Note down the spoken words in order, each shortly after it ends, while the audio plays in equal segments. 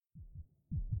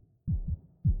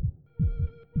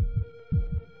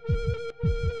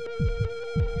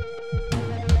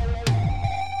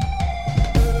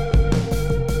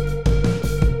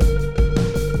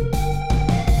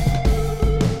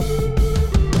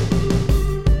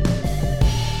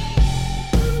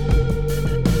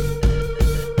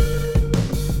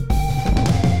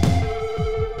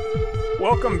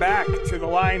Welcome back to the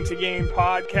Line to Game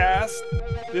podcast.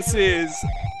 This is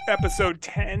episode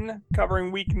 10,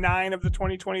 covering week 9 of the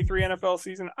 2023 NFL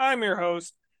season. I'm your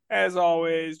host, as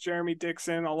always, Jeremy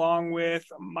Dixon, along with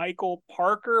Michael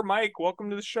Parker. Mike,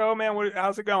 welcome to the show, man.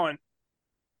 How's it going?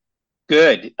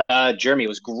 Good. Jeremy, it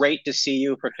was great to see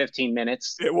you for 15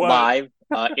 minutes It was.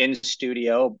 live in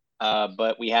studio,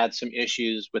 but we had some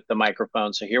issues with the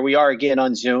microphone. So here we are again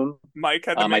on Zoom. Mike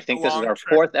had to I make the think this is long our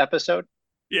trek. fourth episode.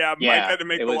 Yeah, Mike Yeah, had to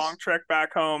make it the long was. trek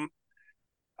back home.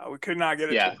 We could not get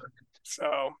it to Yeah. work.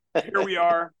 So here we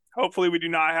are. Hopefully, we do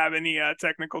not have any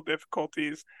technical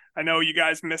difficulties. I know you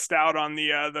guys missed out on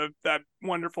that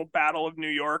wonderful Battle of New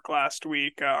York last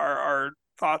week. Our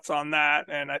thoughts on that,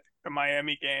 and I think the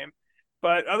Miami game.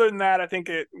 But other than that, I think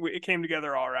it came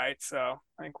together all right. So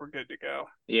I think we're good to go.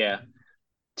 Yeah.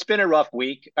 It's been a rough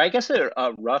week. I guess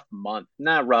a rough month.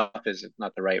 Not rough is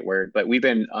not the right word, but we've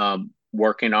been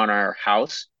working on our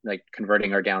house, like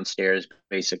converting our downstairs.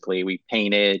 Basically, we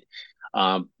painted,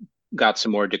 um, got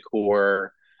some more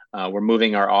decor. We're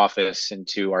moving our office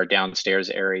into our downstairs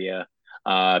area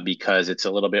because it's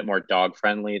a little bit more dog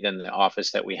friendly than the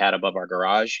office that we had above our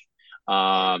garage.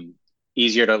 Um,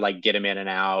 Easier to like get them in and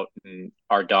out, and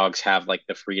our dogs have like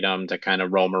the freedom to kind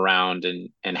of roam around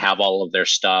and have all of their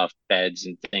stuff, beds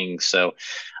and things. So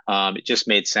it just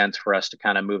made sense for us to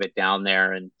kind of move it down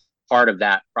there. And part of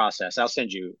that process, I'll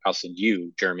send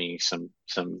you, Jeremy,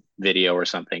 some video or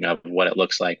something of what it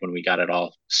looks like when we got it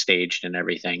all staged and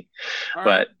everything. All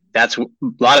right. But that's a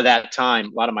lot of that time.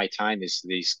 A lot of my time is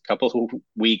these couple of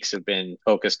weeks have been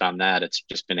focused on that. It's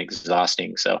just been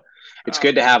exhausting. So it's Oh,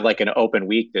 good to have like an open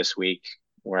week this week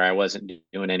where I wasn't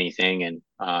doing anything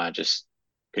and just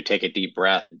could take a deep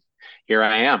breath. Here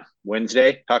I am,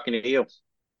 Wednesday, talking to you.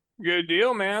 good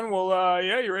deal, man. Well,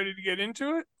 yeah, you ready to get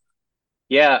into it?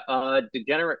 Yeah,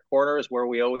 Degenerate Corner is where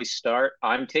we always start.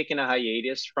 I'm taking a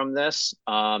hiatus from this.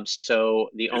 So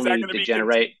the Is that only going to be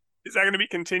Degenerate. is that going to be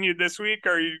continued this week,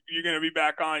 or are you going to be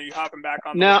back on? Are you hopping back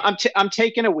on the No, line? I'm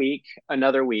taking a week,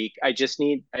 another week. I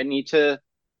need to,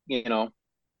 you know,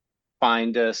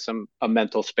 find some a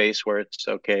mental space where it's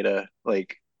okay to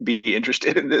like be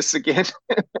interested in this again.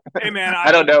 Hey, man,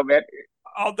 I don't know, man.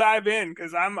 I'll dive in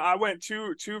because I went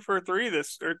two for three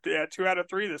this or yeah 2 out of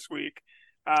 3 this week.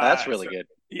 That's really So good.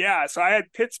 yeah, so I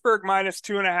had Pittsburgh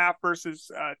 -2.5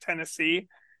 versus Tennessee.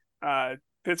 Uh,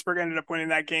 Pittsburgh ended up winning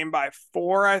that game by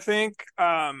 4, I think.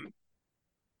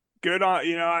 Good on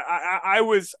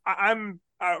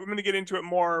I'm going to get into it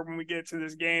more when we get to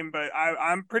this game, but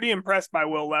I'm pretty impressed by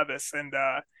Will Levis and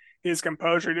his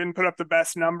composure. He didn't put up the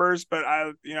best numbers, but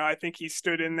I think he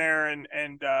stood in there and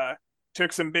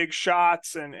took some big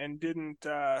shots and didn't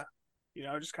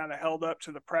just kind of held up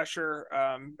to the pressure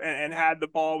and had the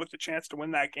ball with the chance to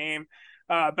win that game.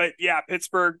 But yeah,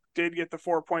 Pittsburgh did get the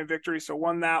 4-point victory, so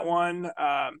won that one.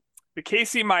 The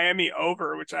KC Miami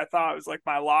over, which I thought was like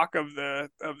my lock of the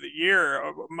year,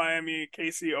 Miami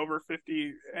KC over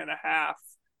 50.5,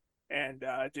 and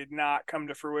did not come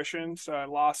to fruition. So I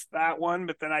lost that one,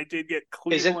 but then I did get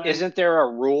Isn't Cleveland. isn't there a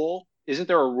rule? Isn't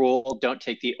there a rule? Don't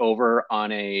take the over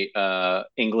on a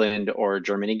England or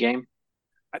Germany game.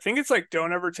 I think it's like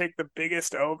don't ever take the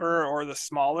biggest over or the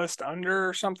smallest under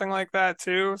or something like that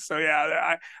too. So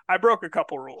yeah, I broke a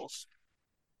couple rules.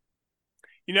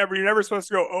 You're never supposed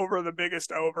to go over the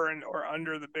biggest over and or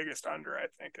under the biggest under, I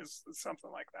think is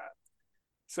something like that.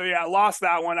 So yeah, I lost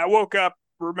that one. I woke up,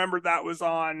 remembered that was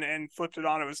on and flipped it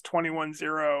on. It was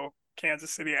 21-0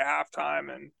 Kansas City at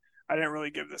halftime, and I didn't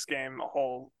really give this game a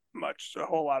whole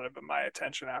lot of my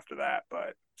attention after that,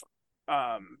 but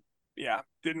yeah,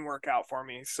 didn't work out for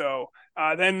me. So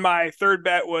then my third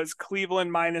bet was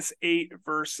Cleveland -8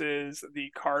 versus the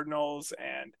Cardinals,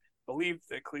 and I believe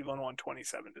that Cleveland won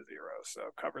 27-0. So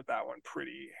covered that one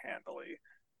pretty handily.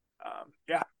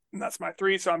 Yeah, and that's my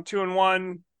 3. So I'm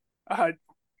 2-1,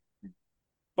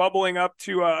 bubbling up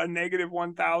to a negative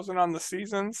 1,000 on the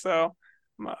season. So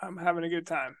I'm having a good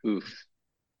time. Oof.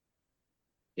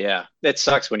 Yeah, it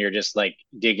sucks when you're just like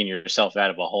digging yourself out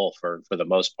of a hole for the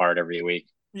most part every week.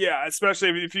 Yeah,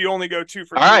 especially if you only go 2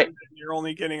 for 3, All right. then you're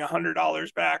only getting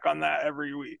 $100 back on that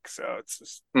every week. So it's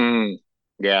just Mm,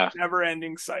 yeah. never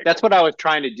ending That's cycle. what I was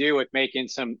trying to do with making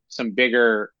some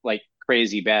bigger like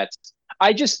crazy bets.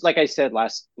 I just like I said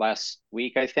last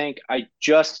week, I think I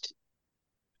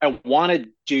want to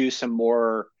do some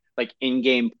more like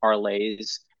in-game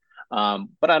parlays.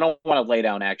 But I don't want to lay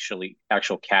down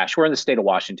actual cash. We're in the state of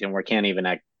Washington where I can't even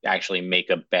actually make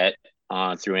a bet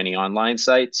through any online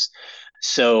sites.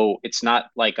 So it's not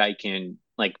like I can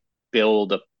like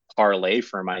build a parlay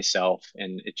for myself,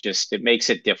 and it makes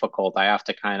it difficult. I have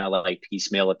to kind of like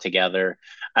piecemeal it together.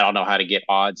 I don't know how to get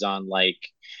odds on like.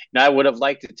 Now I would have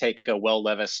liked to take a Will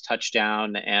Levis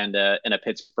touchdown and a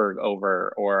Pittsburgh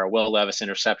over, or a Will Levis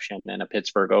interception and a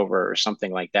Pittsburgh over, or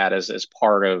something like that as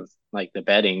part of like the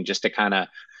betting, just to kind of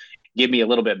give me a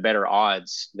little bit better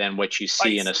odds than what you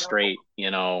see in Spice a it up a straight,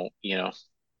 little.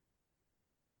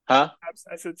 huh?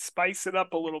 I said spice it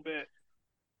up a little bit.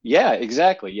 Yeah,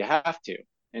 exactly. You have to.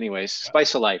 Anyways, Yeah.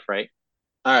 spice of life, right?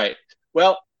 All right.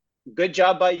 Well, good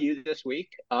job by you this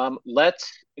week.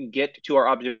 Let's get to our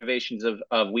observations of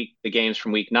the games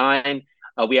from week 9.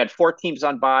 We had 4 teams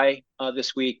on bye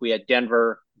this week. We had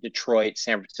Denver, Detroit,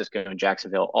 San Francisco, and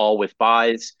Jacksonville all with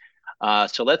byes.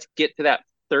 So let's get to that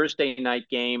Thursday night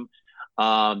game.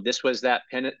 This was that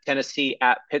Tennessee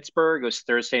at Pittsburgh. It was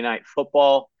Thursday night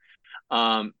football.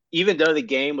 Even though the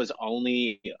game was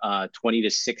only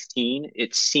 20-16,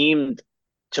 it seemed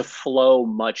to flow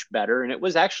much better, and it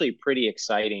was actually pretty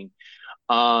exciting.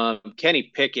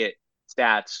 Kenny Pickett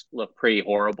stats look pretty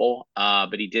horrible,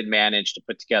 but he did manage to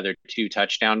put together 2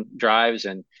 touchdown drives,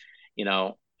 and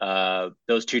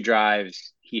those 2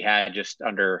 drives he had just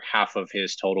under half of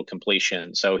his total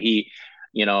completion. So he,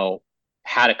 you know,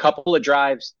 had a couple of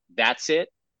drives. That's it,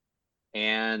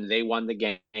 and they won the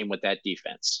game with that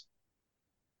defense.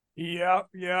 Yep,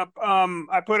 yep. I'm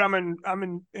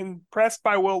impressed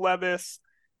by Will Levis.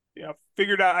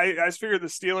 Figured out I just figured the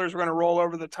Steelers were going to roll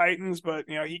over the Titans, but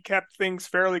he kept things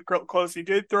fairly close. He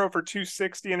did throw for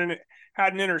 260 and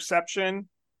had an interception,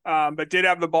 but did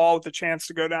have the ball with a chance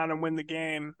to go down and win the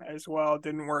game as well. It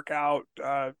didn't work out.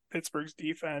 Pittsburgh's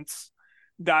defense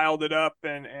dialed it up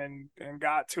and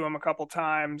got to him a couple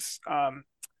times. The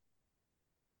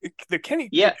Kenny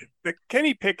Yeah, Pickett the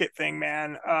Kenny Pickett thing,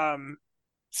 man.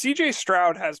 CJ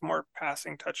Stroud has more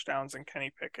passing touchdowns than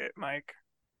Kenny Pickett, Mike,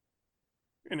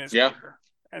 in his yeah, career.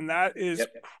 And that is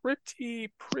yep.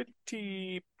 pretty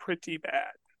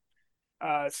bad.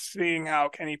 Seeing how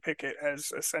Kenny Pickett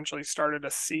has essentially started a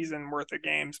season worth of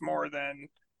games more than,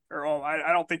 or well,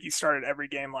 I don't think he started every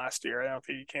game last year. I don't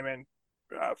think he came in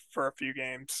for a few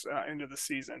games into the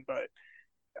season, but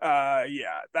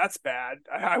yeah, that's bad.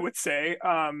 I would say.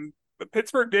 But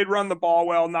Pittsburgh did run the ball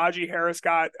well. Najee Harris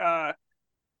got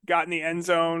in the end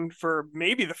zone for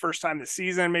maybe the first time this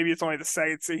season. Maybe it's only the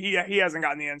second. So he hasn't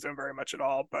gotten the end zone very much at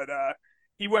all. But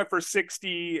he went for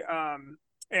 60.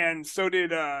 And so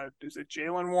did is it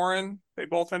Jalen Warren? They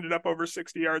both ended up over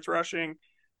 60 yards rushing.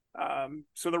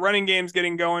 So the running game's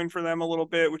getting going for them a little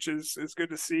bit, which is good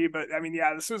to see. But I mean,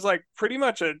 yeah, this was like pretty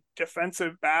much a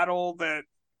defensive battle that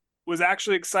was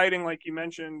actually exciting, like you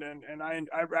mentioned, and I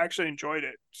actually enjoyed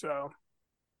it. So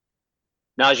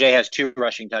Najee has 2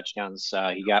 rushing touchdowns.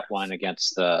 He got one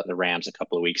against the Rams a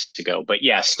couple of weeks ago. But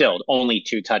yeah, that's right. still only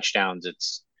 2 touchdowns.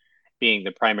 It's being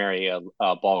the primary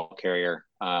ball carrier.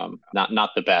 Not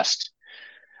the best.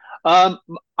 Um,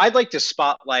 I'd like to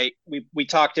spotlight. We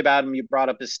talked about him. You brought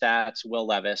up his stats, Will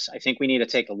Levis. I think we need to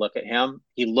take a look at him.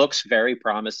 He looks very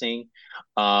promising.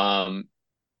 Um,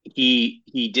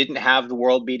 he didn't have the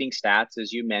world beating stats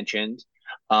as you mentioned,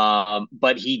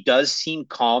 but he does seem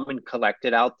calm and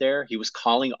collected out there. He was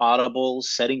calling audibles,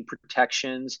 setting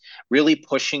protections, really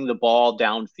pushing the ball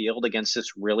downfield against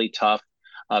this really tough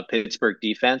Pittsburgh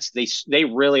defense. They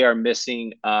really are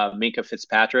missing Minka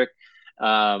Fitzpatrick,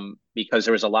 because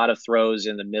there was a lot of throws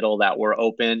in the middle that were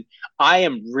open. I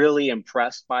am really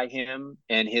impressed by him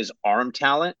and his arm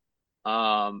talent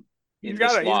in this He's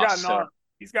got loss. an So arm.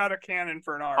 He's got a cannon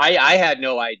for an arm. I had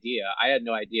no idea. I had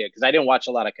no idea because I didn't watch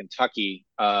a lot of Kentucky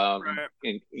Right.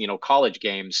 in college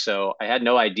games, so I had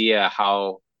no idea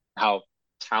how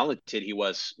talented he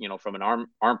was, from an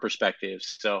arm perspective.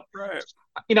 So, Right.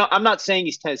 I'm not saying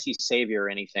he's Tennessee's savior or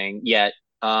anything yet,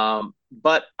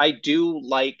 but I do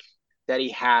like that he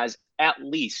has at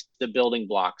least the building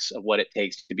blocks of what it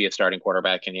takes to be a starting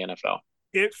quarterback in the NFL.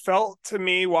 It felt to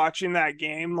me watching that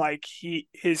game like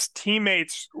his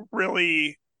teammates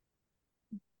really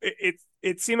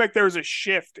it seemed like there was a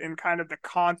shift in kind of the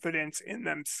confidence in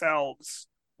themselves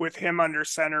with him under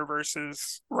center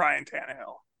versus Ryan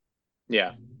Tannehill.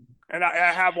 Yeah. And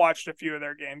I have watched a few of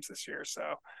their games this year,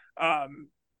 so um,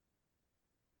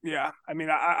 yeah, I mean,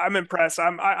 I'm impressed.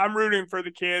 I'm rooting for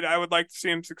the kid. I would like to see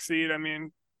him succeed. I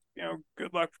mean,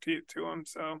 good luck to him.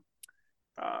 So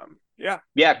yeah,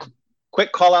 Yeah,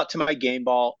 quick call out to my game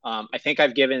ball. I think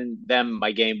I've given them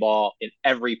my game ball in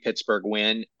every Pittsburgh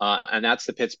win, and that's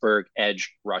the Pittsburgh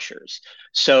edge rushers.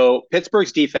 So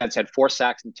Pittsburgh's defense had 4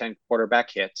 sacks and 10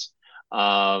 quarterback hits.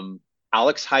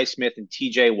 Alex Highsmith and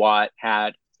TJ Watt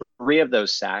had 3 of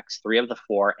those sacks, 3 of the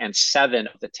 4, and 7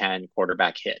 of the 10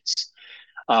 quarterback hits.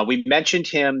 We mentioned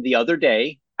him the other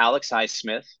day, Alex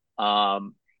Highsmith.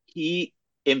 He,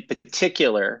 in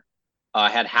particular,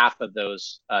 had half of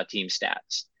those team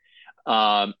stats.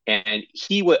 And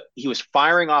he was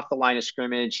firing off the line of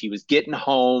scrimmage. He was getting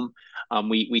home.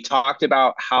 We talked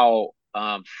about how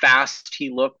fast he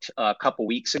looked a couple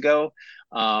weeks ago,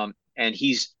 and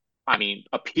I mean,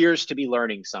 appears to be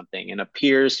learning something and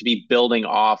appears to be building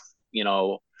off,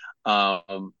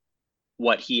 um,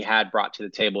 what he had brought to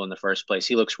the table in the first place.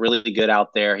 He looks really good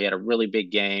out there. He had a really big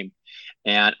game.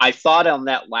 And I thought on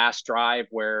that last drive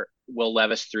where Will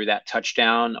Levis threw that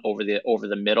touchdown over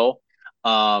the middle,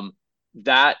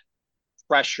 that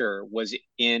pressure was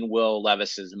in Will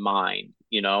Levis's mind.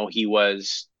 He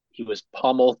was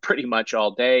pummeled pretty much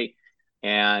all day,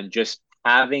 and just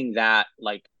having that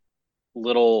like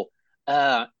little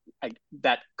uh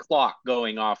that clock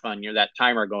going off on that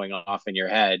timer going off in your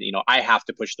head, I have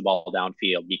to push the ball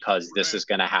downfield because this Right. is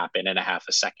going to happen in a half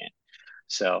a second.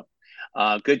 So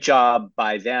good job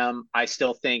by them. I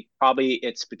still think probably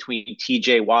it's between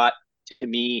TJ Watt to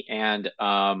me and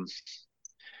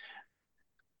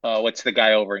what's the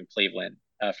guy over in Cleveland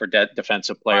for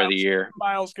defensive player of the year?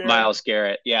 Miles Garrett. Miles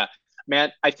Garrett. Yeah,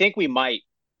 man, I think we might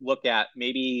look at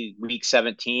maybe week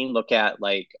 17, look at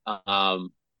like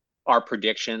our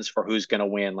predictions for who's going to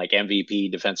win, like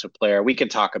MVP, defensive player. We can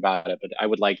talk about it, but I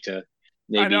would like to I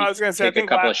know. I maybe was gonna say. take a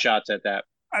couple of shots at that.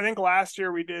 I think last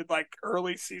year we did like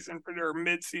early season or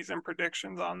mid season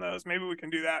predictions on those. Maybe we can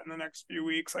do that in the next few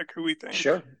weeks. Like who we think.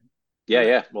 Sure. Yeah,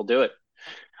 yeah, we'll do it.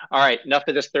 All right, enough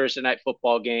of this Thursday night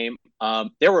football game.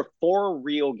 There were four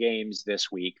real games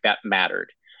this week that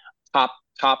mattered. Top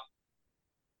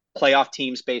playoff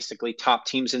teams, basically top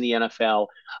teams in the NFL.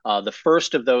 The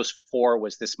first of those four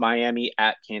was this Miami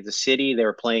at Kansas City. They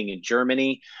were playing in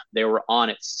Germany. They were on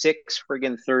at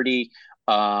 6:30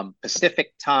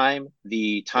 Pacific time,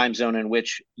 the time zone in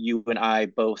which you and I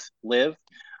both live.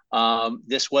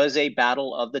 This was a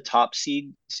battle of the top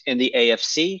seeds in the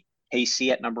AFC.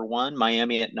 KC at number one,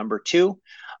 Miami at number two.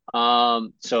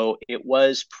 So it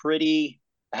was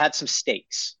had some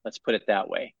stakes. Let's put it that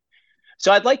way.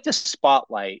 So I'd like to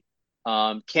spotlight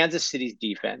Kansas City's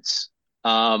defense.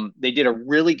 They did a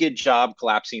really good job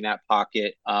collapsing that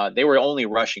pocket. They were only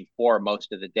rushing four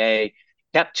most of the day,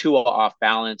 kept Tua off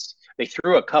balance. They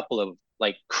threw a couple of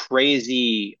like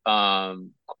crazy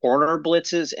corner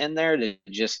blitzes in there to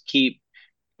just keep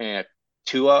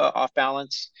Tua off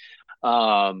balance.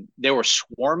 They were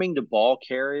swarming to ball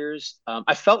carriers.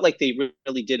 I felt like they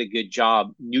really did a good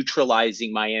job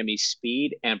neutralizing Miami's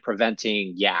speed and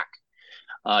preventing Yak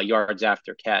yards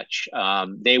after catch.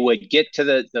 They would get to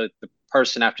the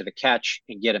person after the catch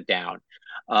and get him down.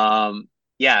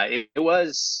 Yeah, it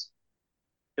was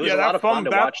Yeah, a lot of fun to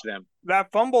watch them.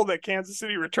 that fumble that Kansas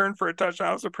City returned for a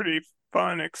touchdown was a pretty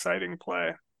fun, exciting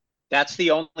play. That's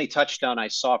the only touchdown I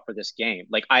saw for this game.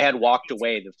 Like I had walked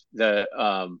away the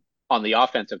on the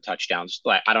offensive touchdowns,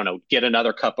 like I don't know, get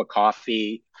another cup of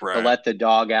coffee or Right. let the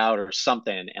dog out or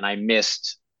something, and I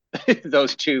missed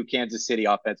those two Kansas City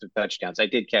offensive touchdowns. I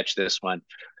did catch this one.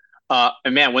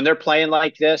 And man, when they're playing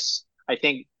like this, I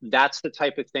think that's the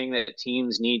type of thing that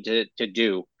teams need to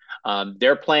do.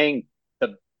 They're playing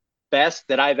the best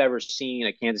that I've ever seen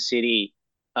a Kansas City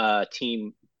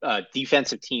team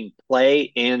defensive team play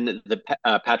in the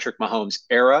Patrick Mahomes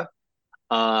era.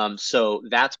 So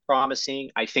that's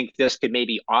promising. I think this could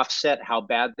maybe offset how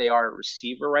bad they are at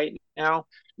receiver right now,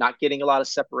 not getting a lot of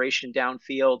separation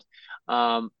downfield.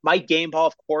 My game ball,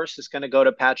 of course, is going to go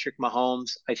to Patrick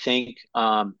Mahomes. I think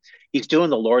he's doing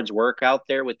the Lord's work out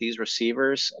there with these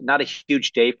receivers. Not a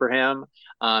huge day for him.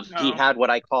 He No. had what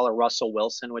I call a Russell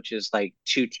Wilson, which is like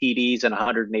two TDs and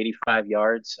 185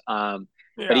 yards.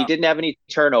 But he Yeah. didn't have any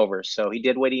turnovers, so he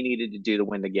did what he needed to do to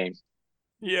win the game.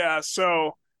 Yeah.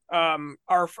 So,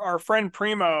 our friend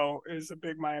Primo is a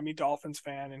big Miami Dolphins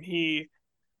fan, and he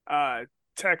uh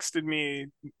texted me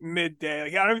midday.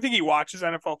 Like, I don't even think he watches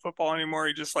NFL football anymore.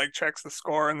 He just like checks the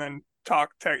score and then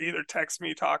either texts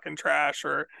me talking trash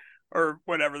or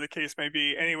whatever the case may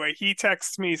be. Anyway, he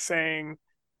texts me saying,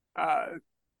 uh,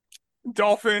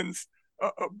 "Dolphins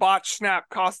botch snap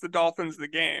cost the Dolphins the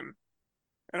game,"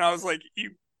 and I was like,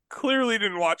 "You clearly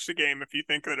didn't watch the game if you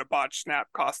think that a botch snap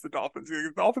cost the Dolphins.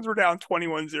 The Dolphins were down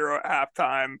 21-0 at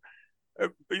halftime."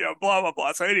 Blah blah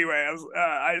blah. So anyway,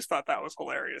 I just thought that was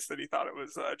hilarious that he thought it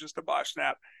was just a botch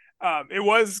snap. It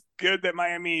was good that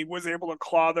Miami was able to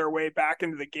claw their way back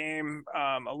into the game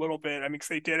a little bit. I mean, because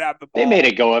they did have the They made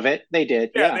a ball. go of it. They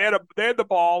did, Yeah, yeah. they had the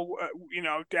ball,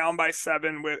 down by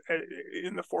 7 with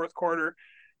in the fourth quarter,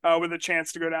 with a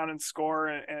chance to go down and score,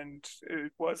 and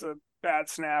it was a bad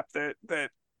snap that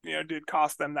did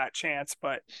cost them that chance.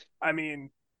 But I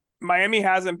mean, Miami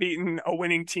hasn't beaten a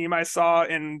winning team I saw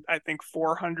in I think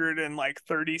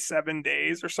 437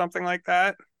 days or something like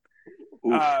that,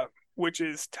 Oof. which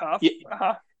is tough.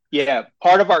 Yeah, yeah.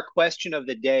 Part of our question of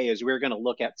the day is we're going to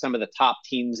look at some of the top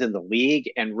teams in the league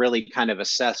and really kind of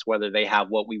assess whether they have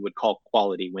what we would call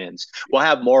quality wins. We'll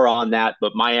have more on that,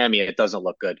 but Miami, it doesn't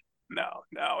look good. No,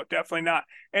 no, definitely not.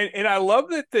 And I love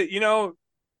that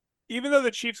even though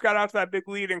the Chiefs got out to that big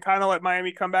lead and kind of let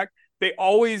Miami come back, they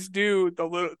always do the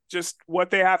little just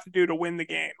what they have to do to win the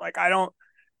game. Like I don't,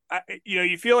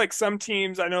 you feel like some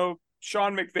teams. I know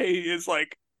Sean McVay is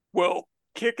like, will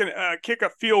kick a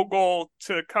field goal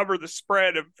to cover the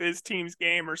spread of his team's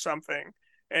game or something,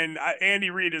 and Andy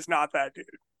Reid is not that dude.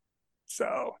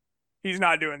 So he's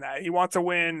not doing that. He wants a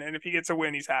win, and if he gets a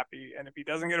win, he's happy, and if he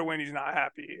doesn't get a win, he's not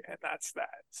happy, and that's that.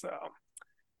 So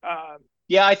um,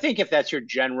 Yeah, I think if that's your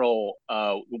general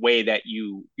way that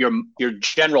your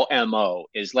general MO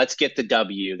is let's get the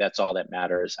W, that's all that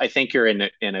matters. I think you're in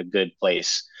a good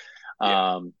place.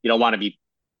 yeah, You don't want to be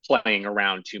playing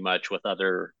around too much with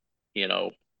other, you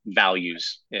know,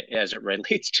 values as it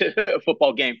relates to a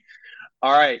football game.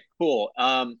 All right, cool.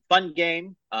 Fun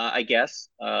game, I guess.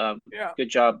 yeah. Good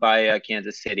job by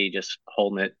Kansas City, just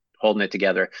holding it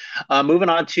together. Moving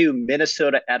on to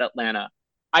Minnesota at Atlanta.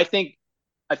 I think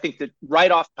I think that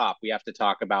right off top we have to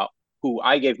talk about who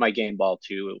I gave my game ball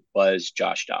to was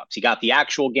Josh Dobbs. He got the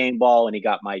actual game ball and he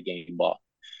got my game ball.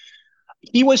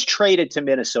 He was traded to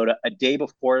Minnesota a day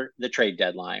before the trade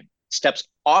deadline. Steps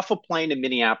off a plane in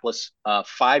Minneapolis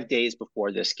 5 days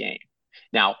before this game.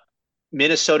 Now,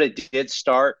 Minnesota did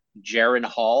start Jaron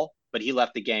Hall, but he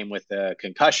left the game with a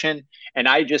concussion. And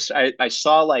I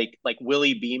saw like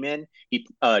Willie Beeman.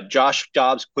 Josh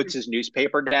Dobbs puts his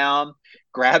newspaper down,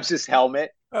 grabs his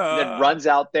helmet, and then Uh, runs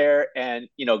out there and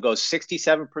goes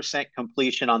 67%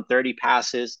 completion on 30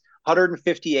 passes,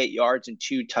 158 yards and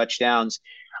 2 touchdowns.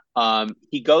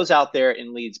 He goes out there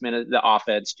and leads the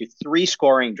offense to 3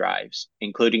 scoring drives,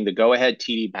 including the go-ahead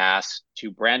TD pass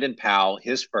to Brandon Powell,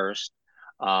 his first,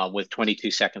 with 22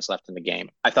 seconds left in the game.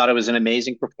 I thought it was an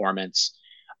amazing performance.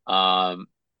 Um,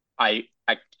 I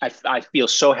feel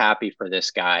so happy for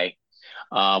this guy.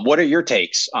 What are your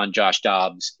takes on Josh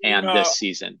Dobbs and uh, this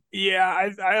season? yeah,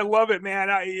 I love it, man.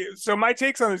 So my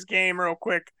takes on this game, real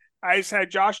quick. I just had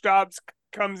Josh Dobbs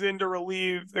comes in to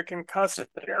relieve the concussed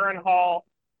Aaron Hall,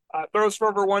 throws for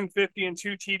over 150 and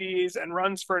 2 TDs, and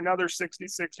runs for another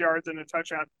 66 yards and a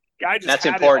touchdown. Guy just That's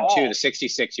had it important too. The all,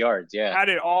 66 yards. Yeah, had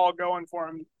it all going for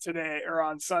him today or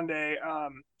on Sunday.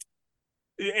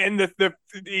 And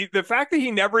the fact that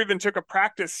he never even took a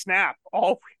practice snap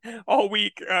all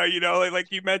week,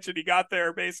 like you mentioned, he got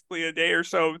there basically a day or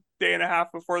so, day and a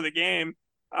half before the game.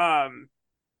 Um,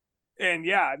 and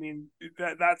yeah, I mean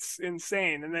that's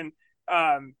insane. And then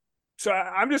so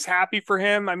I'm just happy for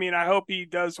him. I mean, I hope he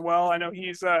does well. I know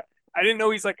I didn't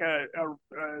know he's like a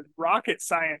rocket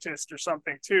scientist or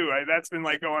something too. That's been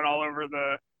like going all over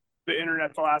the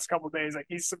internet the last couple of days. Like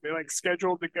he's like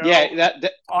scheduled to go yeah.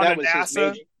 on a That was his NASA.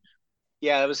 major.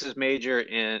 Yeah, that was his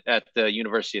major at the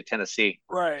University of Tennessee.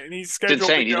 Right, and he's It's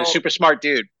scheduled to insane. He's a go. super smart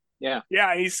dude. Yeah.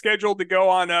 Yeah, he's scheduled to go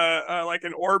on a like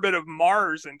an orbit of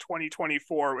Mars in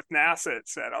 2024 with NASA. It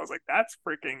said. I was like, that's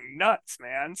freaking nuts,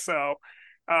 man. So,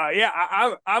 yeah,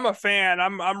 I'm a fan.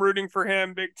 I'm rooting for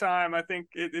him big time. I think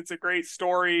it's a great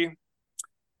story.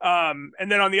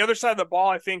 And then on the other side of the ball,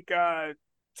 I think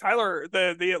Tyler,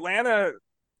 the Atlanta,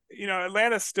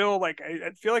 Atlanta's still like I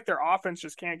feel like their offense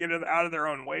just can't get it out of their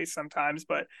own way sometimes.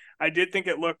 But I did think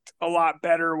it looked a lot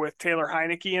better with Taylor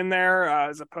Heineke in there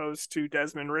as opposed to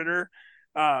Desmond Ritter.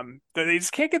 They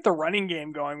just can't get the running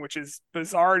game going, which is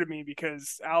bizarre to me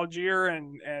because Algier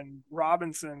and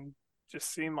Robinson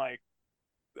just seem like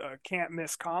a can't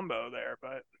miss combo there.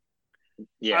 But I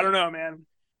Yeah. don't know, man.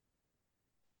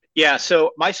 Yeah.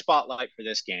 So my spotlight for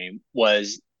this game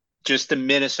was just the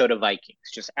Minnesota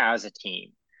Vikings, just as a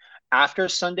team. After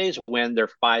Sunday's win, they're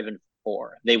 5-4.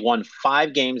 They won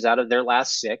 5 games out of their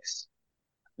last 6.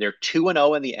 They're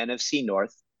 2-0 in the NFC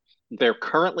North. They're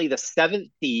currently the 7th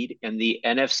seed in the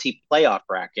NFC playoff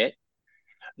bracket.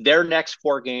 Their next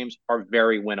 4 games are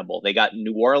very winnable. They got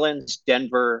New Orleans,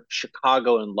 Denver,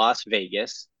 Chicago, and Las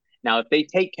Vegas. Now, if they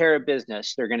take care of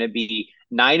business, they're going to be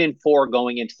 9-4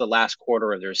 going into the last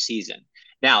quarter of their season.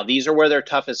 Now, these are where their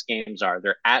toughest games are.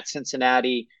 They're at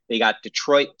Cincinnati. They got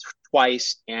Detroit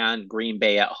twice and Green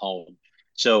Bay at home.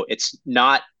 So it's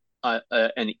not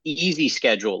an easy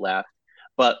schedule left.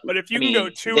 But But if I you can go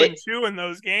mean, two and two in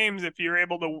those games, if you're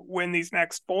able to win these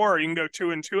next four, you can go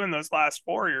 2-2 in those last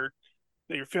four.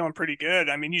 You're feeling pretty good.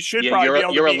 I mean, you should yeah, probably be able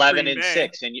to you're beat 11 Green and Bay.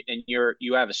 6, and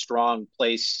you have a strong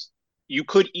place. You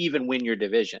could even win your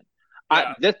division.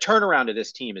 Yeah. The turnaround of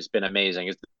this team has been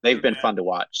amazing. They've been Yeah. fun to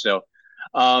watch. So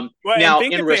Well, and now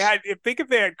in res- think if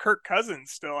they had Kirk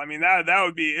Cousins still. I mean, that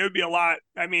would be, it would be a lot.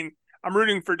 I mean, I'm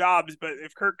rooting for Dobbs, but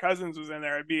if Kirk Cousins was in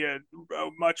there, it'd be a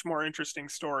much more interesting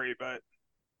story. But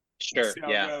we'll sure, see how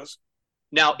it yeah. goes.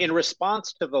 Now in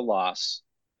response to the loss,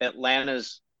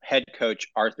 Atlanta's head coach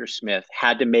Arthur Smith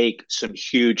had to make some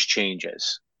huge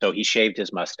changes. So he shaved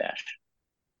his mustache.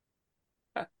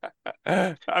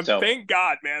 So Thank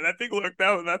God, man. That thing looked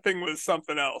that thing was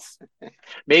something else.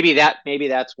 maybe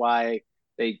that's why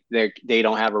they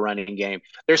don't have a running game.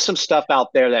 There's some stuff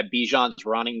out there that Bijan's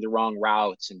running the wrong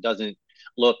routes and doesn't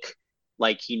look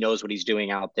like he knows what he's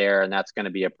doing out there, and that's going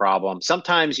to be a problem.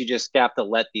 Sometimes you just have to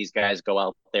let these guys go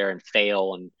out there and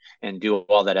fail and do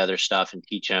all that other stuff and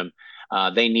teach them.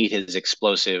 They need his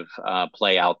explosive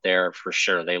play out there for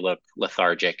sure. They look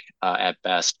lethargic at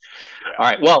best. All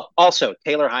Yeah. right. Well, also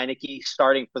Taylor Heineke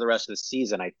starting for the rest of the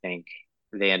season. I think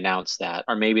they announced that,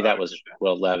 or maybe that was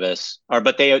Will Levis. Or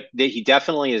but he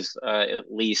definitely is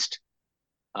at least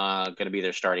going to be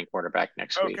their starting quarterback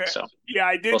next week. Okay. So Yeah,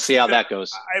 I we'll did see see how that. that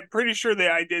goes. I'm pretty sure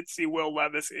that I did see Will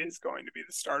Levis is going to be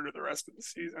the starter the rest of the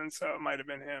season, so it might have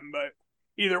been him. But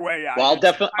either way, yeah, I Well,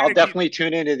 did see I'll Heineke. definitely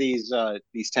tune into these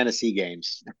Tennessee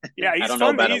games. Yeah, I don't know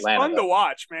about He's Atlanta fun to though.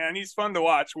 watch, man. He's fun to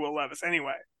watch, Will Levis.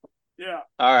 Anyway. Yeah.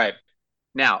 All right,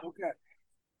 now Okay.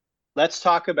 let's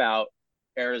talk about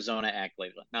Arizona at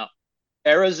Cleveland. Now,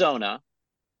 Arizona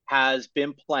has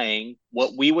been playing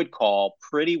what we would call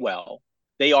pretty well.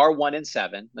 They are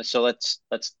 1-7, so let's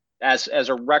as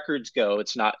our records go,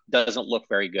 it's not doesn't look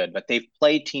very good, but they've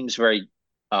played teams very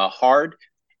hard.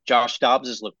 Josh Dobbs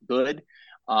has looked good,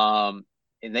 and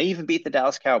they even beat the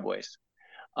Dallas Cowboys.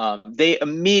 They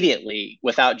immediately,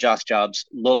 without Josh Dobbs,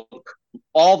 look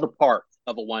all the part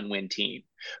of a one-win team.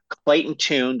 Clayton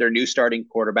Tune, their new starting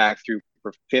quarterback, threw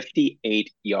for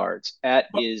 58 yards. That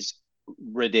is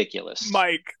ridiculous.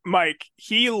 Mike,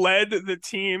 he led the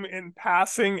team in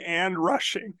passing and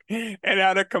rushing and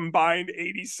had a combined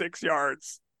 86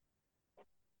 yards.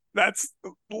 That's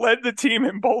led the team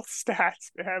in both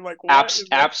stats, man. Like, what is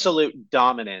that? Absolute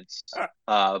dominance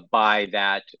by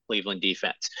that Cleveland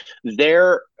defense.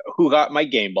 They're who got my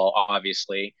game ball,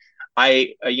 obviously.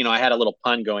 I had a little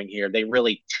pun going here. They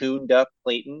really tuned up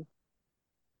Clayton.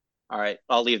 All right,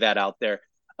 I'll leave that out there.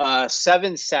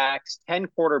 7 sacks, 10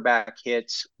 quarterback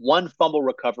hits, one fumble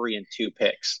recovery, and 2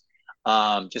 picks.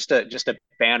 Just a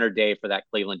banner day for that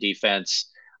Cleveland defense.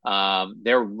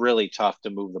 They're really tough to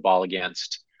move the ball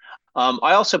against.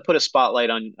 I also put a spotlight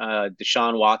on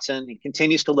Deshaun Watson. He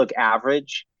continues to look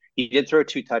average. He did throw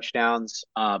 2 touchdowns,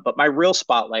 but my real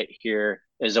spotlight here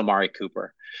is Amari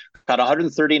Cooper. Got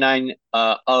 139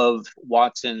 of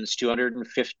Watson's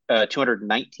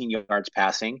 219 yards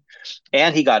passing,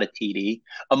 and he got a TD.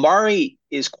 Amari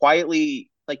is quietly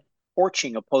like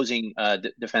torching opposing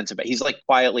defensive. He's like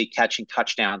quietly catching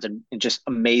touchdowns and just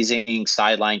amazing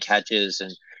sideline catches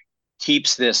and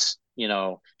keeps this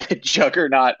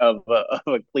juggernaut of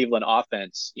a Cleveland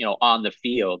offense on the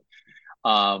field.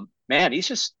 Man,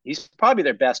 he's probably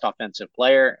their best offensive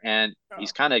player, and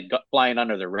he's kind of flying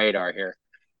under the radar here.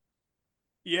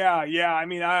 Yeah, yeah. I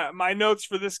mean, my notes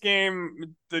for this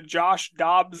game: the Josh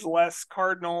Dobbs less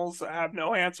Cardinals have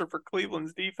no answer for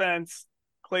Cleveland's defense.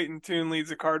 Clayton Tune leads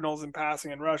the Cardinals in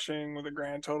passing and rushing with a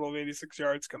grand total of 86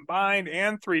 yards combined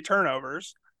and 3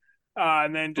 turnovers.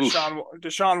 And then Oof,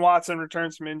 Deshaun Watson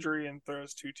returns from injury and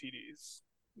throws 2 TDs.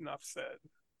 Enough said.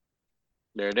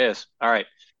 there it is. All right.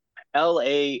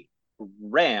 LA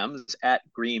Rams at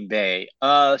Green Bay.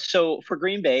 So for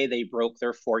Green Bay, they broke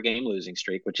their 4-game losing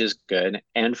streak, which is good.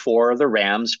 And for the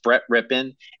Rams, Brett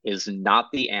Rippon is not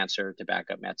the answer to back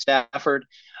up Matt Stafford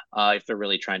if they're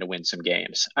really trying to win some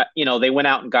games. They went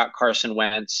out and got Carson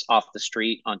Wentz off the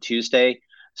street on Tuesday.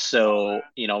 All So,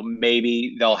 that.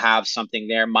 maybe they'll have something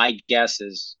there. My guess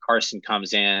is Carson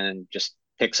comes in and just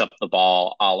picks up the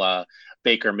ball a la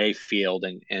Baker Mayfield,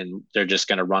 and they're just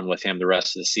going to run with him the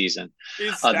rest of the season.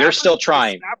 They're still Is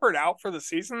trying. Stafford out for the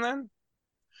season then?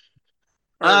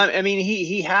 Or I mean,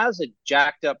 he has a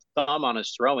jacked up thumb on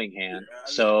his throwing hand, yeah,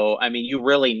 so I mean, you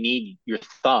really need your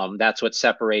thumb. That's what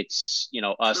separates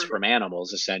us true. from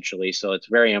animals, essentially. So it's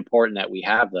very important that we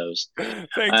have those. Thanks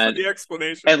for And the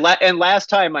explanation. and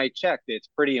last time I checked, it's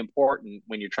pretty important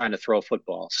when you're trying to throw a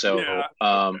football. So Yeah.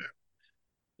 Okay.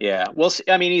 yeah, we'll see.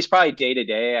 I mean, he's probably day to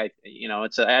day. I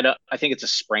think it's a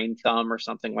sprained thumb or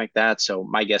something like that. So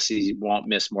my guess is he won't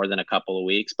miss more than a couple of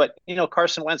weeks. But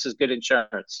Carson Wentz is good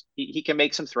insurance. He can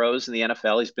make some throws in the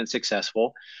NFL. He's been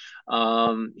successful.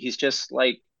 He's just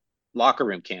like locker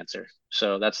room cancer.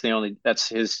 So that's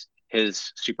his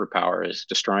superpower is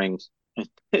destroying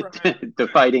Right.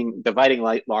 dividing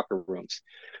light locker rooms.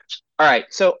 All right,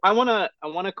 so I wanna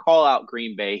call out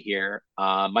Green Bay here.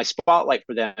 My spotlight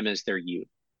for them is their youth.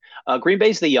 Green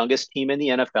Bay's the youngest team in the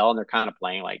NFL, and they're kind of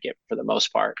playing like it for the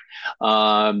most part.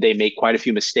 They make quite a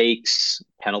few mistakes,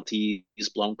 penalties,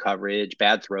 blown coverage,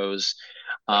 bad throws.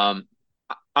 Right. Um,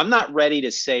 I'm not ready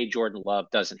to say Jordan Love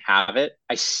doesn't have it.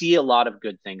 I see a lot of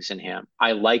good things in him.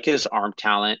 I like his arm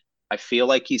talent. I feel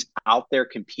like he's out there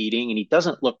competing, and he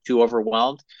doesn't look too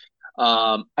overwhelmed.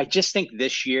 I just think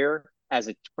this year,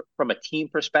 from a team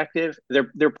perspective,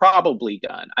 they're probably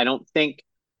done. I don't think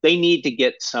they need to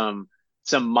get some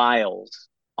miles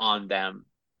on them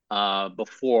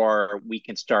before we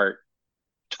can start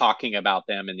talking about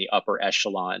them in the upper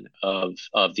echelon of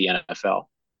the NFL.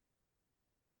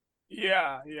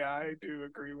 Yeah, yeah, I do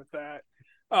agree with that.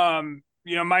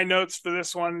 My notes for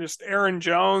this one, just Aaron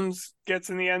Jones gets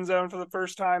in the end zone for the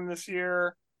first time this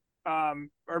year.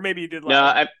 Or maybe he did No,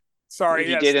 last. Sorry,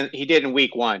 he yes, didn't. He did in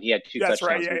week one. He had two that's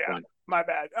right. touchdowns Yeah, week yeah. one. My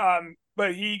bad.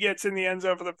 But he gets in the end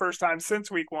zone for the first time since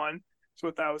week one. That's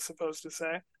what that was supposed to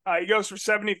say. He goes for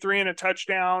 73 and a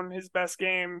touchdown, his best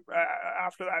game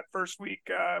after that first week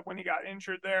when he got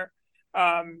injured there.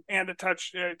 And a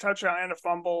touchdown and a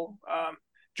fumble.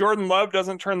 Jordan Love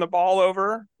doesn't turn the ball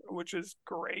over, which is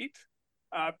great.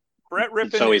 Uh, Brett It's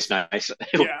Rippon always is, nice.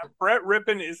 yeah, Brett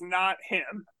Rippon is not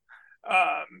him.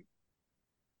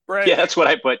 Brett, Yeah, that's what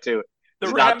I put too. the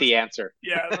Is not Rams, the answer.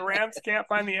 yeah, the Rams can't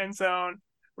find the end zone.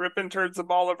 Rippon turns the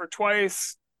ball over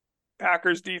twice.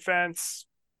 Packers defense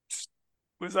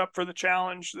was up for the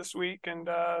challenge this week and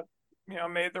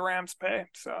made the Rams pay.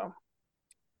 So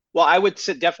Well, I would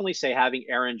definitely say having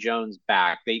Aaron Jones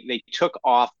back. The they took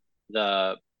off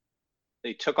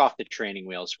the training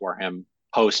wheels for him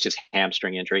post his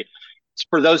hamstring injury.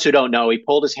 For those who don't know, he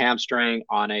pulled his hamstring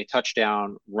on a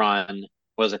touchdown run,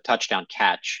 was a touchdown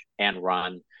catch and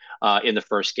run in the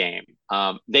first game.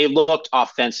 They looked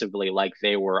offensively like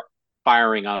they were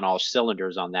firing on all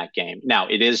cylinders on that game. Now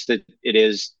it is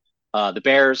the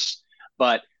Bears,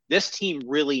 but this team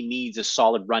really needs a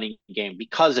solid running game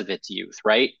because of its youth,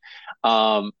 right?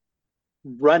 Um,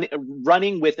 run,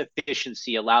 Running with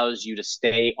efficiency allows you to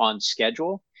stay on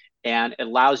schedule and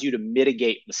allows you to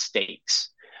mitigate mistakes.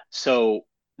 So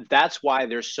that's why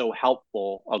they're so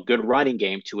helpful, a good running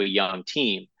game to a young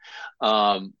team.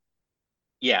 Um,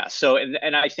 yeah. So,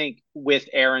 and I think with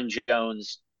Aaron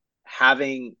Jones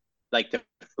having like the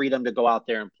freedom to go out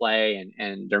there and play,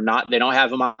 and they don't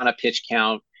have him on a pitch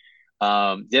count.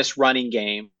 This running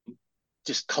game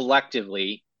just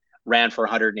collectively ran for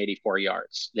 184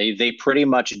 yards. They pretty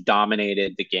much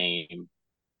dominated the game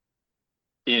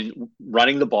in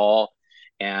running the ball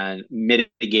and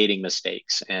mitigating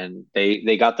mistakes, and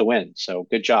they got the win. So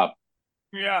good job.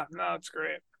 yeah, no, it's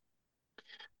great.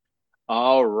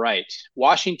 All right,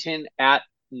 Washington at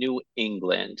New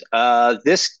England.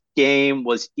 This game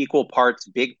was equal parts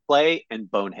big play and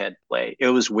bonehead play. It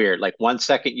was weird. Like 1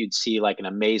 second you'd see like an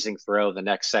amazing throw, the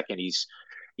next second he's,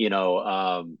 you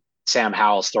know, Sam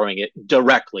Howell's throwing it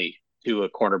directly to a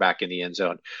cornerback in the end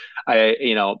zone.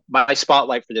 My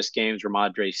spotlight for this game is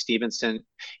Ramondre Stevenson.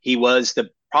 He was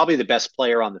probably the best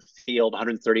player on the field,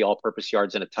 130 all-purpose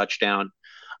yards and a touchdown.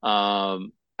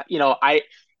 Um, I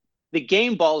the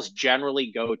game balls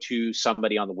generally go to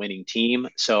somebody on the winning team.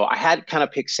 So I had kind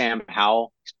of picked Sam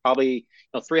Howell. He's probably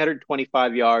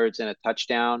 325 yards and a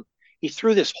touchdown. He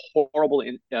threw this horrible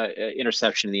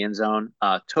interception in the end zone.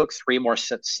 Took three more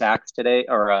sacks today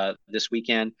or this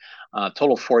weekend.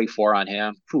 Total 44 on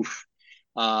him. Poof.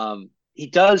 He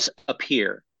does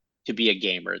appear to be a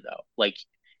gamer though. Like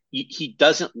he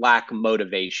doesn't lack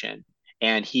motivation,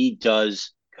 and he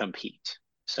does compete.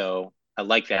 So I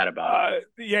like that about him.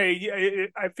 Yeah, yeah,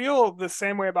 I feel the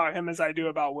same way about him as I do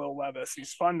about Will Levis.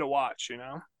 He's fun to watch.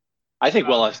 I think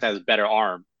Um, Willis has a better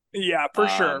arm. yeah, for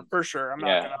sure, Um, for sure. I'm not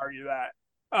yeah, going to argue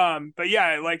that. But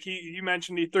yeah, like you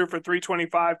mentioned, he threw for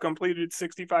 325, completed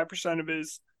 65% of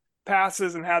his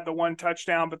passes, and had the one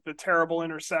touchdown, but the terrible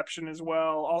interception as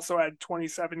well. Also had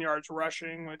 27 yards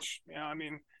rushing, which I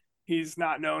mean, he's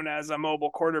not known as a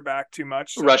mobile quarterback too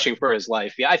much. So rushing for his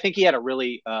life. Yeah, I think he had a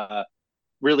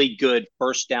really good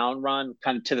first down run,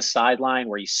 kind of to the sideline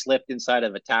where he slipped inside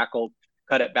of a tackle,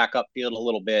 cut it back upfield a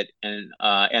little bit, and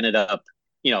ended up,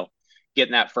 you know,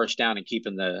 getting that first down and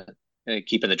keeping the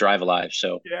drive alive.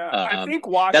 So yeah, I um, think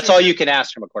that's all you Washington. can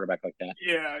ask from a quarterback like that.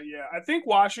 Yeah, yeah. I think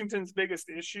Washington's biggest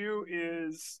issue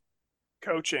is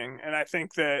coaching, and I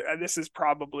think that this is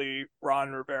probably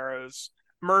Ron Rivera's.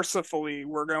 Mercifully,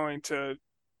 we're going to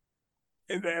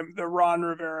the Ron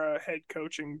Rivera head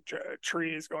coaching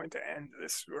tree is going to end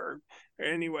this, or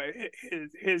anyway,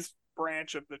 his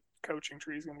branch of the coaching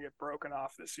tree is going to get broken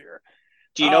off this year.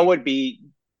 Do you know Um, what would be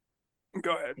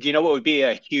Go ahead. do you know what would be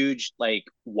a huge like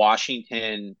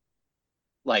Washington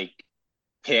like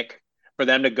pick for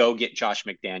them to go get Josh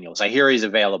McDaniels? I hear he's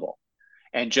available.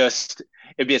 And just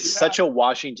it'd be Yeah. such a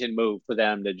Washington move for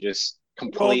them to just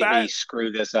Well, completely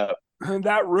screw this up.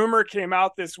 that rumor came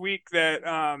out this week that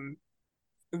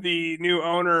the new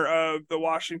owner of the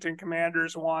Washington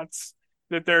Commanders wants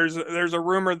that there's a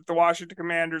rumor that the Washington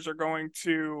Commanders are going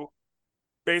to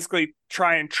basically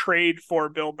try and trade for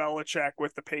Bill Belichick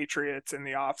with the Patriots in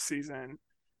the offseason.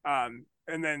 And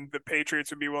then the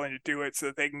Patriots would be willing to do it so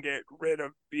that they can get rid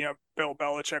of Bill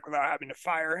Belichick without having to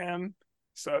fire him.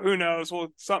 So who knows?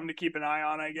 Well, something to keep an eye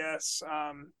on, I guess.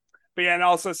 But yeah, and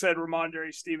also said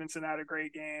Ramondre Stevenson had a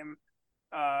great game,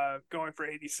 going for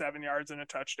 87 yards and a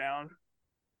touchdown.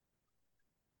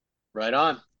 Right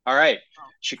on. All right.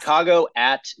 Chicago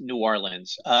at New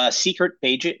Orleans. Secret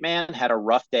Agent Man had a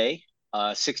rough day.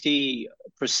 60%,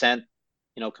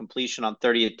 completion on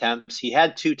 30 attempts. He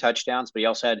had 2 touchdowns, but he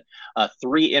also had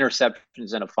 3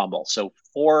 interceptions and a fumble. So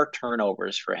 4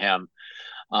 turnovers for him.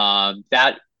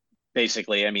 That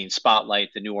basically, I mean,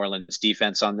 spotlight the New Orleans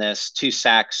defense on this. 2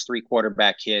 sacks, 3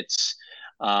 quarterback hits.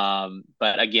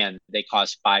 But again, they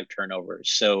caused 5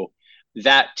 turnovers. So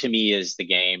that to me is the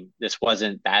game. This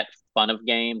wasn't that fun of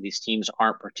game. These teams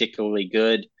aren't particularly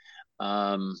good.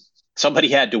 Somebody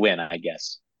had to win, I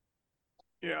guess.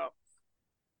 Yeah,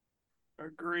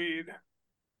 agreed.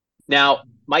 Now,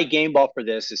 my game ball for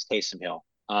this is Taysom Hill.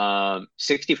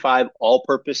 65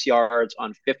 all-purpose yards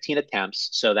on 15 attempts.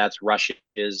 So that's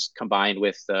rushes combined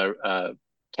with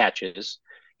catches.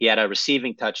 He had a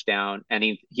receiving touchdown, and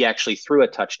he actually threw a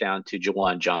touchdown to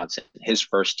Jawan Johnson, his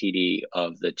first TD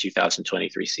of the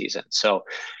 2023 season. So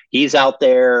he's out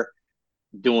there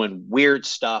doing weird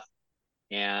stuff.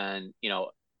 And,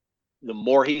 the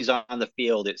more he's on the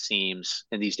field, it seems,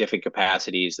 in these different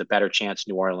capacities, the better chance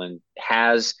New Orleans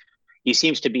has. He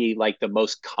seems to be like the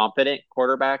most competent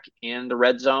quarterback in the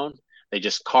red zone. They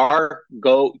just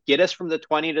go get us from the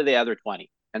 20 to the other 20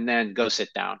 and then go sit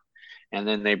down. And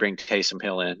then they bring Taysom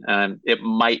Hill in. It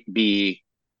might be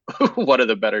one of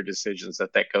the better decisions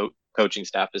that coaching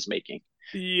staff is making.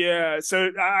 Yeah, so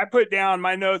I put down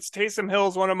my notes. Taysom Hill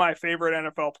is one of my favorite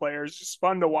NFL players. Just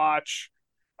fun to watch.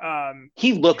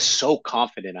 He looks so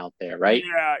confident out there, right?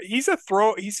 Yeah, he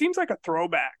seems like a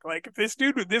throwback. Like if this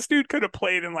dude could have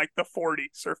played in like the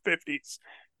 40s or 50s,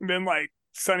 been like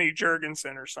Sonny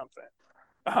Jurgensen or something.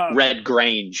 Um, Red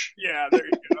Grange. yeah, there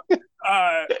you go.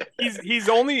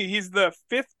 He's the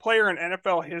fifth player in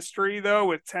NFL history though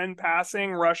with 10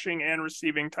 passing, rushing, and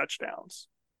receiving touchdowns.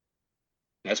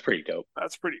 That's pretty dope.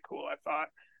 That's pretty cool, I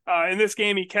thought. In this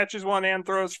game, he catches one and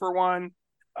throws for one.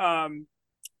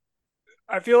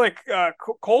 I feel like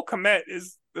Cole Kmet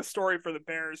is the story for the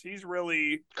Bears. He's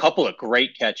really couple of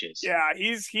great catches. Yeah,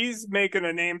 he's making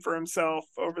a name for himself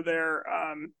over there.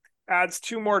 Adds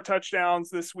 2 more touchdowns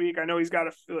this week. I know he's got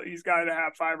to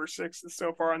have 5 or 6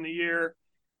 so far in the year.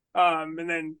 And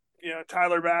then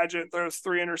Tyler Badgett throws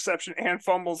 3 interceptions and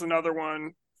fumbles another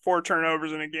one. 4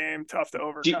 turnovers in a game, tough to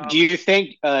overcome. Do you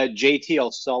think JT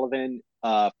O'Sullivan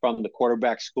from the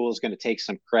quarterback school is going to take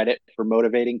some credit for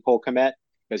motivating Cole Kmet?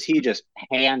 Because he just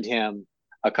handed him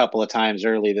a couple of times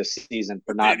early this season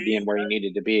for not being where he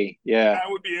needed to be. Yeah. That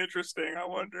would be interesting. I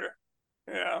wonder.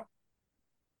 Yeah.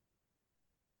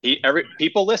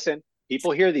 People listen.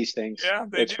 People hear these things. Yeah,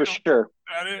 they do. For sure.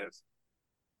 That is.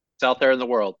 It's out there in the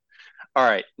world. All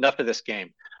right, enough of this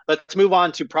game. Let's move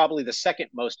on to probably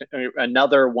the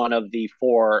another one of the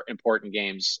 4 important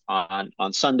games on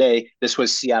Sunday. This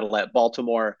was Seattle at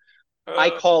Baltimore. I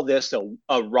call this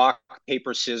a rock,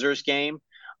 paper, scissors game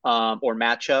or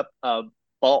matchup.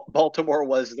 Baltimore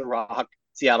was the rock,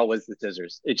 Seattle was the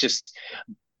scissors. It just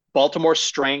Baltimore's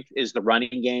strength is the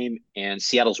running game, and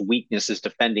Seattle's weakness is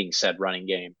defending said running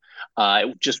game.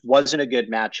 It just wasn't a good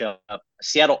matchup.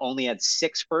 Seattle only had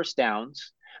 6 first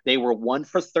downs. They were 1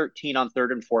 for 13 on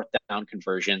 3rd and 4th down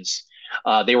conversions.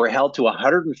 They were held to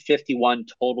 151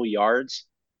 total yards.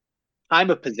 Time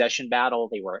of possession battle,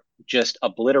 they were just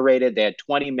obliterated. They had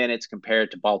 20 minutes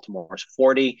compared to Baltimore's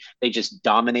 40. They just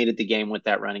dominated the game with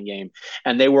that running game.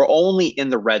 And they were only in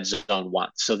the red zone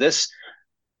once. So this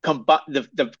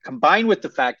combined with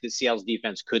the fact that Seattle's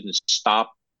defense couldn't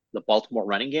stop the Baltimore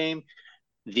running game,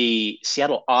 the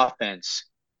Seattle offense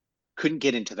couldn't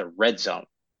get into the red zone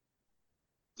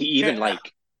to even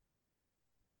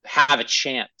have a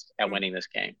chance at winning this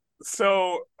game.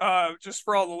 So, just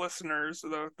for all the listeners,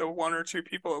 the 1 or 2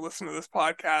 people that listen to this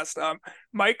podcast,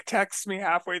 Mike texts me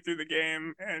halfway through the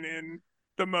game, and in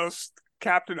the most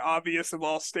Captain Obvious of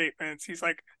all statements, he's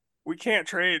like, "We can't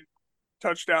trade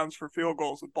touchdowns for field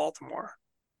goals with Baltimore.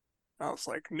 I was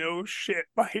like, no shit,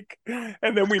 Mike.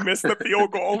 And then we missed the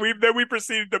field goal. We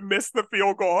proceeded to miss the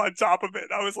field goal on top of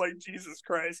it. I was like, Jesus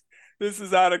Christ, this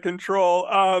is out of control.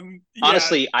 Yeah,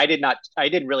 Honestly, I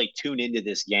didn't really tune into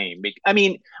this game. I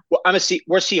mean, we're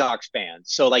Seahawks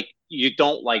fans, so like you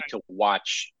don't like right. to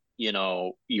watch,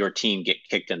 your team get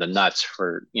kicked in the nuts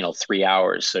for 3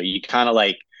 hours. So you kind of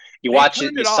like you They watch it,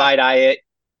 turned you it off. side eye it.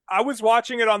 I was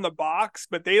watching it on the box,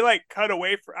 but they like cut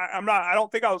away from. I'm not. I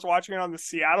don't think I was watching it on the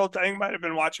Seattle. I think I might have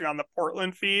been watching on the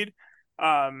Portland feed,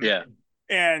 um, Yeah,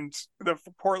 and the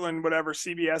Portland whatever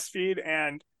CBS feed,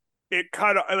 and it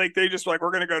cut like they just like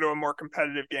we're gonna go to a more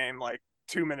competitive game like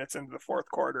 2 minutes into the fourth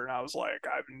quarter, and I was like,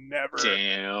 I've never seen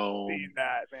damn.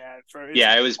 that, man. It's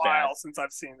Yeah, been it a was bad. while since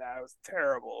I've seen that. It was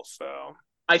terrible. So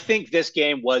I think this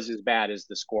game was as bad as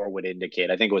the score would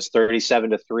indicate. I think it was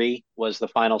 37-3 was the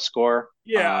final score.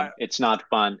 yeah, It's not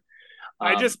fun.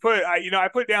 I Um, just put I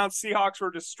put down Seahawks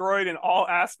were destroyed in all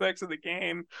aspects of the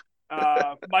game.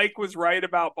 Mike was right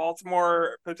about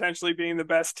Baltimore potentially being the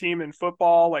best team in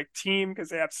football, like team, because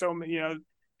they have so many.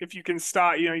 If you can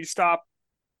stop, you stop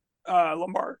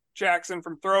Lamar Jackson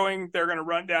from throwing, they're going to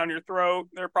run down your throat.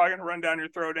 They're probably going to run down your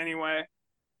throat anyway.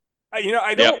 I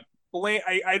yep. don't blame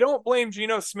I don't blame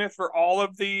Geno Smith for all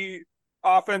of the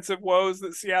offensive woes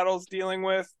that Seattle's dealing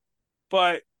with,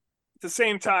 but at the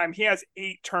same time, he has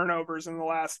 8 turnovers in the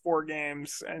last 4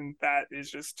 games, and that is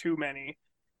just too many.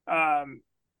 Um,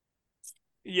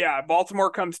 yeah, Baltimore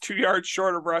comes 2 yards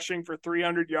short of rushing for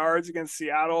 300 yards against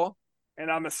Seattle. And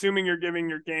I'm assuming you're giving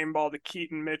your game ball to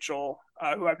Keaton Mitchell,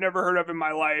 who I've never heard of in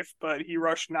my life, but he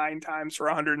rushed 9 times for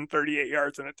 138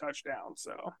 yards and a touchdown.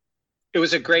 So, It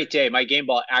was a great day. My game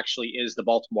ball actually is the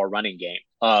Baltimore running game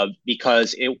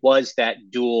because it was that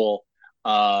duel,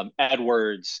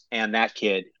 Edwards and that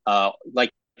kid.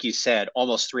 Like you said,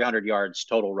 almost 300 yards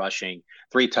total rushing,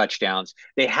 3 touchdowns.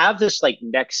 They have this like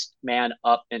next man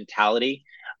up mentality.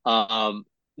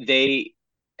 They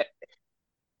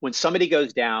when somebody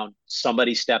goes down,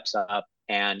 somebody steps up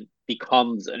and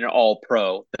becomes an all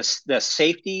pro. The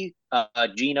safety,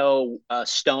 Geno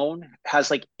Stone,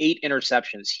 has like 8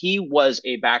 interceptions. He was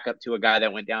a backup to a guy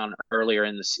that went down earlier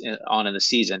in the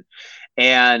season.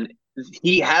 And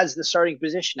he has the starting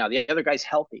position now. The other guy's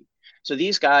healthy. So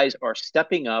these guys are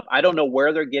stepping up. I don't know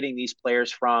where they're getting these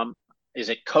players from. Is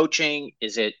it coaching?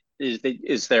 Is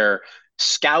their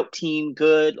scout team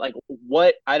good? Like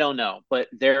what? I don't know, but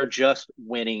they're just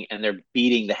winning and they're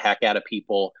beating the heck out of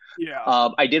people. yeah,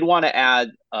 I did want to add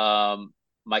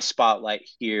my spotlight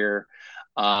here.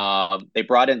 They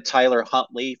brought in Tyler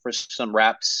Huntley for some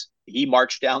reps. He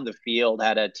marched down the field,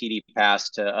 had a TD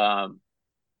pass to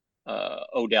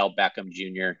Odell Beckham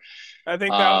Jr. I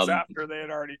think that was Um, after they had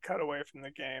already cut away from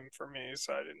the game for me,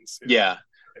 so I didn't see that. yeah,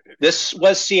 this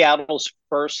was Seattle's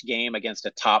first game against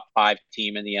a top 5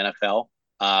 team in the NFL.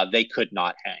 They could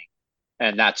not hang,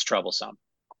 and that's troublesome.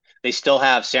 They still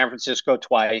have San Francisco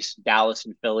twice, Dallas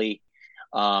and Philly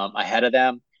ahead of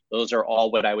them. Those are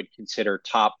all what I would consider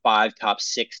top 5, top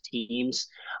 6 teams.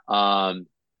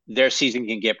 Their season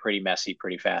can get pretty messy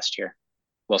pretty fast here.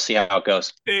 We'll see how it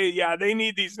goes. They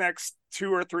need these next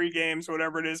 2 or 3 games,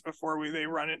 whatever it is, before they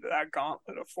run into that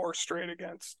gauntlet of 4 straight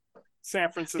against San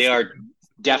They Francisco. are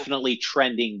definitely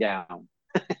trending down.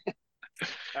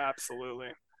 Absolutely.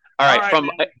 All All right, right, from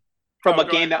man. from Oh, a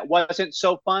go game ahead. that wasn't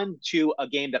so fun to a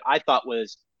game that I thought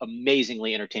was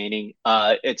amazingly entertaining.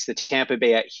 It's the Tampa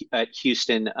Bay at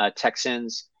Houston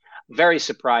Texans. Very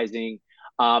surprising.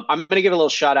 I'm going to give a little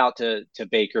shout out to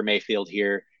Baker Mayfield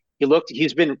here.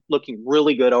 He's been looking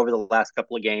really good over the last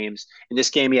couple of games. In this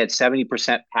game, he had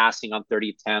 70% passing on 30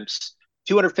 attempts,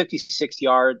 256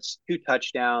 yards, 2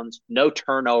 touchdowns, no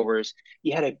turnovers. He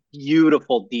had a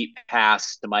beautiful deep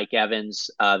pass to Mike Evans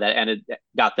that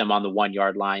got them on the 1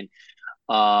 yard line.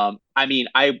 I mean,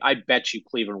 I bet you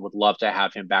Cleveland would love to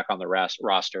have him back on the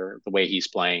roster the way he's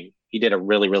playing. He did a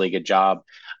really, really good job.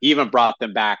 He even brought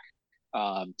them back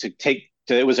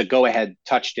it was a go ahead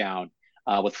touchdown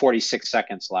with 46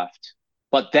 seconds left.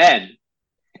 But then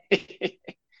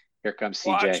here comes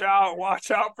CJ.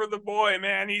 Watch out for the boy,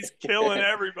 man. He's killing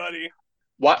everybody.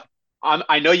 What?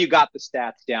 I know you got the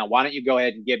stats down. Why don't you go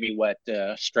ahead and give me what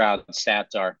Stroud's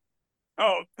stats are?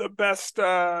 Oh, the best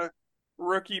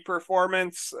rookie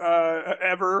performance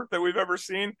ever that we've ever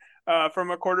seen from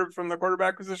the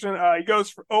quarterback position. He goes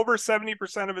for over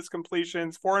 70% of his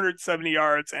completions, 470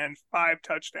 yards, and 5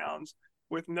 touchdowns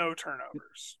with no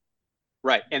turnovers.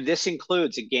 Right. And this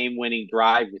includes a game winning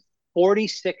drive with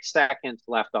 46 seconds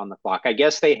left on the clock. I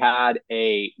guess they had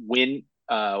a win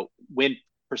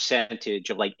percentage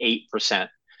of like 8%,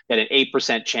 that an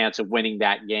 8% chance of winning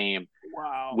that game.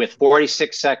 Wow. with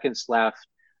 46 seconds left,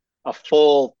 a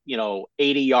full,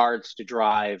 80 yards to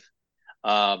drive.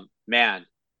 Man,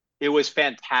 it was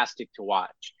fantastic to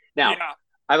watch. Now, Yeah.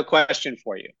 I have a question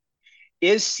for you.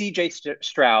 Is CJ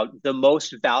Stroud the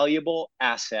most valuable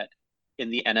asset in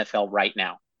the NFL right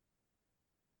now?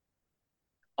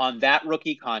 On that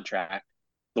rookie contract,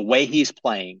 the way he's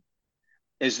playing,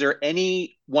 is there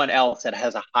anyone else that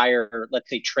has a higher, let's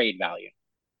say, trade value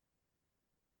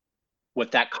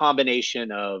with that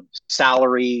combination of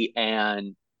salary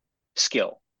and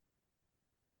skill?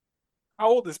 How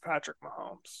old is Patrick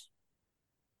Mahomes?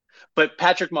 But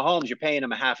Patrick Mahomes, you're paying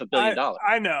him a half a billion I dollars.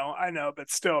 I know, but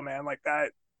still, man, like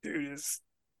that dude is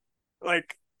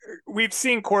like we've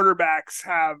seen quarterbacks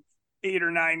have 8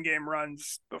 or 9 game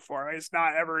runs before. It's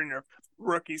not ever in your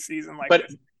rookie season like But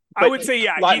this. I but would say,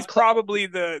 yeah, like he's probably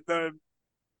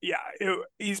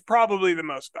he's probably the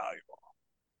most valuable.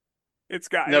 It's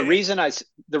got the it, reason I the it's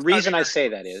got to be reason I very say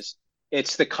that close. is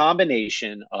it's the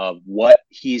combination of what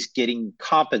he's getting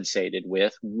compensated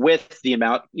with the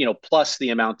amount, plus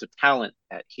the amount of talent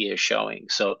that he is showing.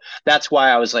 So that's why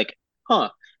I was like, huh,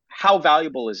 how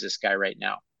valuable is this guy right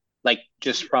now? Like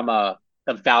just from Yeah.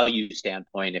 a value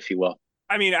standpoint, if you will.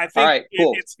 I mean, I All think right,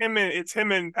 cool. it's him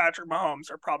and Patrick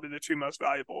Mahomes are probably the two most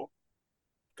valuable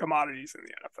commodities in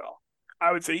the NFL.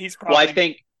 I would say he's Well, I probably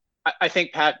think I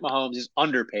think Pat Mahomes is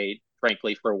underpaid,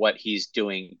 frankly, for what he's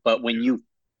doing. But when you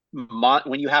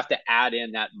have to add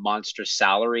in that monstrous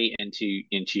salary into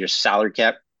your salary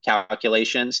cap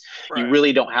calculations, you right.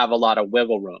 really don't have a lot of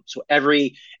wiggle room. So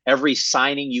every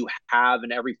signing you have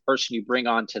and every person you bring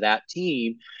onto that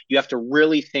team, you have to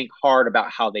really think hard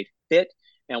about how they fit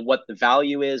and what the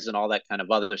value is and all that kind of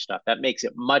other stuff. That makes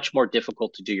it much more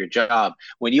difficult to do your job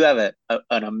when you have an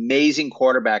amazing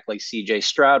quarterback like CJ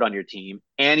Stroud on your team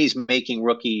and he's making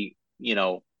rookie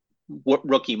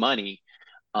money.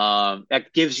 That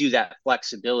gives you that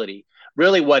flexibility.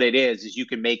 Really, what it is you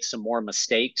can make some more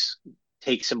mistakes,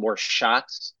 take some more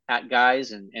shots at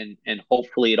guys, and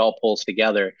hopefully it all pulls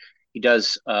together. He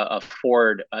does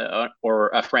afford or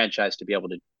a franchise to be able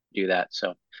to do that.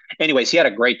 So, anyways, he had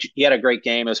a great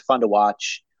game. It was fun to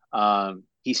watch.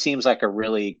 He seems like a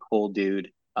really cool dude.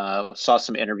 Saw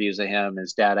some interviews of him.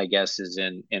 His dad, I guess, is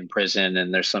in prison,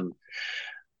 and there's some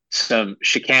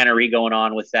chicanery going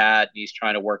on with that. He's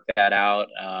trying to work that out.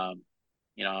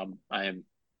 You know, I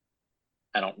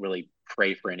don't really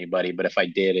pray for anybody, but if I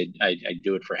did, I'd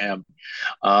do it for him.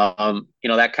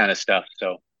 That kind of stuff.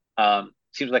 So,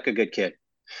 seems like a good kid.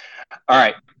 All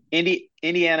Yeah. right,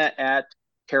 Indiana at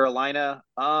Carolina.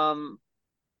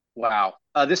 Wow.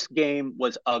 This game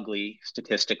was ugly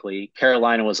statistically.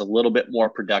 Carolina was a little bit more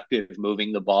productive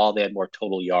moving the ball. They had more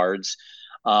total yards.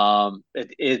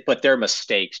 But their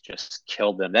mistakes just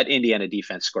killed them. That Indiana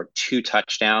defense scored 2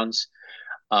 touchdowns.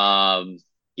 Um,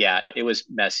 yeah, it was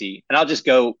messy. And I'll just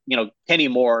go, Kenny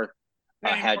Moore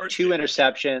Penny had Moore's two game.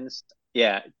 interceptions.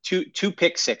 Yeah, two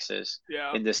pick sixes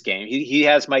Yeah. in this game. He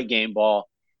has my game ball.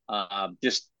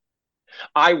 Just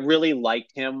I really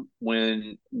liked him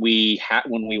when we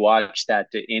watched that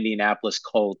Indianapolis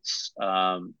Colts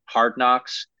Hard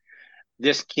Knocks.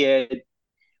 This kid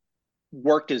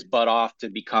worked his butt off to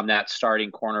become that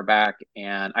starting cornerback,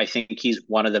 and I think he's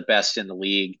one of the best in the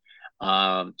league.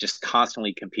 Just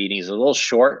constantly competing. He's a little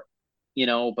short,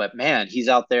 but man, he's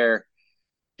out there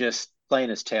just playing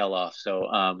his tail off.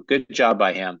 So good job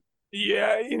by him.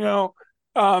 Yeah,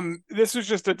 this was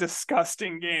just a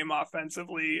disgusting game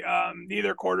offensively.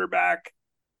 Neither quarterback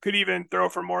could even throw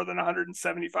for more than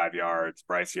 175 yards.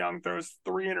 Bryce Young throws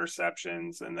 3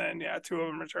 interceptions, and then yeah, 2 of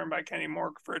them returned by Kenny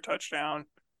Moore for a touchdown.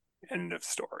 End of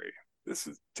story. This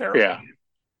is terrible. Yeah.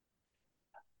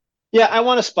 Yeah, I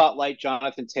want to spotlight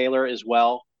Jonathan Taylor as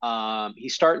well.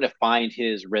 He's starting to find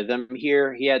his rhythm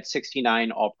here. He had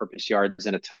 69 all-purpose yards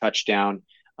and a touchdown.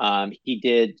 He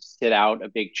did sit out a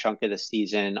big chunk of the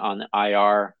season on the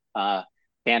IR.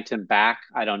 Phantom back.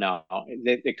 I don't know.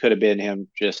 It could have been him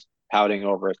just pouting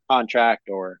over his contract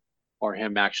or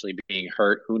him actually being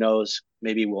hurt. Who knows?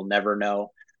 Maybe we'll never know.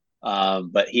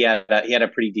 But he had a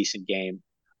pretty decent game.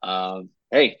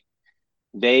 Hey,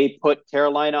 they put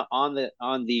Carolina on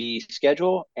the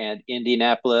schedule, and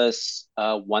Indianapolis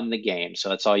won the game. So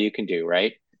that's all you can do,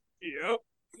 right? Yep.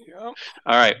 Yep. All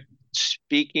right.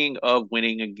 Speaking of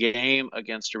winning a game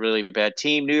against a really bad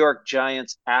team, New York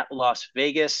Giants at Las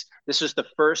Vegas. This is the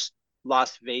first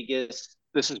Las Vegas.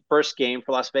 This is the first game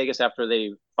for Las Vegas after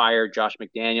they fired Josh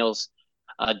McDaniels.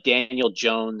 Daniel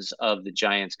Jones of the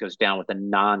Giants goes down with a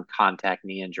non-contact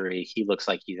knee injury. He looks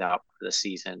like he's out for the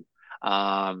season.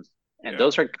 Um, and Yep.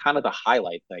 those are kind of the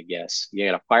highlights, I guess. You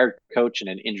got a fired coach and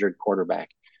an injured quarterback.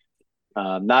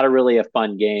 Not a really a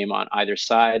fun game on either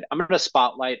side. I'm going to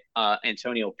spotlight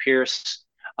Antonio Pierce,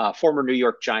 former New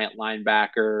York Giant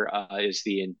linebacker, is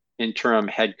the interim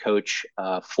head coach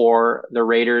for the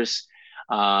Raiders.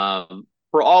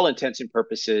 For all intents and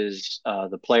purposes,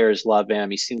 the players love him.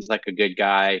 He seems like a good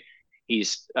guy.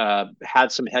 He's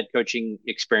had some head coaching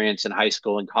experience in high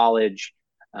school and college,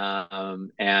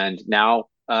 and now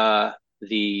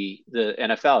the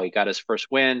NFL. He got his first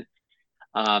win.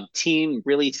 Team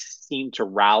really seemed to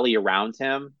rally around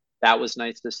him. That was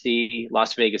nice to see.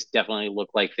 Las Vegas definitely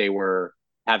looked like they were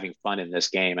having fun in this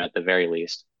game at the very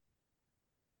least.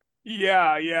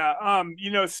 Yeah, yeah.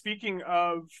 Speaking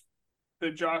of the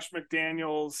Josh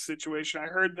McDaniels situation, I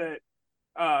heard that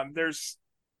there's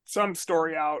some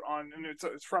story out on, and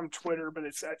it's from Twitter, but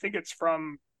I think it's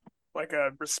from like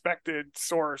a respected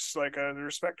source, like a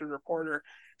respected reporter,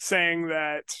 saying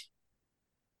that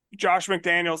Josh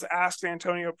McDaniels asked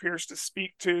Antonio Pierce to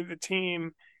speak to the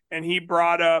team, and he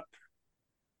brought up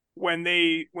when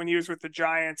he was with the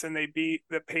Giants and they beat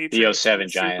the The Patriots in the '07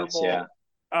 Super Giants, yeah.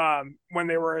 Bowl, when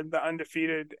they were the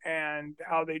undefeated, and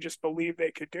how they just believed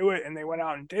they could do it and they went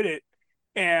out and did it.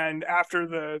 And after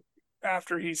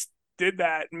he did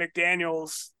that,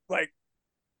 McDaniels like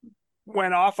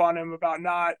went off on him about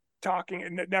not talking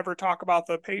and never talk about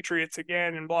the Patriots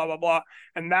again and blah blah blah.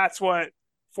 And that's what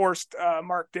forced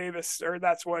Mark Davis, or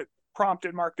that's what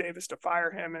prompted Mark Davis to fire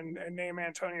him and name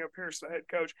Antonio Pierce the head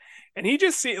coach. And he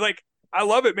just see like, I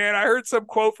love it, man. I heard some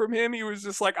quote from him. He was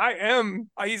just like,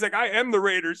 he's like, I am the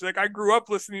Raiders. Like, I grew up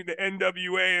listening to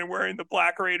NWA and wearing the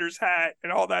Black Raiders hat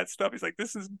and all that stuff. He's like,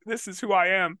 this is who I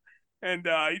am. And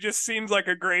he just seems like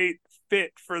a great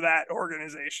fit for that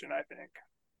organization, I think.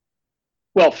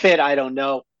 Well, fit, I don't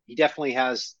know. He definitely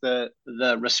has the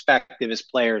respect of his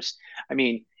players. I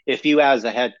mean, if you as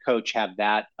a head coach have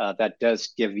that, that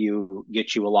does get you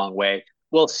a long way.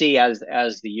 We'll see as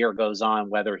the year goes on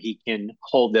whether he can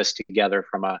hold this together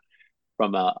from a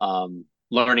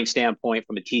learning standpoint,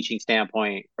 from a teaching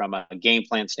standpoint, from a game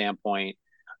plan standpoint.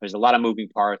 There's a lot of moving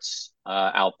parts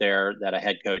out there that a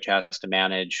head coach has to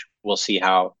manage. We'll see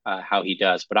how he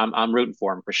does, but I'm rooting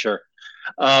for him for sure.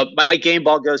 My game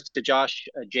ball goes to Josh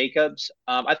Jacobs.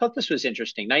 I thought this was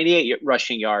interesting. 98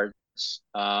 rushing yards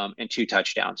and 2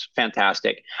 touchdowns.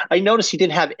 Fantastic. I noticed he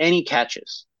didn't have any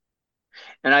catches.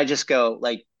 And I just go,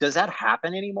 like, does that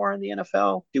happen anymore in the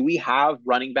NFL? Do we have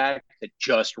running backs that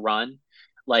just run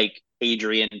like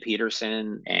Adrian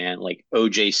Peterson and like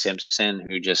OJ Simpson,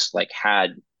 who just like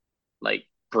had like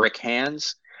brick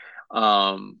hands?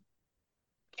 Um,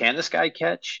 can this guy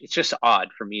catch? It's just odd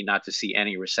for me not to see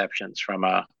any receptions from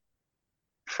a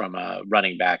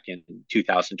running back in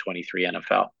 2023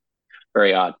 NFL.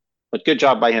 Very odd, but good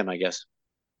job by him, I guess.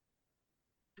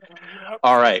 Yep,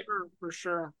 All for right, sure, for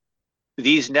sure.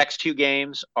 these next 2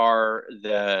 games are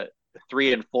the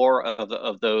 3 and 4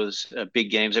 of those big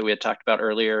games that we had talked about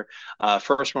earlier.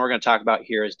 First one we're going to talk about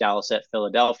here is Dallas at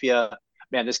Philadelphia.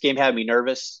 Man, this game had me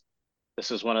nervous. This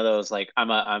was one of those like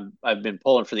I've been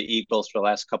pulling for the Eagles for the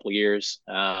last couple of years,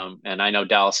 and I know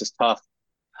Dallas is tough.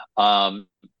 Um,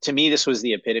 to me, this was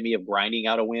the epitome of grinding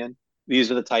out a win. These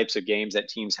are the types of games that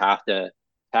teams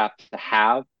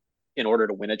have in order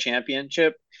to win a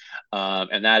championship,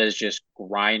 and that is just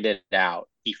grind it out.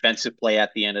 Defensive play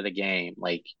at the end of the game,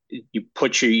 like you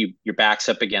put your backs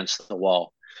up against the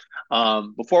wall.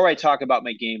 Before I talk about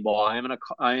my game ball,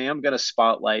 I am gonna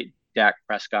spotlight Dak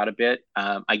Prescott a bit.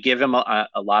 I give him a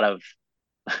lot of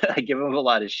I give him a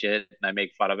lot of shit and I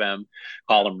make fun of him,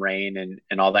 call him Rain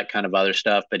and all that kind of other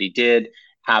stuff. But he did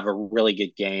have a really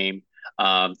good game.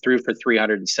 Threw for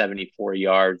 374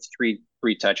 yards, three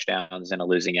touchdowns, and a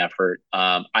losing effort.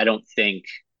 I don't think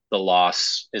the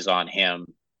loss is on him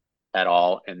at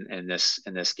all in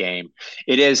this game.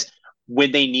 It is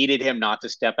when they needed him not to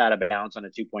step out of bounds on a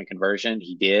 2 point conversion,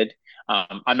 he did.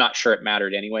 I'm not sure it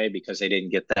mattered anyway because they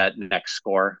didn't get that next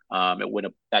score. It would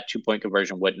have that 2 point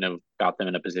conversion wouldn't have got them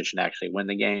in a position to actually win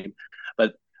the game.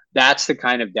 But that's the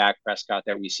kind of Dak Prescott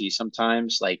that we see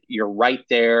sometimes. Like you're right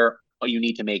there, you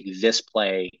need to make this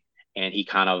play, and he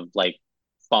kind of like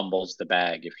fumbles the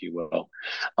bag, if you will.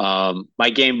 My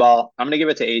game ball, I'm going to give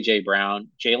it to AJ Brown.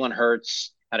 Jalen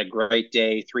Hurts had a great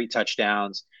day, 3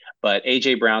 touchdowns, but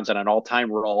AJ Brown's on an all-time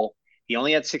roll. He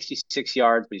only had 66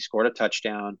 yards, but he scored a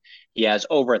touchdown. He has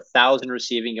over 1,000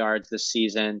 receiving yards this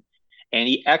season, and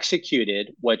he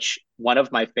executed, which one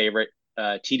of my favorite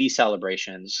TD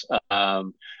celebrations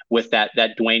with that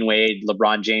Dwayne Wade,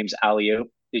 LeBron James alley oop.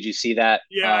 Did you see that?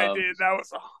 Yeah, I did. That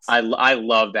was awesome. I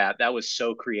love that. That was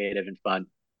so creative and fun.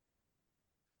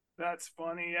 That's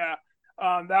funny. Yeah.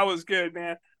 That was good,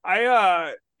 man.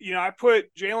 I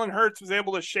put Jalen Hurts was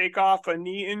able to shake off a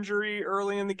knee injury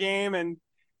early in the game and,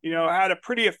 had a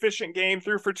pretty efficient game,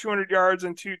 threw for 200 yards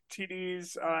and two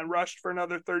TDs, and rushed for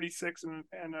another 36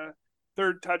 and a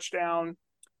third touchdown.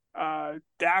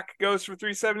 Dak goes for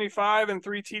 375 and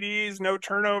three TDs, no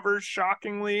turnovers,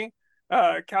 shockingly.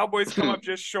 Cowboys come up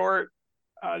just short.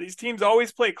 These teams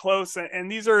always play close,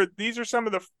 and these are some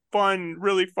of the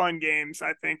really fun games.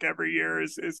 I think every year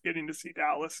is getting to see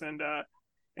Dallas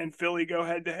and Philly go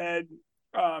head to head,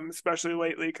 especially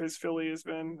lately because Philly has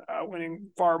been winning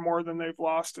far more than they've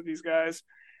lost to these guys.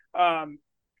 Um,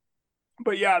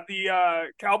 but yeah,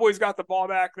 the Cowboys got the ball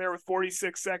back there with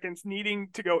 46 seconds, needing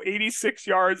to go 86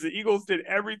 yards. The Eagles did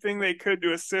everything they could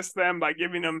to assist them by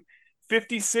giving them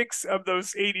 56 of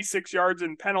those 86 yards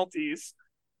in penalties.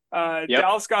 Yep.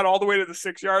 Dallas got all the way to the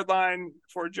 6-yard line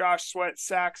for Josh Sweat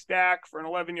sacks Dak for an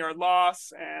 11-yard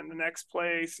loss, and the next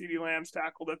play, CeeDee Lamb's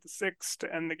tackled at the 6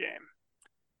 to end the game.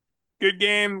 Good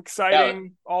game, Yeah,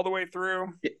 exciting all the way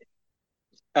through.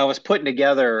 I was putting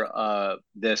together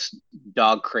this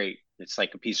dog crate. It's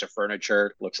like a piece of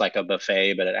furniture, looks like a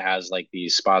buffet, but it has like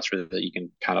these spots where that you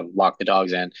can kind of lock the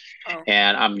dogs in. Oh,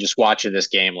 And I'm just watching this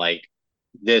game like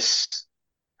this.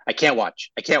 I can't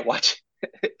watch. I can't watch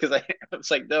because I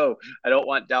was like, no, I don't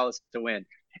want Dallas to win.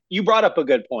 You brought up a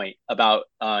good point about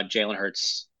Jalen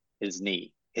Hurts, his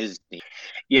knee.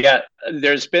 Yeah,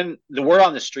 there's been the word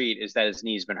on the street is that his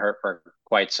knee's been hurt for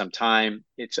quite some time.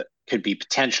 It's could be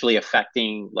potentially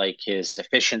affecting like his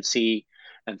efficiency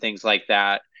and things like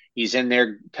that. He's in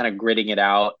there kind of gritting it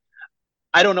out.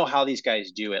 I don't know how these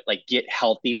guys do it, like get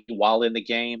healthy while in the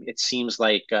game. It seems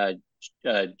like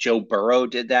Joe Burrow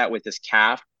did that with his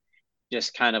calf,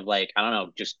 just kind of like I don't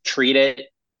know, just treat it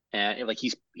and like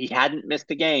he hadn't missed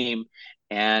a game,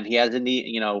 and he has a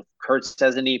knee, Kurtz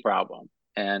has a knee problem,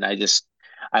 and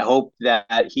I hope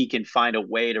that he can find a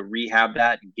way to rehab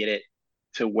that and get it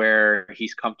to where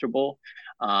he's comfortable,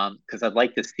 because I'd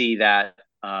like to see that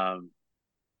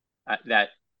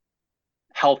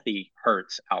healthy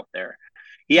Hurts out there.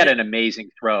 He had yeah, an amazing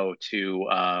throw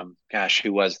to gosh,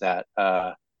 who was that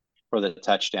for the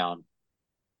touchdown?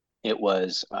 It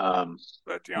was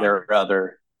but DeAndre their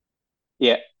other.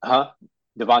 Yeah, huh?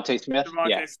 Devontae Smith.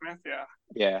 Yeah, Devontae Smith, yeah,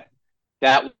 yeah.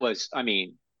 That was, I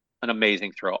mean, an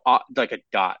amazing throw, like a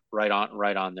dot right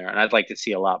on there. And I'd like to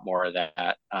see a lot more of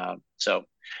that. So,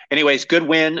 anyways, good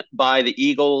win by the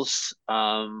Eagles.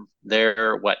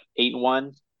 They're what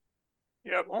 8-1.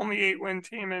 yep. Only 8-win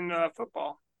team in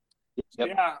football. So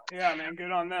Yep. yeah, man,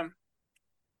 good on them.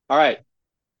 All right.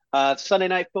 Sunday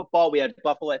night football, we had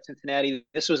Buffalo at Cincinnati.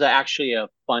 This was actually a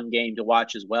fun game to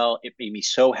watch as well. It made me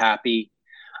so happy.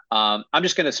 I'm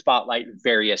just going to spotlight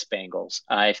various Bengals.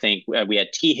 I think we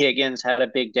had T. Higgins had a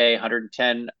big day,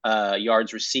 110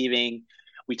 yards receiving.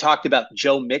 We talked about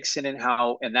Joe Mixon and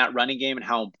how and that running game and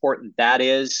how important that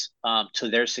is to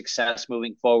their success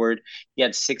moving forward. He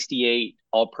had 68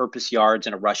 all-purpose yards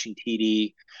and a rushing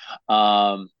TD.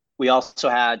 We also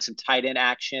had some tight end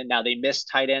action. Now they missed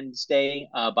tight ends day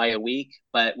by a week,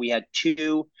 but we had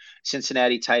two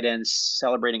Cincinnati tight ends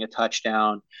celebrating a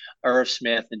touchdown. Irv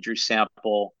Smith and Drew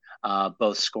Sample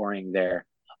both scoring there.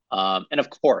 And of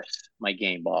course, my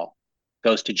game ball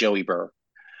goes to Joey Burr.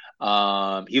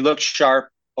 He looked sharp,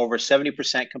 over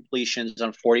 70% completions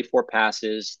on 44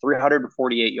 passes,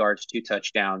 348 yards, two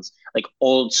touchdowns, like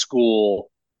old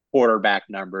school quarterback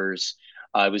numbers.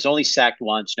 He was only sacked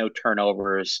once, no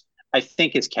turnovers. I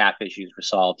think his cap issues were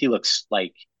solved. He looks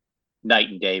like night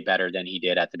and day better than he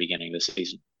did at the beginning of the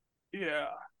season. Yeah,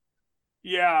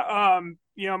 yeah.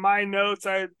 My notes.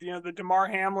 The Damar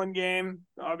Hamlin game.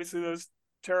 Obviously, those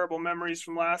terrible memories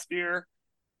from last year.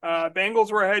 Bengals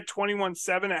were ahead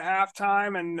 21-7 at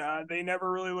halftime, and they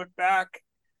never really looked back.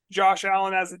 Josh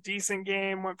Allen has a decent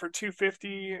game, went for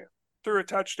 250, threw a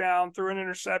touchdown, threw an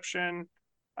interception,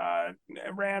 uh,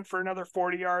 ran for another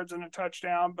 40 yards and a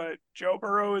touchdown. But Joe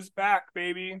Burrow is back,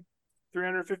 baby.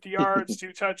 350 yards,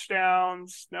 two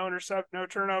touchdowns, no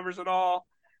turnovers at all.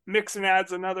 Mixon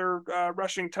adds another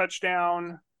rushing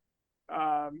touchdown.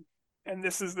 And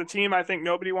this is the team I think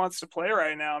nobody wants to play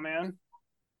right now, man.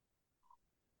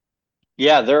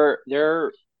 Yeah,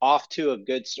 they're off to a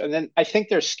good start. And then I think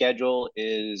their schedule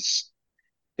is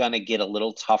gonna get a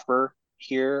little tougher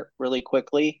here really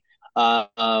quickly.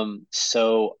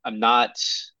 So I'm not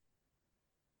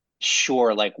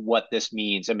sure like what this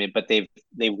means. I mean, but they've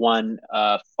won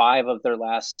five of their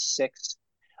last six.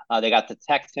 They got the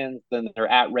Texans, then they're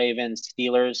at Ravens,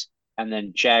 Steelers, and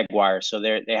then Jaguars. So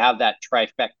they have that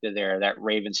trifecta there, that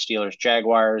Ravens, Steelers,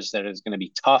 Jaguars, that is going to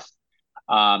be tough.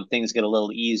 Things get a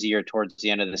little easier towards the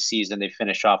end of the season. They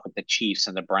finish off with the Chiefs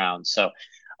and the Browns. So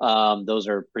Those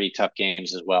are pretty tough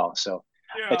games as well. So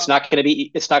Yeah. it's not going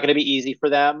to be easy for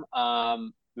them.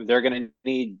 They're going to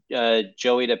need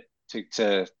Joey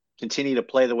to continue to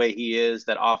play the way he is,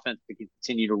 that offense to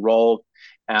continue to roll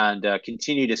and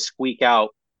continue to squeak out,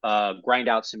 grind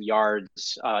out some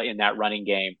yards in that running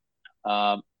game.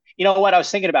 You know what? I was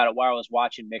thinking about it while I was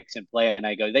watching Mixon play, and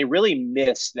I go, they really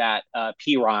miss that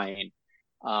P Ryan.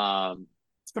 Um,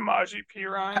 Samaji P.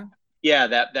 Ryan. yeah,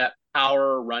 that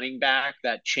power running back,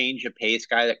 that change of pace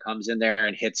guy that comes in there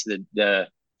and hits the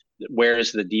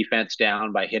wears the defense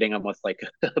down by hitting them with like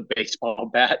a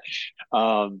baseball bat.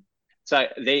 So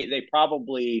they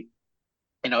probably,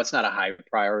 it's not a high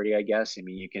priority, I guess. I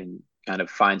mean, you can kind of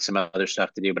find some other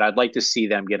stuff to do, but I'd like to see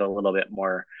them get a little bit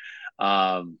more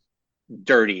um,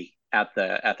 dirty at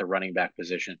the running back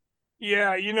position. Yeah,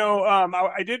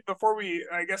 I did before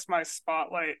I guess my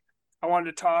spotlight, I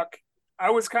wanted to talk. I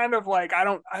was kind of like, I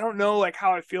don't know like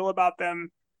how I feel about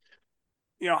them,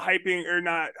 hyping or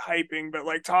not hyping, but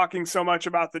like talking so much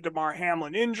about the Damar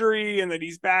Hamlin injury and that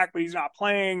he's back, but he's not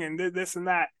playing and this and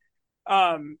that.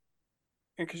 Um,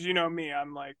 and because you know me,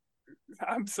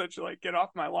 I'm such a like get off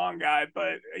my lawn guy,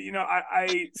 but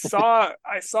I saw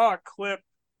a clip,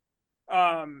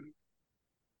 um,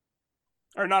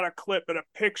 or not a clip, but a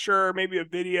picture, maybe a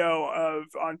video of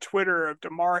on Twitter of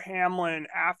Damar Hamlin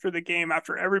after the game,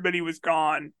 after everybody was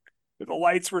gone, but the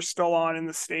lights were still on in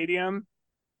the stadium,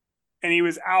 and he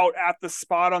was out at the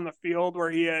spot on the field where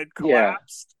he had Yeah,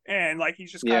 collapsed, and like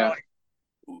he's just kind of yeah, like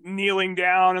kneeling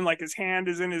down, and like his hand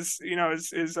is in his,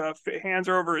 his hands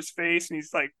are over his face, and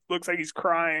he's like looks like he's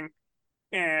crying,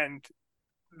 and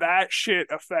that shit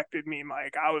affected me,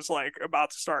 Mike. I was like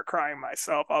about to start crying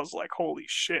myself. I was like, holy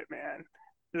shit, man.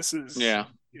 This is, yeah.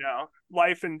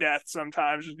 life and death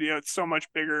sometimes. It's so much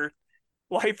bigger.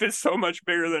 Life is so much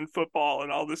bigger than football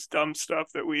and all this dumb stuff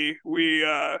that we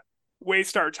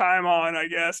waste our time on, I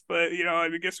guess. But, I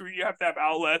guess we have to have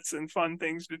outlets and fun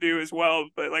things to do as well.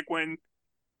 But like when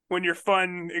you're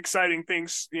fun, exciting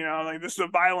things, like this is a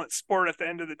violent sport at the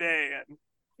end of the day,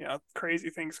 and crazy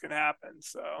things can happen.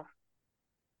 So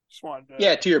just wanted to.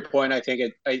 Yeah, to your point, I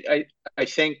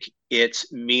think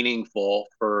it's meaningful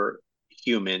for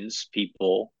humans,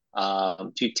 people,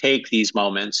 to take these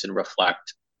moments and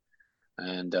reflect.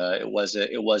 And it was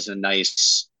a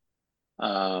nice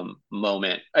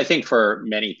moment. I think for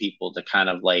many people to kind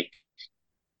of like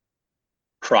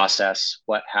process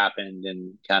what happened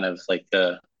and kind of like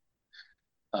the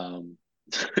um,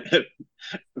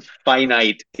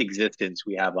 finite existence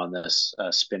we have on this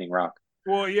spinning rock.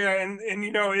 Well, yeah, and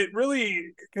it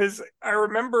really, because I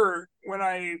remember when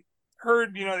I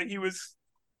heard that he was,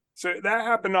 so that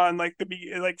happened on like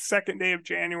like second day of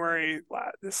January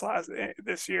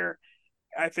this year,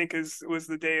 I think is was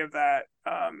the day of that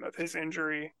of his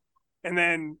injury, and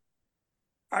then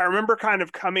I remember kind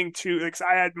of coming to, like,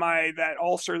 I had my that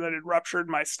ulcer that had ruptured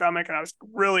my stomach, and I was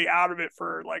really out of it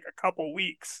for like a couple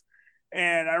weeks.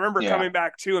 And I remember Yeah. coming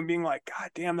back to and being like, God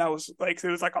damn, that was like, it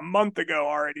was like a month ago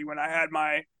already when I had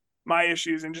my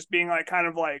issues, and just being like kind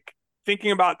of like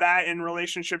thinking about that in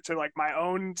relationship to like my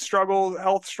own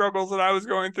health struggles that I was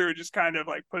going through. It just kind of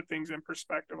like put things in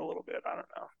perspective a little bit. I don't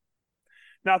know.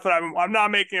 Not that I'm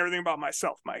not making everything about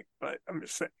myself, Mike, but I'm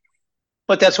just saying.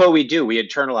 But that's what we do. We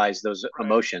internalize those Right.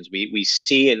 emotions. We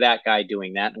see that guy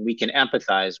doing that, and we can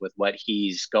empathize with what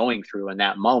he's going through in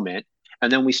that moment.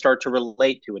 And then we start to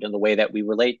relate to it in the way that we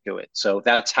relate to it. So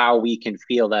that's how we can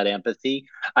feel that empathy.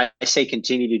 I say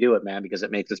continue to do it, man, because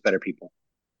it makes us better people.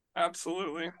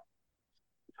 Absolutely.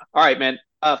 All right, man.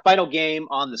 Final game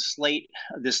on the slate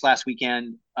this last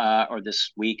weekend, or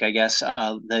this week, I guess.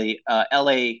 The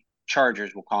LA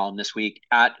Chargers, we'll call them this week,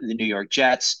 at the New York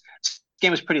Jets. This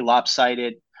game was pretty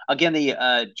lopsided. Again,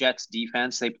 the Jets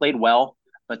defense, they played well,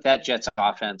 but that Jets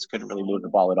offense couldn't really move the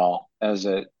ball at all. That was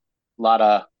a lot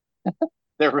of,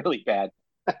 they're really bad.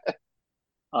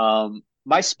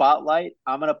 My spotlight,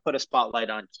 I'm going to put a spotlight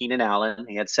on Keenan Allen.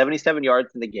 He had 77 yards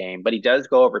in the game, but he does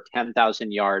go over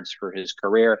 10,000 yards for his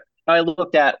career. I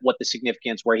looked at what the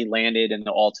significance where he landed in the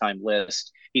all-time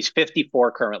list. He's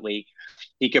 54 currently.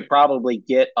 He could probably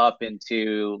get up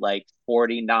into like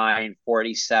 49,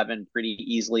 47 pretty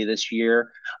easily this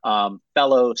year.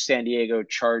 Fellow San Diego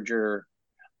Charger,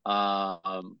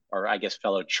 or I guess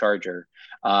fellow Charger.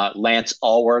 Lance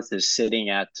Allworth is sitting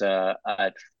at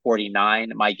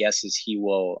 49. My guess is he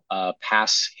will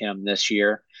pass him this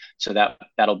year, so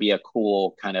that'll be a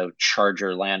cool kind of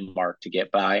Charger landmark to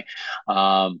get by.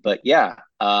 But yeah,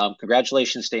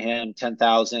 congratulations to him.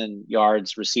 10,000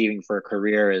 yards receiving for a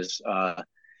career is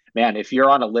man. If you're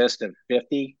on a list of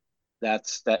 50,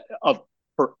 that's that of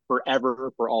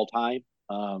forever for all time.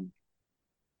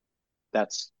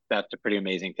 That's a pretty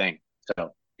amazing thing.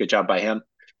 So good job by him.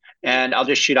 Yeah. And I'll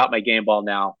just shoot out my game ball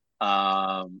now.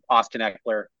 Austin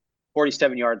Eckler,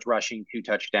 47 yards rushing, 2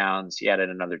 touchdowns. He added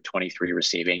another 23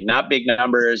 receiving. Not big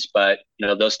numbers, but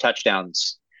those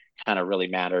touchdowns kind of really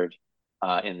mattered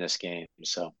in this game.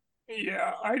 So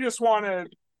Yeah, I just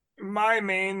wanted my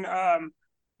main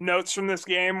notes from this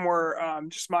game were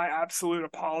just my absolute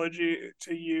apology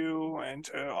to you and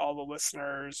to all the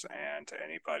listeners and to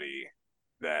anybody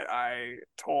that I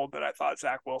told that I thought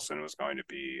Zach Wilson was going to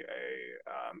be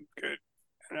a good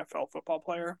NFL football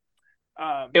player.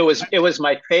 Um, it was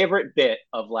my favorite bit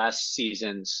of last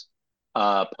season's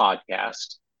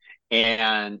podcast,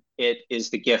 and it is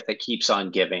the gift that keeps on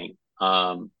giving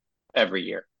every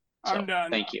year. I'm So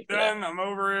done. thank you I'm for that. done. I'm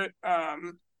over it.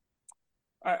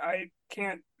 I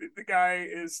can't. The guy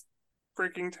is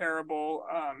freaking terrible.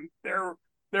 There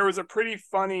was a pretty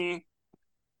funny.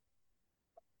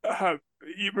 Do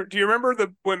you remember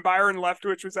the when Byron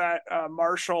Leftwich was at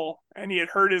Marshall and he had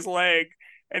hurt his leg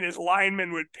and his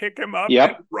lineman would pick him up and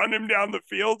Yep. run him down the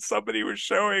field? Somebody was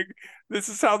showing this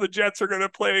is how the Jets are going to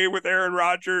play with Aaron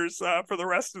Rodgers for the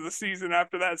rest of the season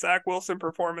after that Zach Wilson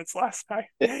performance last night.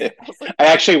 I I was like, that's.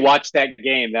 actually watched that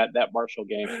game, that Marshall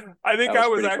game. I think That I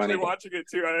was was pretty actually funny. watching it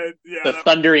too. Yeah, The that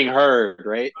Thundering Herd,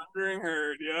 right? thundering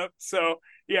herd. Yep. So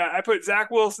yeah, I put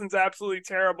Zach Wilson's absolutely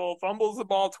terrible. Fumbles the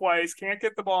ball twice. Can't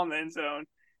get the ball in the end zone.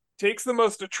 Takes the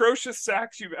most atrocious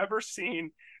sacks you've ever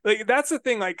seen. Like that's the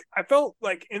thing. Like I felt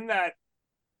like in that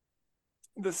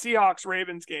the Seahawks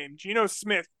Ravens game, Geno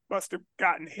Smith must have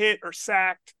gotten hit or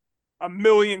sacked a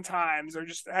million times, or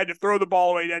just had to throw the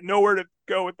ball away. He had nowhere to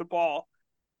go with the ball.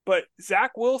 But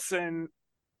Zach Wilson,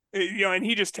 and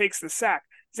he just takes the sack.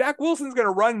 Zach Wilson's going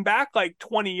to run back like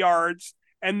 20 yards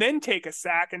and then take a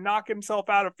sack and knock himself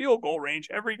out of field goal range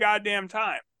every goddamn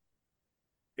time.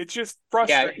 It's just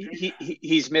Yeah, frustrating.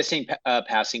 he's missing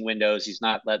passing windows. He's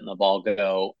not letting the ball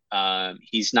go.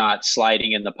 He's not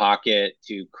sliding in the pocket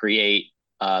to create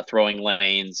throwing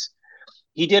lanes.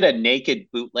 He did a naked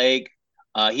bootleg.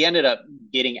 He ended up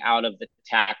getting out of the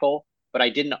tackle, but I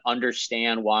didn't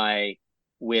understand why,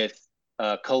 with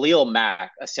Khalil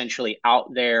Mack essentially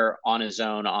out there on his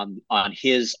own on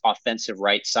his offensive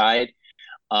right side,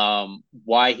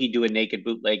 why he do a naked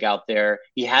bootleg out there.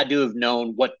 He had to have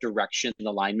known what direction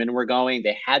the linemen were going.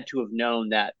 They had to have known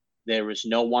that there was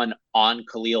no one on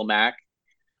Khalil Mack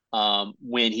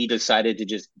when he decided to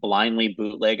just blindly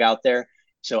bootleg out there.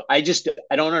 So I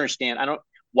don't understand. I don't.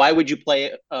 Why would you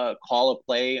call a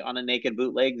play on a naked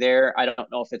bootleg there? I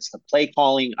don't know if it's the play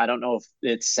calling. I don't know if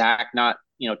it's Zack not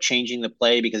changing the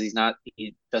play because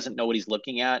he doesn't know what he's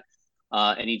looking at,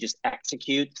 and he just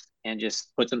executes and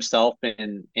just puts himself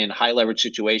in high leverage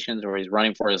situations where he's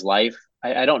running for his life.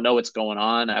 I don't know what's going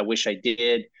on. I wish I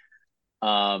did.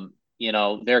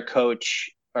 Their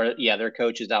coach, or yeah, their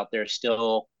coach is out there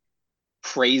still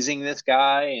praising this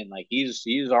guy, and like he's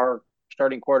our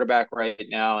starting quarterback right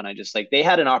now. And I just like they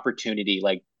had an opportunity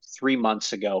like 3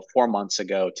 months ago, 4 months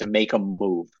ago to make a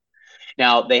move.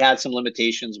 Now they had some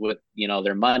limitations with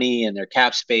their money and their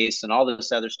cap space and all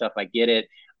this other stuff. I get it.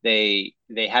 They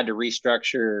had to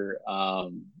restructure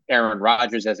Aaron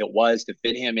Rodgers as it was to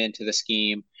fit him into the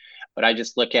scheme. But I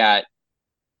just look at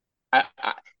I,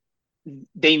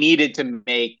 they needed to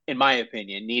make, in my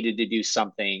opinion, needed to do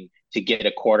something to get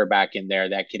a quarterback in there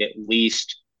that could at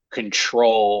least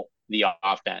control the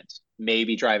offense,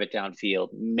 maybe drive it downfield,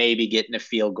 maybe get in a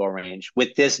field goal range.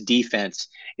 With this defense,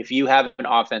 if you have an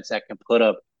offense that can put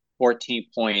up 14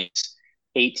 points,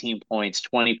 18 points,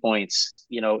 20 points,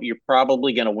 you're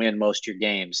probably going to win most of your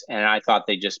games. And I thought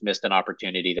they just missed an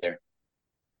opportunity there.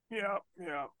 Yeah,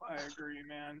 yeah, I agree,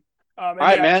 man. All And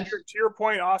right, yeah, man. to your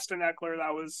point, Austin Eckler,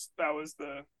 that was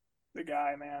the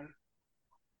guy, man.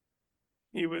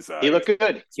 He He was looked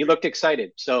good. He sweet looked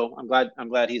excited. So I'm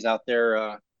glad he's out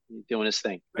there doing his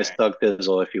thing. Miss thing. Thug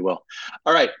Fizzle, if you will.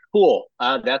 All right, cool.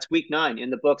 That's week 9 in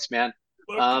the books, man.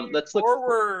 Looking Let's look.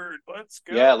 forward, let's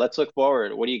Yeah, go. let's look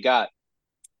forward. What do you got?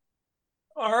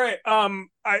 All right.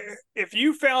 I if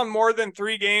you found more than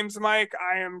 3 games, Mike,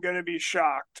 I am gonna be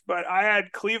shocked. But I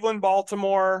had Cleveland,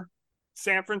 Baltimore,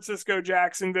 San Francisco,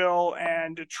 Jacksonville,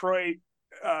 and Detroit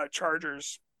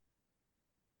Chargers.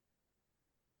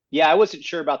 Yeah, I wasn't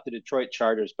sure about the Detroit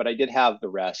Chargers, but I did have the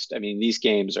rest. I mean, these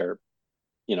games are,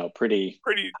 pretty.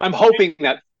 Pretty. I'm hoping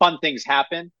that fun things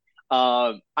happen.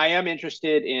 I am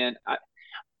interested in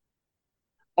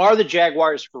are the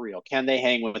Jaguars for real? Can they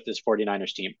hang with this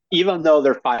 49ers team? Even though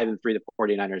they're 5-3, the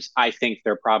 49ers, I think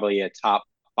they're probably a top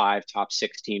 5, top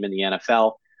 6 team in the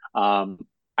NFL.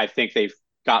 I think they've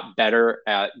got better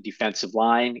at defensive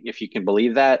line, if you can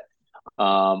believe that.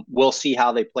 We'll see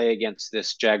how they play against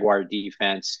this Jaguar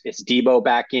defense. It's Debo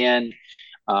back in.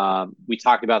 We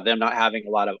talked about them not having a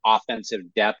lot of offensive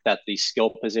depth at the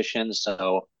skill positions.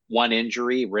 So one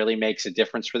injury really makes a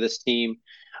difference for this team.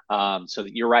 So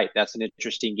you're right. That's an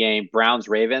interesting game. Browns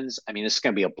Ravens. I mean, this is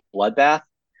going to be a bloodbath.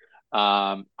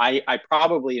 I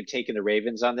probably have taken the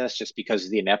Ravens on this just because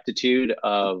of the ineptitude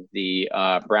of the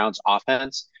Browns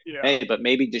offense. Yeah. Hey, but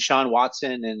maybe Deshaun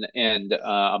Watson and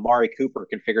Amari Cooper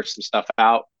can figure some stuff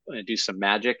out and do some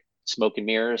magic, smoke and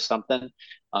mirrors, something.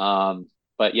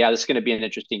 But yeah, this is going to be an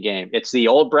interesting game. It's the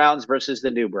old Browns versus the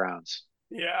new Browns.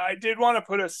 Yeah, I did want to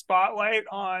put a spotlight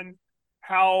on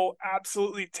how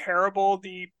absolutely terrible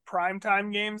the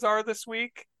primetime games are this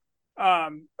week.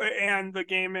 And the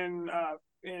game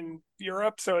in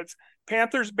Europe. So it's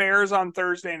Panthers Bears on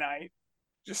Thursday night.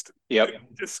 Just Yep.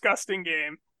 disgusting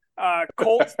game.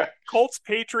 Colts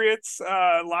Patriots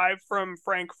live from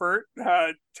Frankfurt.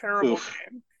 Terrible Oof.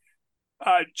 game.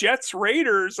 Jets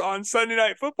Raiders on Sunday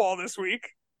Night Football this week.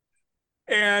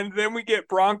 And then we get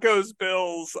Broncos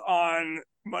Bills on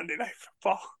Monday Night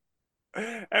Football.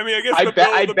 I mean, I guess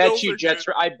the Bills are good.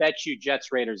 I bet you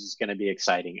Jets Raiders is going to be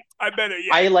exciting. I bet it.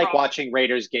 Yeah, I like probably. watching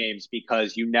Raiders games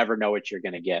because you never know what you're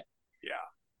going to get. Yeah.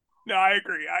 No, I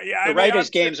agree. The I mean, Raiders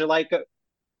games are like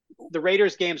the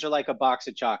Raiders games are like a box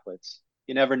of chocolates.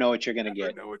 You never know what you're going to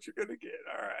never get. know what you're gonna get.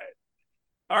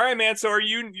 All right, man. So are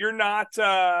you're not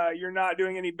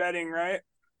doing any betting, right?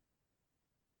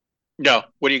 No,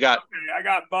 what do you got? Okay, I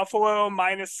got Buffalo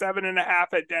minus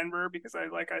 7.5 at Denver because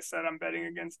like I said, I'm betting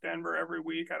against Denver every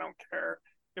week. I don't care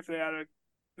if they That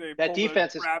pulled a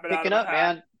defense is rabbit out picking of a up,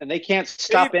 hat. man, and they can't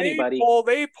stop anybody.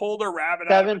 They pulled a rabbit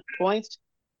out of a 7 points?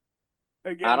 hat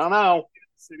I against don't know.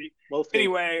 City. We'll see.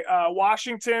 Anyway,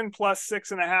 Washington plus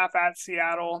 6.5 at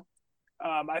Seattle.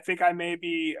 I think I may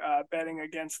be betting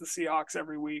against the Seahawks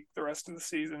every week the rest of the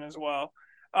season as well.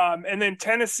 And then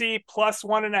Tennessee plus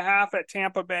 1.5 at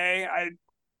Tampa Bay.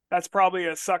 That's probably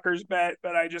a sucker's bet,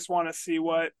 but I just want to see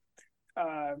what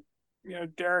uh,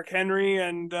 Derrick Henry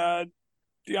and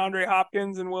DeAndre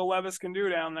Hopkins and Will Levis can do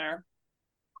down there.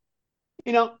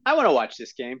 I want to watch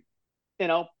this game. You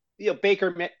know,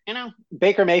 Baker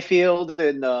Mayfield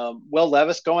and Will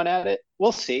Levis going at it.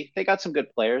 We'll see. They got some good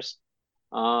players.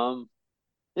 Um,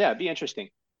 yeah, it'd be interesting.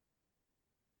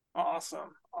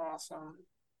 Awesome, awesome.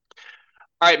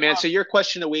 All right, man. So your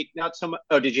question of the week, not so much.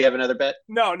 Oh, did you have another bet?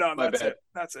 No, My that's bad. it.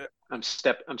 That's it. I'm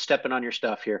stepping on your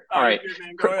stuff here. Oh, All you're right. good,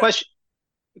 man. Go ahead.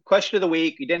 Question of the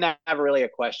week. We didn't have really a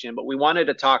question, but we wanted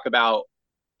to talk about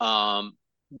um,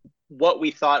 what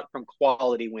we thought from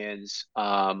quality wins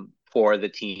for the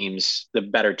teams, the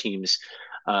better teams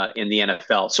in the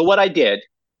NFL. So what I did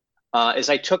is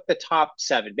I took the top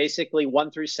seven, basically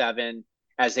 1 through 7,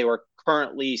 as they were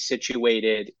currently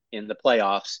situated in the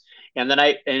playoffs. And then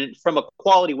and from a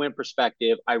quality win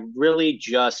perspective, I really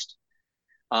just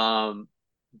um,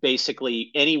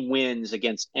 basically any wins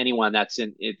against anyone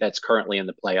that's currently in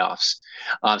the playoffs.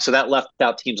 So that left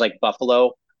out teams like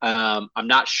Buffalo. I'm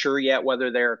not sure yet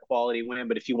whether they're a quality win,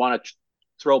 but if you want to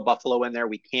throw Buffalo in there,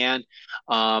 we can.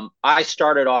 I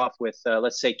started off with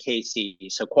let's say KC.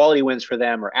 So quality wins for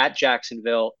them are at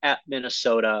Jacksonville, at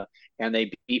Minnesota, and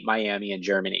they beat Miami and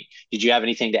Germany. Did you have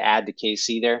anything to add to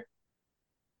KC there?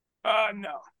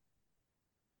 No.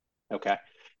 Okay.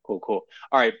 Cool.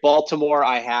 All right, Baltimore.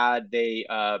 I had they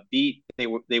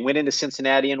went into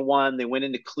Cincinnati and won. They went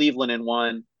into Cleveland and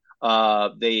won.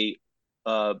 They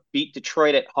beat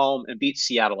Detroit at home and beat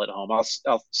Seattle at home.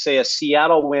 I'll say a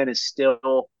Seattle win is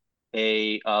still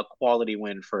a quality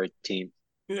win for a team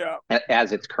Yeah.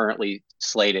 as it's currently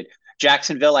slated.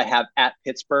 Jacksonville, I have at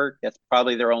Pittsburgh. That's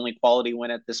probably their only quality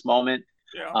win at this moment.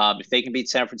 Yeah. If they can beat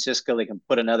San Francisco, they can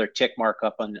put another tick mark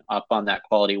up on that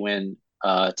quality win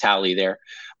tally there.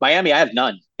 Miami, I have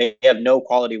none. They have no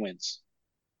quality wins.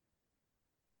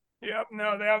 Yep.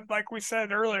 No, they have, like we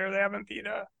said earlier, they haven't beat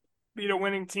a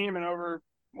winning team in over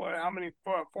how many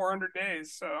 400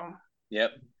 days. So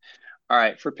Yep. All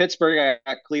right. For Pittsburgh, I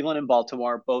got Cleveland and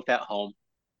Baltimore, both at home.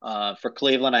 For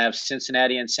Cleveland, I have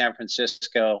Cincinnati and San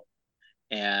Francisco.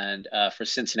 And for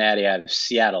Cincinnati, I have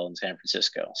Seattle and San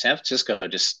Francisco. San Francisco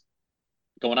just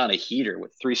going on a heater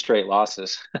with 3 straight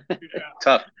losses. yeah.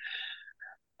 Tough.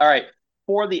 All right.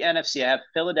 For the NFC, I have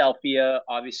Philadelphia.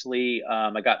 Obviously,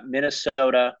 I got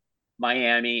Minnesota,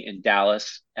 Miami, and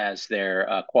Dallas as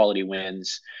their quality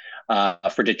wins.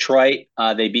 For Detroit,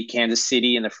 they beat Kansas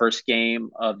City in the first game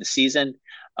of the season.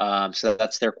 So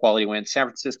that's their quality win. San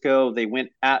Francisco, they went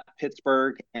at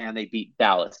Pittsburgh and they beat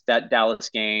Dallas. That Dallas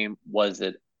game was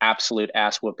an absolute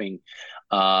ass whooping.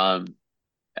 And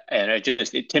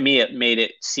to me, it made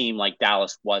it seem like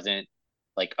Dallas wasn't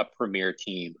like a premier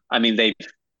team. I mean, they've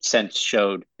since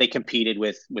showed they competed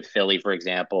with Philly, for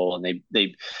example, and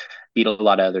they beat a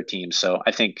lot of other teams. So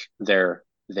I think they're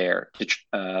there.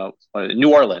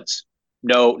 New Orleans,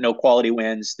 no quality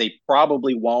wins. They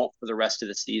probably won't for the rest of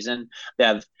the season. They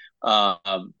have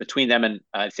between them and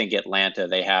I think Atlanta,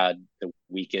 they had the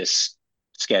weakest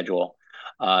schedule.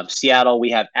 Seattle,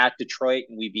 we have at Detroit,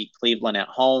 and we beat Cleveland at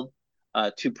home.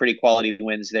 Two pretty quality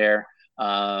wins there.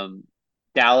 Um,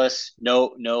 Dallas,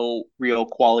 no real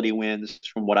quality wins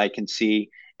from what I can see,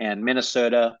 and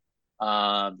Minnesota,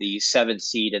 the seventh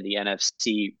seed in the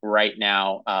NFC right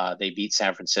now. They beat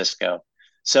San Francisco.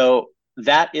 So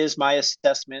that is my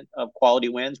assessment of quality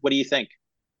wins. What do you think?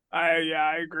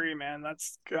 I agree, man.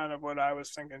 That's kind of what I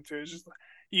was thinking too. It's just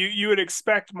you would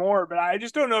expect more, but I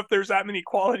just don't know if there's that many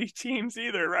quality teams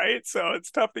either, right? So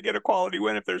it's tough to get a quality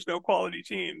win if there's no quality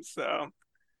teams. So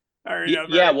or Yeah,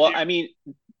 very well, few. I mean,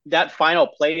 that final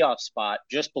playoff spot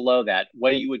just below that,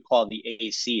 what you would call the A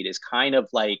seed, is kind of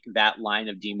like that line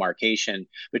of demarcation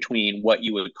between what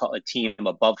you would call a team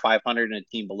above 500 and a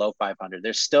team below 500.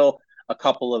 There's still a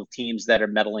couple of teams that are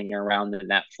meddling around in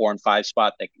that 4 and 5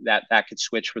 spot that could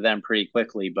switch for them pretty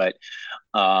quickly. But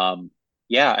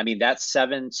yeah, I mean, that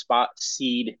 7 spot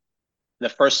seed, the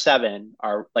first seven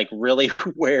are like really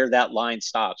where that line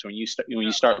stops. When you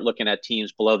start looking at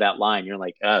teams below that line, you're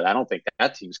like, I don't think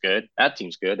that team's good. That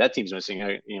team's good. That team's missing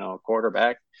a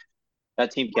quarterback.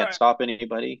 That team can't Right. stop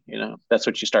anybody. That's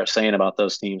what you start saying about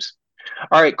those teams.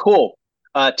 All right, cool.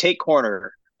 Take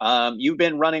corner. You've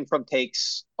been running from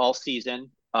takes all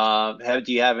season. Do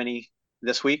you have any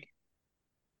this week?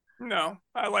 No,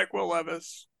 I like Will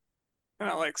Levis and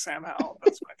I like Sam Howell.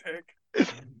 That's my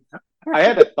I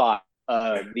had take. a thought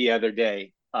the other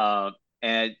day,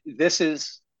 and this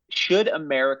is, should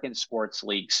American sports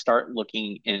leagues start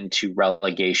looking into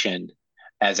relegation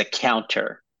as a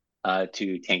counter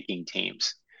to tanking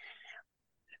teams?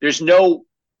 There's no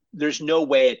there's no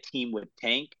way a team would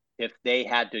tank if they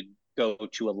had to go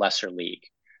to a lesser league.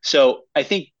 So I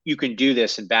think you can do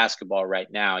this in basketball right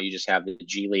now. You just have the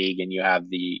G League and you have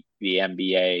the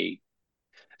NBA.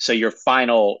 So your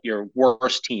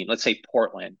worst team, let's say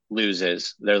Portland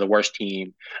loses, they're the worst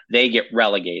team, they get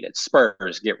relegated.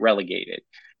 Spurs get relegated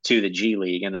to the G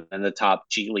League, and then the top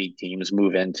G League teams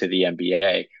move into the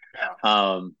NBA.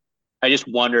 Yeah. I just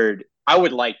wondered, I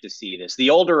would like to see this.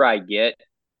 The older I get,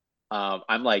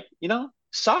 I'm like,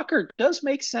 soccer does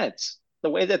make sense the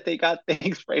way that they got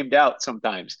things framed out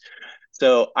sometimes.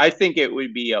 So I think it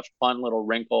would be a fun little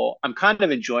wrinkle. I'm kind of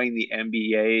enjoying the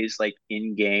NBA's like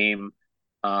in-game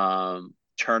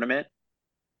tournament.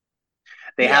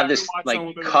 They Yeah, have I've been this watching a like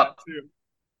little bit of that cup. too.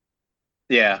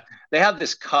 Yeah, they have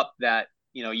this cup that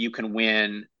you can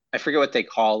win. I forget what they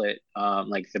call it.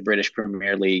 Like the British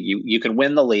Premier League. You can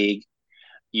win the league.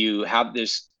 You have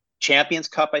this Champions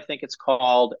Cup, I think it's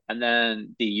called, and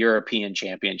then the European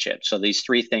Championship. So these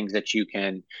three things that you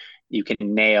can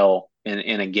nail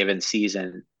in a given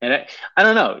season. And I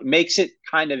don't know, it makes it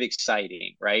kind of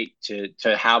exciting, right? To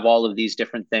have all of these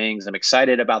different things. I'm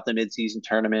excited about the midseason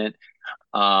tournament.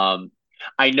 Um,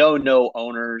 I know no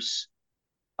owners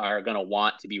are going to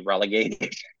want to be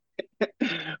relegated,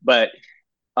 but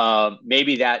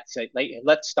maybe that's like,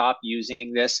 let's stop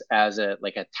using this as a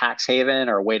tax haven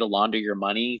or a way to launder your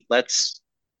money. Let's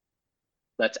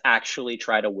actually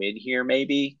try to win here,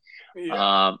 maybe.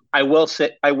 Yeah. I will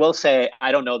say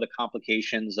I don't know the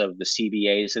complications of the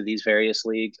CBAs of these various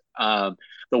leagues. The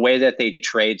way that they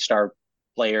trade star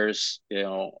players,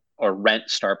 or rent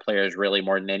star players really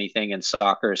more than anything in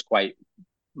soccer is quite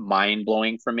mind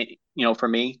blowing for me. For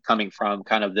me, coming from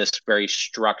kind of this very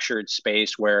structured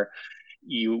space where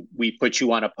we put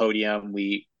you on a podium,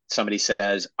 somebody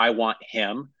says, I want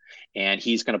him, and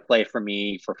he's going to play for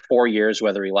me for 4 years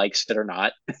whether he likes it or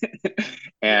not. Yeah.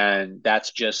 And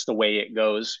that's just the way it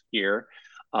goes here.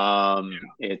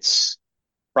 It's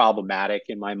problematic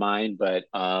in my mind, but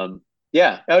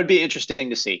yeah, that would be interesting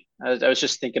to see. I was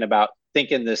just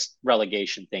thinking this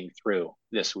relegation thing through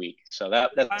this week, so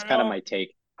that's I kind of don't my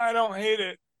take. I don't hate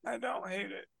it. I don't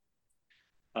hate it.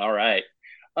 All right.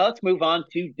 Let's move on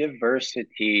to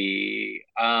diversity.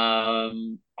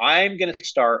 I'm going to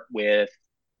start with,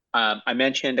 I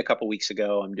mentioned a couple weeks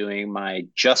ago, I'm doing my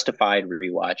Justified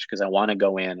rewatch because I want to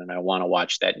go in and I want to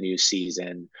watch that new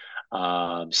season.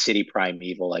 City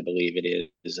Primeval, I believe it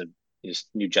is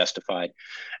new Justified.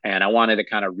 And I wanted to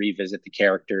kind of revisit the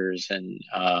characters and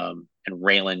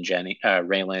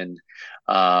Raylan,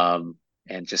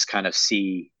 and just kind of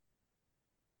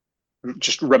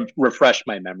refresh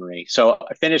my memory. So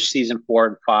I finished season 4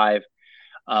 and 5.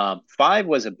 5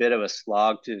 was a bit of a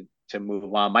slog to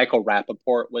move on. Michael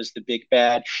Rappaport was the big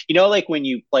bad. You know, like when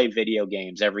you play video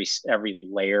games, every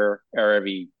layer or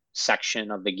every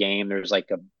section of the game, there's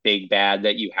like a big bad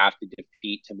that you have to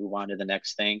defeat to move on to the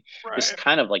next thing. This Right.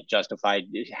 kind of like Justified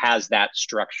it has that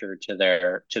structure to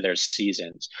their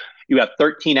seasons. You have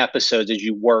 13 episodes as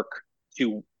you work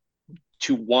to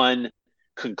one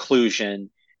conclusion,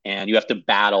 and you have to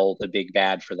battle the big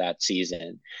bad for that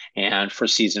season. And for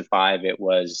season 5, it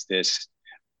was this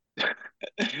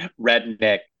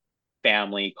redneck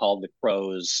family called the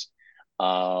Crows,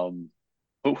 um,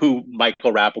 who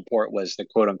Michael Rappaport was the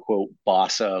quote unquote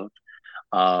boss of,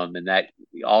 and that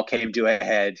all came to a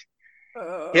head.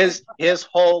 Uh, His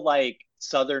whole like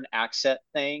Southern accent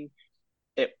thing,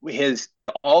 his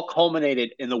all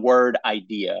culminated in the word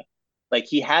idea. Like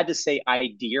he had to say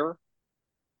idea.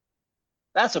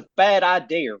 That's a bad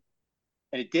idea,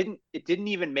 and it didn't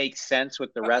even make sense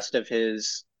with the rest of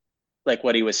his like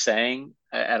what he was saying.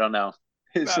 I don't know.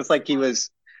 It's just that's like he funny. was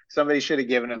somebody should have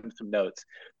given him some notes.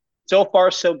 So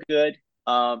far, so good.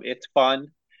 It's fun.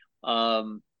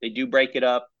 They do break it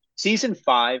up. Season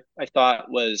 5, I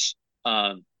thought was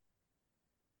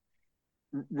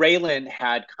Raylan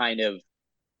had kind of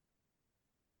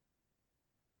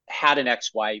had an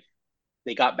ex-wife.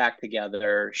 They got back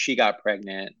together. She got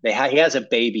pregnant. He has a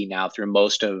baby now through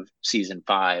most of season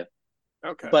 5,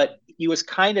 Okay. but he was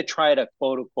kind of trying to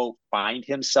quote unquote find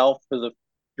himself for the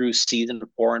through season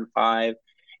 4 and 5.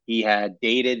 He had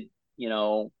dated,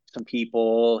 some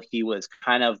people. He was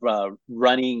kind of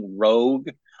running rogue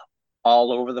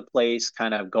all over the place,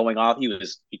 kind of going off.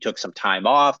 He took some time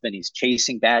off and he's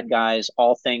chasing bad guys,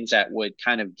 all things that would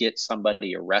kind of get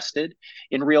somebody arrested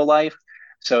in real life.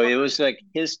 So it was like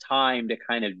his time to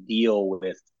kind of deal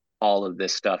with all of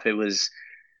this stuff. It was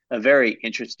a very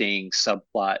interesting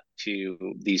subplot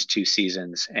to these 2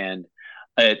 seasons, and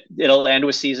it'll end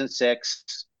with season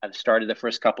 6. I've started the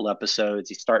first couple episodes.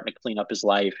 He's starting to clean up his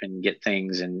life and get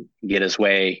things and get his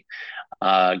way,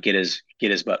 get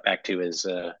his butt back to his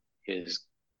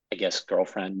I guess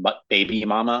girlfriend, but baby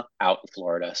mama out in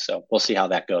Florida. So we'll see how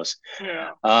that goes.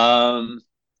 Yeah. Um,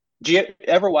 do you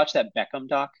ever watch that Beckham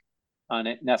doc on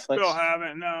it, Still Netflix?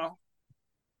 haven't. No.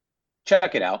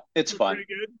 Check it out. It's Is it fun.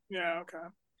 pretty good? Yeah. Okay.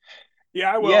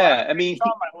 Yeah, I will. Yeah, I mean It's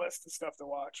on my list of stuff to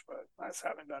watch, but I just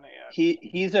haven't done it yet.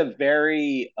 he's a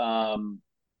very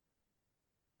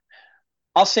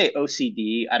I'll say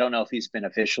OCD. I don't know if he's been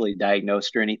officially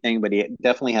diagnosed or anything, but he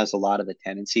definitely has a lot of the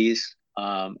tendencies.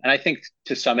 And I think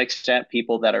to some extent,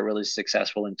 people that are really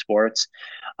successful in sports,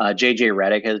 JJ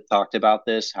Redick has talked about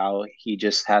this, how he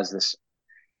just has this,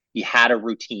 he had a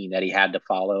routine that he had to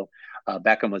follow.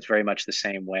 Beckham was very much the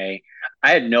same way.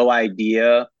 I had no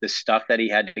idea the stuff that he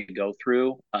had to go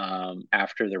through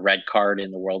after the red card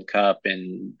in the World Cup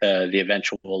and the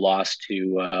eventual loss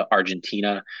to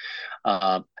Argentina.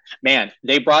 Um, Man,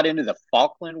 they brought into the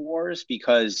Falkland Wars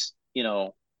because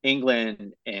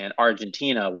England and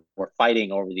Argentina were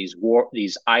fighting over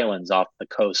these islands off the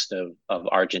coast of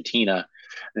Argentina,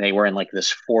 and they were in like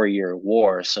this 4-year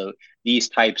war. So these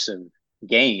types of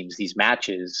games, these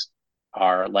matches,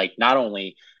 are like not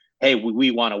only hey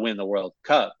we want to win the World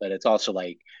Cup, but it's also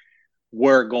like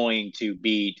we're going to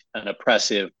beat an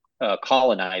oppressive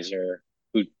colonizer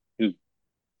who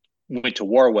went to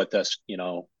war with us,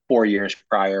 4 years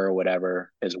prior or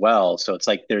whatever as well. So it's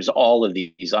like there's all of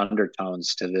these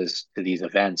undertones to these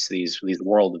events, these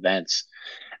world events.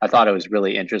 I thought it was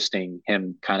really interesting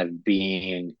him kind of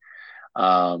being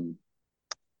um,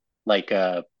 like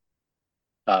like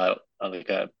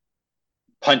a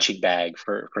punching bag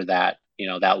for that,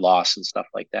 that loss and stuff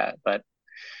like that. But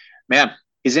man,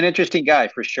 he's an interesting guy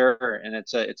for sure, and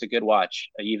it's a good watch.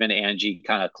 Even Angie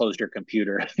kind of closed her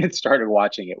computer and started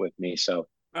watching it with me, so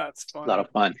That's a lot funny. of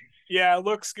fun. Yeah, it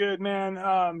looks good, man.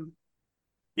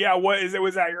 Yeah, what is it?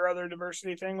 Was that your other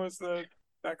diversity thing? Was the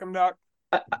Beckham doc?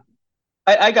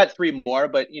 I got 3 more,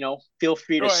 but feel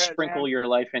free to Go ahead, man. sprinkle your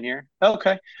life in here.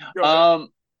 Okay. Go ahead. Um,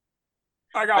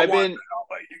 I got I've one. been But I'll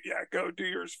let you. Yeah, go do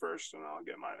yours first, and I'll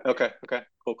get mine at the end. okay. Okay.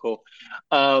 Cool. Cool.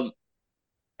 Um,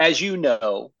 as you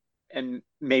know, and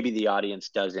maybe the audience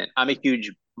doesn't, I'm a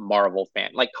huge Marvel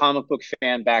fan, like comic book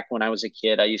fan. Back when I was a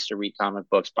kid, I used to read comic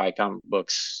books, buy comic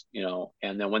books,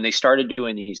 and then when they started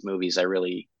doing these movies, I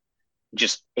really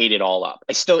just ate it all up.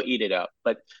 I still eat it up,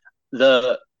 but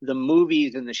the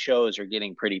movies and the shows are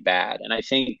getting pretty bad. And I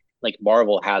think like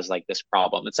Marvel has like this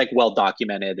problem. It's like well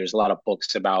documented. There's a lot of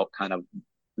books about kind of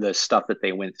the stuff that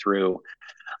they went through.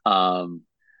 Um,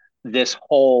 this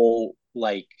whole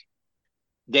like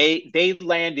they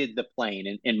landed the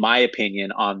plane in my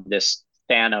opinion on this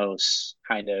Thanos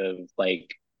kind of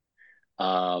like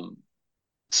um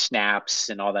snaps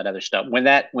and all that other stuff. When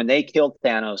they killed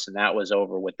Thanos and that was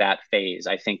over with that phase,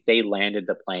 I think they landed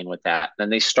the plane with that. Then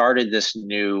they started this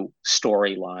new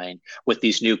storyline with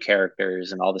these new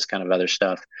characters and all this kind of other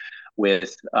stuff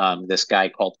with this guy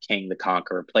called King the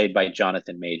Conqueror, played by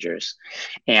Jonathan Majors.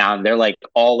 And they're like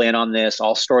all in on this.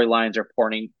 All storylines are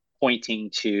pointing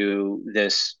to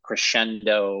this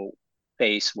crescendo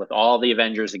face with all the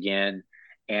Avengers again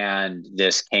and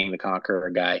this King the Conqueror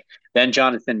guy. Then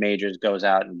Jonathan Majors goes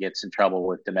out and gets in trouble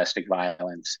with domestic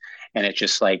violence. And it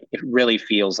just like, it really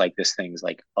feels like this thing's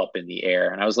like up in the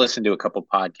air. And I was listening to a couple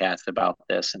podcasts about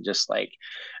this and just like,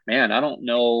 man, I don't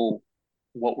know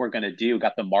what we're going to do.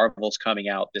 Got the Marvels coming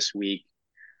out this week.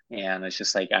 And it's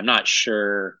just like, I'm not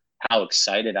sure how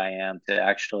excited I am to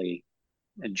actually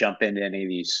jump into any of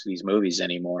these movies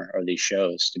anymore or these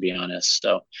shows, to be honest.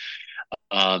 So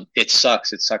it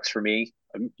sucks. It sucks for me.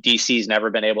 DC's never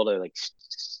been able to like,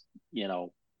 you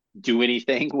know, do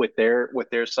anything with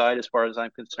their side as far as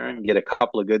I'm concerned. You get a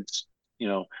couple of good,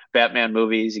 Batman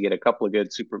movies. You get a couple of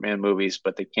good Superman movies,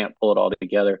 but they can't pull it all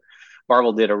together.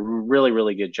 Marvel did a really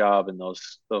really good job in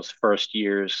those first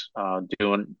years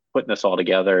doing putting this all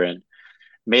together and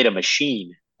made a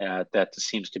machine that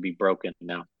seems to be broken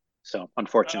now. So Oh,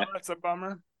 unfortunate. that's a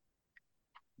bummer.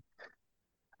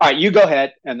 All right, you go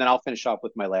ahead, and then I'll finish off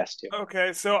with my last two.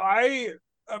 Okay, so I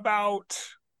about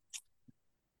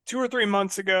 2 or 3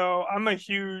 months ago, I'm a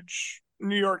huge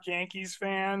New York Yankees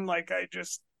fan. Like I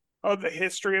just of the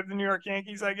history of the New York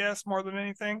Yankees, I guess, more than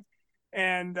anything.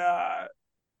 And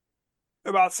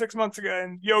about 6 months ago,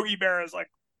 and Yogi Berra is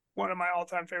like one of my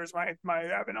all-time favorites. I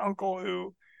have an uncle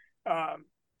who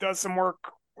does some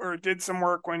work or did some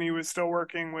work when he was still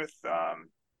working with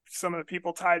some of the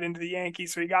people tied into the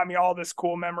Yankees. So he got me all this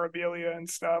cool memorabilia and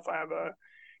stuff. I have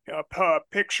a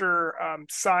picture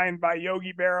signed by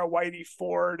Yogi Berra, Whitey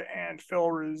Ford, and Phil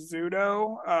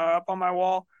Rizzuto up on my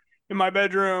wall in my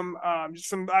bedroom. I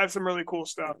have some really cool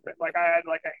stuff. Like I had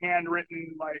like a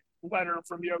handwritten like letter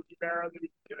from Yogi Berra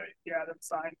that he had him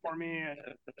sign for me, and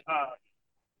uh,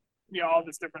 all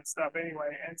this different stuff.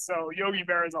 Anyway, and so Yogi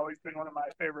Berra has always been one of my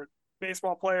favorite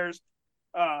baseball players.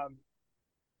 Um,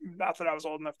 Not that I was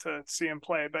old enough to see him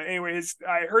play, but anyway,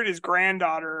 I heard his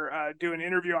granddaughter do an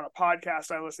interview on a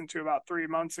podcast I listened to about 3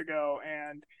 months ago,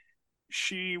 and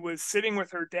she was sitting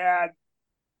with her dad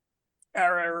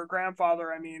or her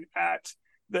grandfather, I mean, at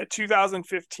the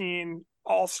 2015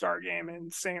 All-Star game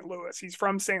in St. Louis. He's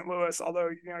from St. Louis, although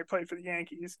he played for the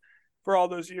Yankees for all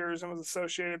those years and was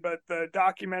associated. But the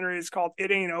documentary is called "It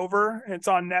Ain't Over." And it's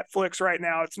on Netflix right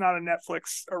now. It's not a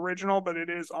Netflix original, but it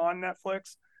is on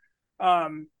Netflix.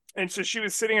 And so she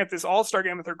was sitting at this All-Star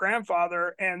game with her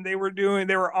grandfather, and they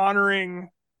were honoring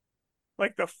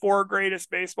like the four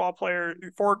greatest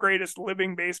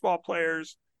living baseball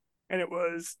players, and it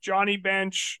was Johnny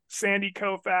Bench, Sandy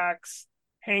Koufax,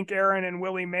 Hank Aaron, and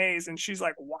Willie Mays. And she's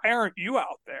like, "Why aren't you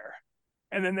out there?"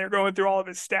 And then they're going through all of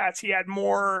his stats. He had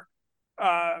more,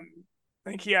 I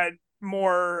think he had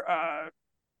more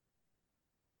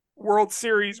World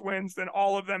Series wins than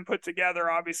all of them put together.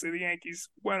 Obviously, the Yankees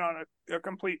went on a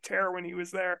complete tear when he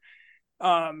was there.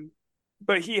 Um,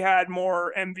 but he had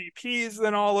more MVPs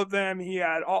than all of them. He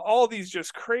had all these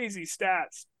just crazy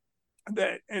stats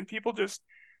and people just,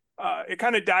 it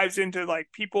kind of dives into like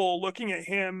people looking at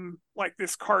him like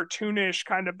this cartoonish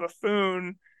kind of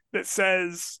buffoon that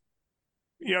says,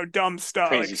 dumb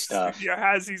stuff, like, Crazy stuff.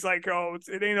 has these like, oh,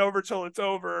 it ain't over till it's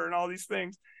over and all these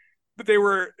things. But it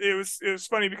was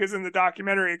funny because in the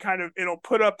documentary, it'll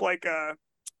put up like um,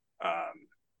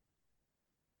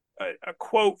 a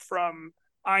quote from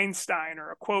Einstein or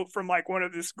a quote from like one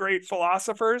of this great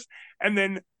philosophers. And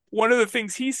then one of the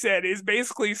things he said is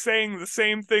basically saying the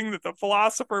same thing that the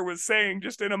philosopher was saying,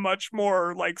 just in a much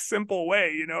more like simple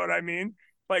way. You know what I mean?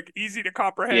 Like easy to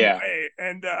comprehend Yeah, way.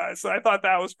 And so I thought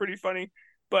that was pretty funny,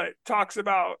 but talks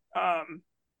about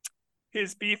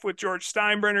his beef with George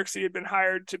Steinbrenner because he had been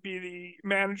hired to be the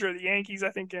manager of the Yankees, I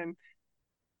think in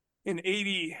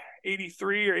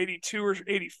 83 or 82 or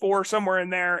 84, somewhere in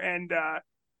there, and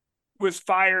was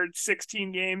fired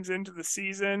 16 games into the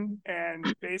season,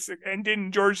 and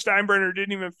didn't George Steinbrenner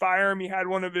didn't even fire him. He had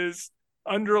one of his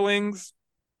underlings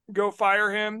go fire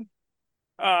him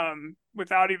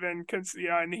without even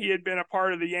and he had been a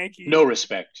part of the no Yankee.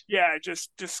 respect. Yeah, just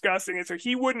disgusting. And so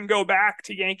he wouldn't go back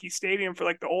to Yankee Stadium for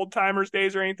like the old timers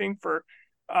days or anything for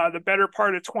the better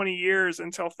part of 20 years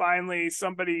until finally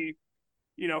somebody,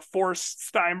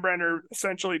 forced Steinbrenner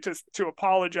essentially to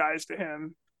apologize to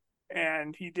him.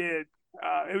 And he did.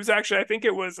 It was actually, I think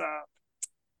it was,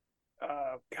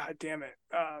 God damn it,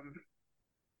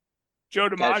 Joe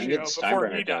God, if you get DiMaggio before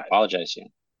he Steinbrenner to died. apologize to you.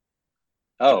 Joe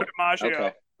Oh, DiMaggio.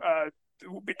 okay.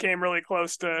 became really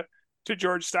close to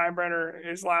George Steinbrenner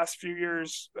his last few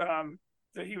years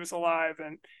that he was alive,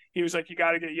 and he was like, "You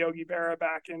got to get Yogi Berra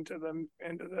back into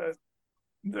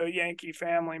the Yankee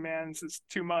family, man. This is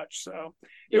too much." So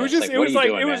Yeah, it's like, it what are was you like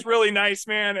doing, it man? was really nice,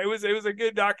 man. It was a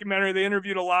good documentary. They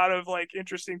interviewed a lot of like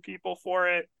interesting people for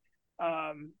it.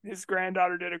 His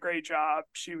granddaughter did a great job.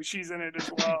 She's in it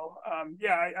as well.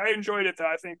 Yeah, I enjoyed it though.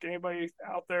 I think anybody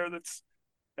out there that's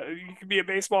you can be a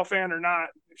baseball fan or not,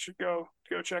 you should go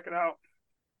check it out.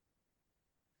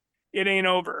 It ain't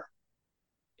over.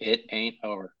 It ain't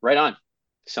over. Right on.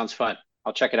 Sounds fun.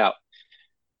 I'll check it out.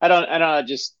 I don't know,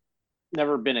 just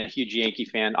never been a huge Yankee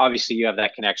fan. Obviously, you have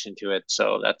that connection to it,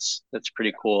 so that's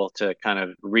pretty cool to kind of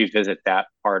revisit that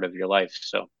part of your life.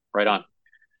 So, right on.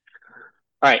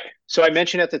 All right. So I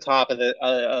mentioned at the top of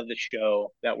the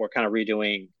show that we're kind of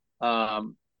redoing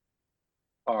um,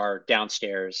 our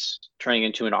downstairs, turning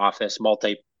into an office,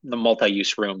 the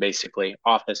multi-use room, basically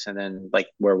office, and then like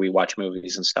where we watch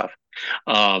movies and stuff.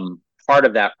 Part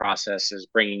of that process is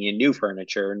bringing in new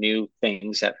furniture, new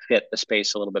things that fit the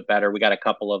space a little bit better. We got a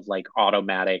couple of like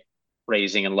automatic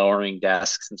raising and lowering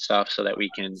desks and stuff so that we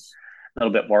can a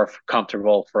little bit more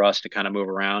comfortable for us to kind of move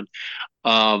around.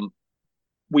 Um,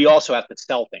 we also have to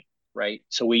sell things, right?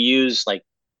 So we use like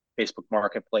Facebook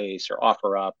Marketplace or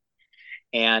OfferUp,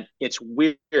 and it's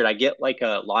weird. I get like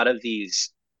a lot of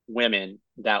these women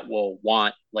that will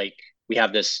want like we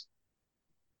have this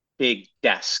big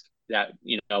desk that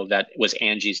that was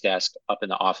Angie's desk up in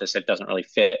the office that doesn't really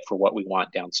fit for what we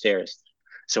want downstairs.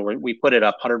 So we put it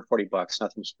up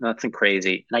 $140, nothing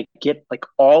crazy. And I get like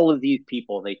all of these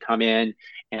people, they come in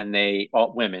and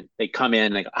all women, they come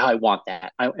in like, oh, I want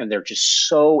that. And they're just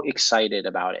so excited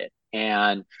about it.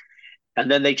 And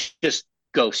then they just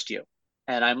ghost you.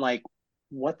 And I'm like,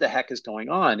 what the heck is going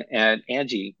on? And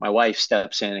Angie, my wife,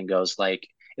 steps in and goes like,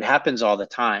 it happens all the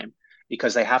time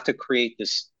because they have to create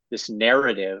this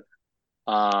narrative.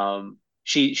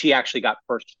 She actually got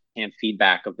firsthand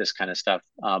feedback of this kind of stuff,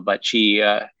 but she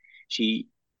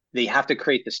they have to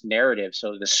create this narrative,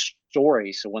 so the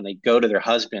story. So when they go to their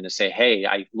husband and say, "Hey,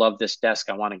 I love this desk.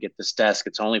 I want to get this desk.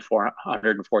 It's only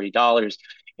 $440.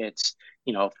 It's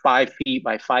 5 feet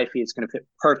by 5 feet. It's going to fit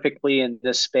perfectly in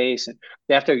this space." And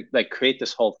they have to like create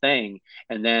this whole thing,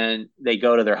 and then they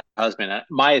go to their husband.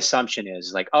 My assumption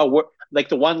is like, oh, we're like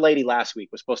the one lady last week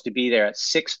was supposed to be there at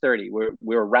 6:30.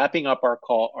 We were wrapping up our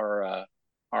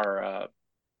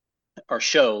our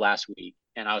show last week,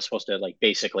 and I was supposed to like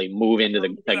basically move into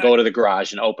the like, go to the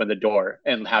garage and open the door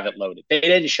and have it loaded. They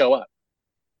didn't show up,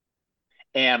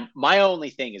 and my only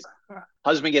thing is,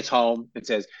 husband gets home and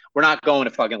says, "We're not going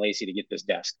to fucking Lacey to get this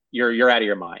desk. You're out of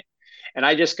your mind." And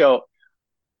I just go,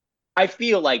 I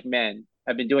feel like men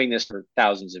have been doing this for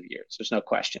thousands of years. There's no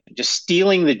question. Just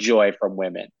stealing the joy from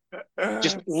women.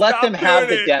 Just let them Stop have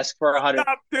doing the it. desk for a hundred.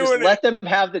 Stop Just doing it. let them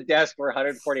have the desk for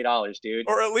 $140, dude.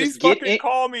 Or at Just least get fucking it.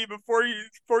 call me before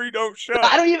you don't I show.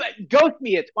 don't even ghost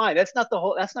me. It's fine. That's not the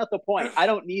whole. That's not the point. I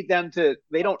don't need them to.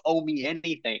 They don't owe me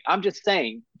anything. I'm just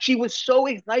saying she was so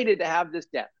excited to have this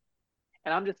desk,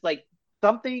 and I'm just like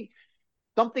something.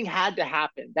 Something had to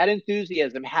happen. That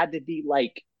enthusiasm had to be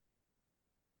like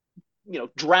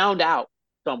drowned out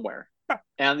somewhere.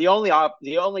 And the only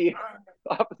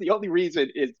reason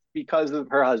is because of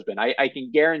her husband. I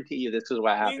can guarantee you this is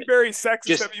what Being happened. very sexist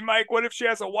Just of you, Mike. What if she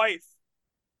has a wife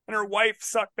and her wife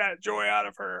sucked that joy out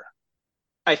of her?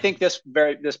 I think this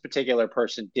particular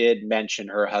person did mention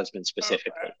her husband Okay,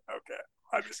 specifically. okay.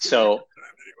 I'm just giving you a So, hard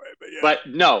time anyway, but yeah. but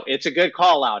no, it's a good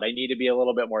call out. I need to be a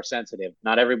little bit more sensitive.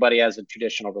 Not everybody has a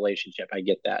traditional relationship. I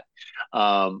get that.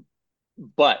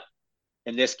 But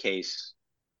in this case,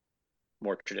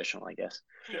 more traditional, I guess.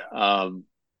 Yeah. Um,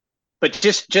 but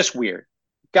just weird,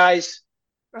 guys.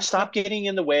 Stop getting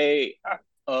in the way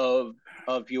of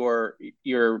your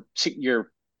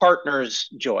partner's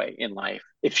joy in life.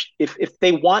 If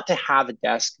they want to have a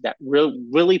desk that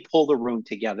really pull the room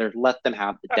together, let them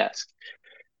have the desk.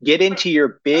 Get into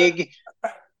your big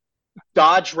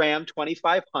Dodge Ram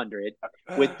 2500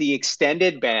 with the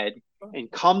extended bed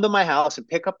and come to my house and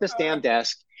pick up this damn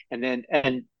desk,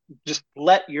 and just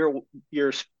let your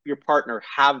your partner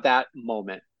have that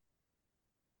moment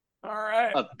All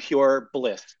right. of pure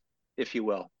bliss, if you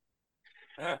will.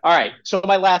 All right. So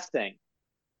my last thing,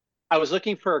 I was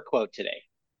looking for a quote today,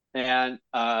 and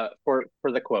for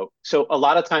the quote. So a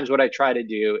lot of times, what I try to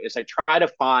do is I try to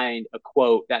find a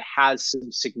quote that has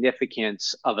some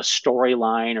significance of a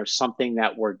storyline or something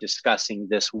that we're discussing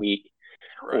this week,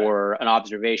 Right. or an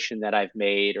observation that I've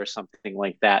made, or something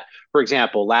like that. For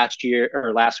example, last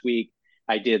week,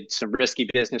 I did some risky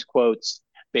business quotes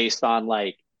based on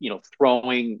like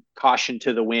throwing caution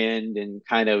to the wind and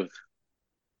kind of,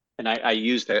 and I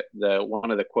used the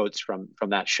one of the quotes from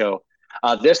that show.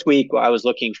 This week I was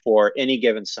looking for Any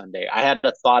Given Sunday. I had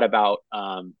a thought about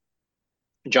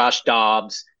Josh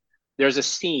Dobbs. There's a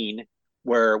scene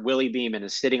where Willie Beeman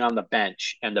is sitting on the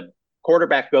bench and the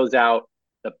quarterback goes out,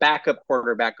 the backup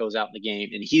quarterback goes out in the game,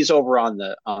 and he's over on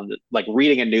the like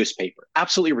reading a newspaper.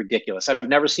 Absolutely ridiculous. I've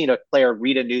never seen a player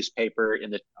read a newspaper in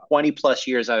the 20 plus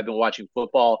years I've been watching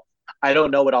football. I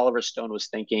don't know what Oliver Stone was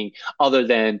thinking, other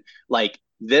than like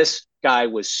this guy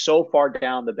was so far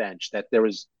down the bench that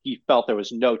he felt there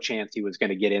was no chance he was going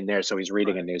to get in there, so he's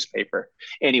reading a Right. newspaper.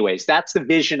 Anyways, that's the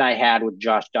vision I had with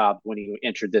Josh Dobbs when he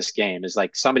entered this game. Is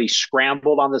like somebody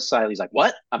scrambled on the side. He's like,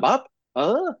 "What? I'm up."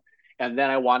 And then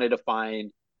I wanted to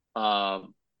find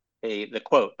the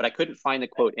quote, but I couldn't find the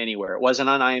quote anywhere. It wasn't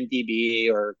on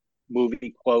IMDb or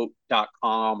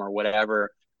moviequote.com or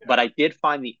whatever. But Yeah. I did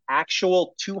find the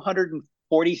actual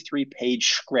 243-page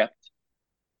script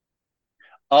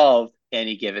of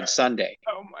Any Given Sunday,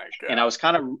 Oh my and I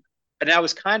God.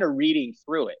 was kind of reading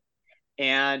through it,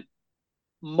 and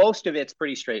most of it's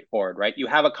pretty straightforward, right? You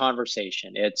have a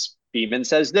conversation. It's Beeman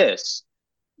says this,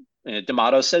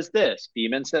 D'Amato says this,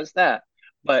 Beeman says that.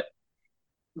 But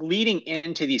leading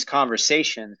into these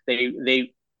conversations,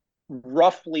 they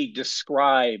roughly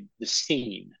describe the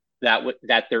scene that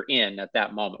they're in at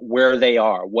that moment, where they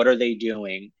are, what are they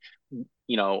doing,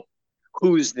 you know,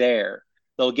 who's there.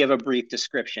 They'll give a brief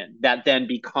description that then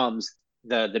becomes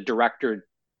the director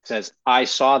says, I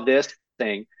saw this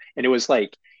thing, and it was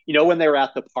like, when they were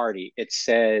at the party, it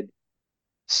said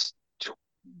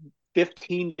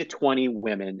 15 to 20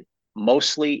 women,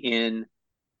 mostly in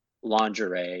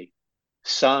lingerie,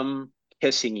 some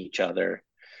kissing each other.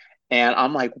 And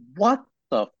I'm like, what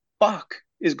the fuck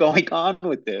is going on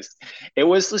with this? It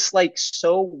was just like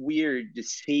so weird to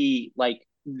see like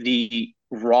the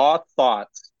raw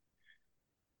thoughts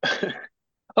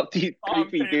of these On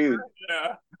creepy dudes paper.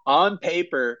 Yeah. on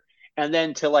paper, and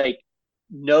then to like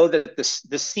know that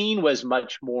the scene was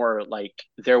much more like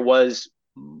there was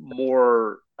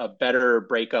more a better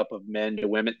breakup of men to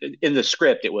women in the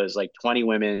script. It was like 20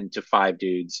 women to 5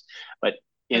 dudes, but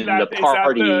Is in the that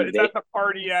party is that they the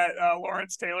party at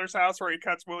Lawrence Taylor's house where he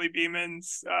cuts Willie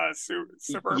Beeman's suburban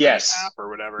in half yes. or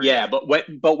whatever? Yeah, Yeah.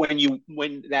 but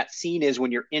when that scene is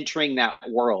when you're entering that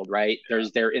world, right? Yeah.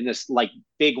 They're in this like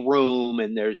big room,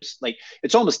 and there's like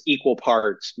it's almost equal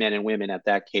parts men and women at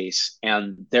that case,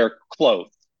 and they're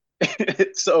clothed.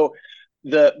 So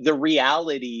the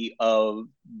reality of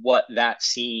what that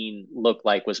scene looked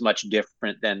like was much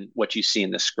different than what you see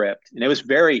in the script. And it was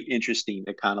very interesting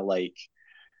to kind of like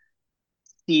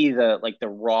see the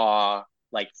raw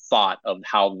like thought of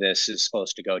how this is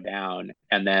supposed to go down,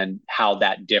 and then how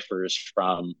that differs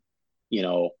from you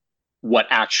know what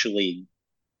actually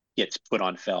gets put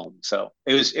on film. So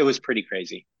it was pretty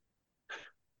crazy.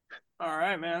 All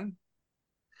right, man.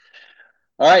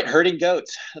 All right, herding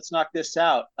goats, let's knock this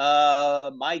out.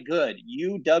 My good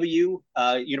UW,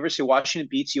 University of Washington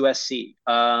beats USC.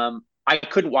 I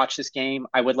couldn't watch this game.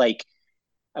 I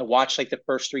watched like the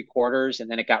first 3 quarters,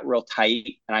 and then it got real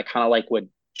tight, and I kind of like would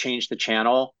change the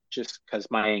channel just because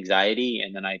my anxiety,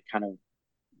 and then I kind of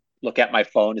look at my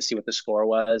phone to see what the score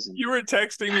was. And You were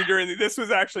texting me this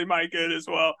was actually my good as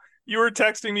well. You were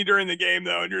texting me during the game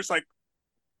though, and you're just like,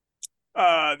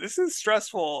 this is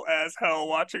stressful as hell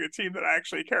watching a team that I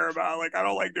actually care about. Like I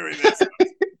don't like doing this.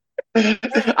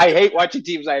 I hate watching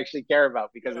teams I actually care about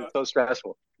because Yeah. it's so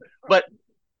stressful. But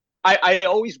I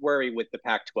always worry with the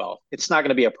Pac-12. It's not going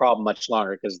to be a problem much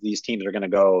longer because these teams are going to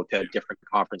go to different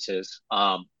conferences.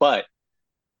 But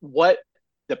what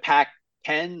the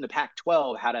Pac-10, the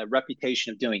Pac-12 had a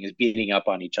reputation of doing is beating up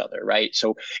on each other, right?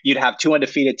 So you'd have 2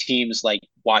 undefeated teams like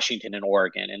Washington and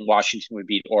Oregon, and Washington would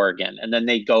beat Oregon, and then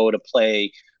they go to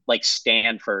play like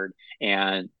Stanford,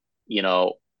 and you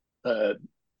know, uh,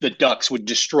 the Ducks would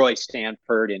destroy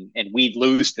Stanford, and we'd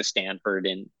lose to Stanford,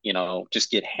 and just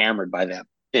get hammered by them.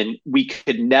 And we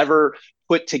could never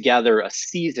put together a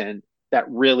season that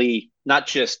really, not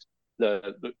just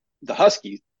the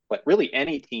Huskies, but really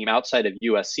any team outside of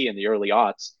USC in the early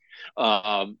aughts,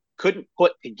 couldn't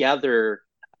put together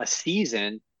a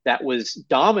season that was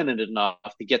dominant enough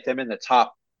to get them in the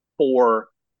top four,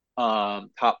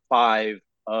 top five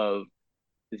of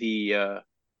the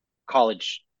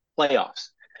college playoffs.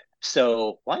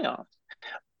 So playoffs.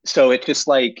 So it's just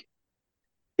like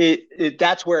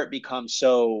that's where it becomes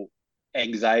so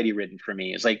anxiety ridden for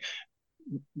me. It's like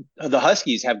the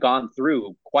Huskies have gone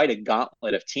through quite a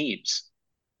gauntlet of teams,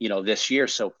 this year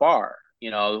so far.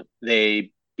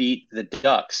 They beat the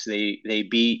Ducks, they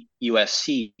beat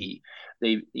USC,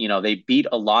 they beat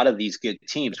a lot of these good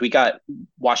teams. We got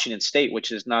Washington State,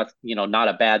 which is not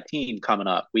a bad team coming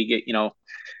up. We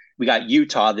got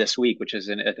Utah this week, which is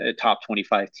a top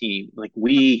 25 team.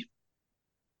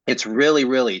 It's really,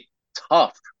 really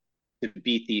tough to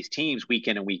beat these teams week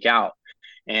in and week out.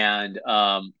 And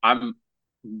I'm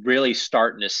really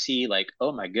starting to see like,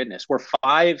 oh my goodness, we're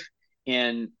five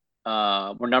in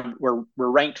we're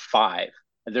ranked five.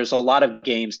 There's a lot of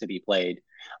games to be played.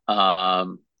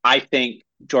 I think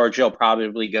Georgia will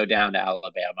probably go down to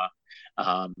Alabama,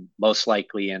 most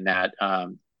likely in that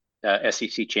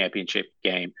SEC championship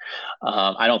game.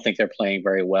 I don't think they're playing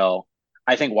very well.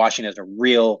 I think Washington has a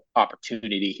real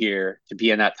opportunity here to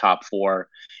be in that top four.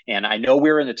 And I know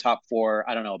we were in the top four,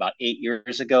 I don't know, about 8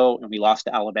 years ago, and we lost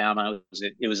to Alabama.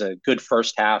 It was a good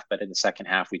first half, but in the second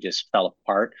half, we just fell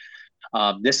apart.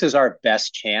 This is our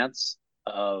best chance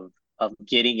of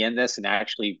getting in this and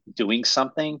actually doing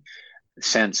something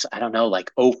since I don't know,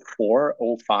 like '04,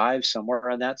 '05, somewhere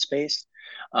in that space.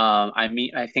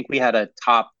 I think we had a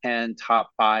top 10,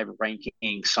 top five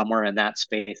ranking somewhere in that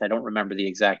space. I don't remember the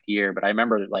exact year, but I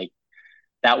remember like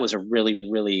that was a really,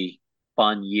 really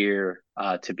fun year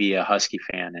to be a Husky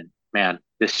fan. And man,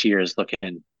 this year is looking,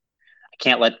 I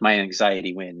can't let my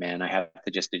anxiety win, man. I have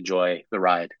to just enjoy the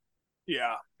ride.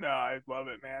 Yeah, no, I love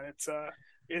it, man.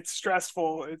 It's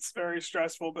stressful. It's very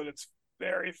stressful, but it's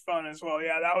very fun as well.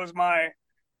 Yeah, that was my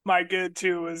good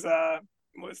too was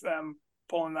them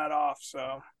pulling that off.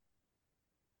 So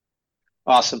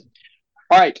Awesome.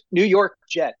 All right, New York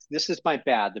Jets. This is my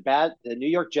bad. The New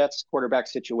York Jets quarterback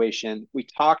situation. We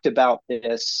talked about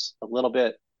this a little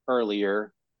bit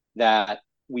earlier that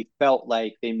we felt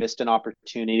like they missed an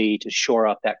opportunity to shore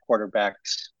up that quarterback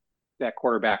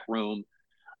room.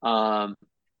 Um,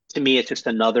 to me, it's just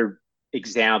another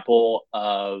example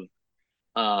of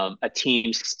a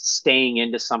team staying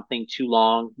into something too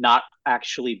long, not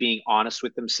actually being honest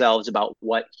with themselves about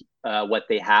what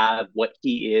they have, what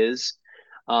he is,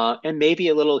 and maybe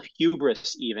a little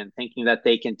hubris, even thinking that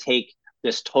they can take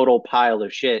this total pile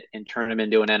of shit and turn him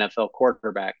into an NFL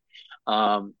quarterback.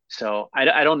 So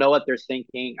I don't know what they're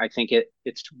thinking. I think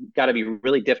it's got to be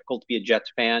really difficult to be a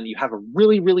Jets fan. You have a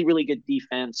really, really, really good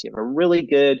defense. You have a really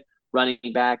good running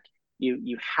back.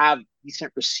 You have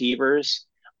decent receivers,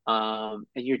 and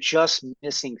you're just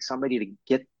missing somebody to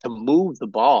get to move the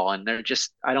ball. And they're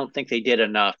just I don't think they did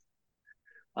enough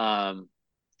um,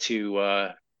 to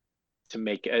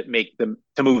make them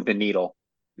to move the needle.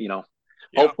 You know,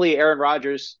 yeah, hopefully Aaron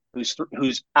Rodgers, who's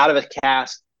out of a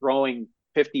cast, throwing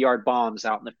 50-yard bombs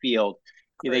out in the field,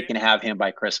 they can crazy, have him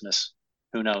by Christmas.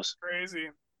 Who knows? crazy.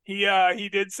 He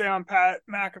did say on Pat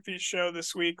McAfee's show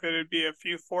this week that it'd be a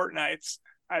few fortnights.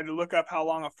 I had to look up how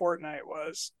long a fortnight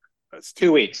was. That's two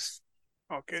 2 weeks. weeks.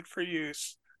 Oh, good for you.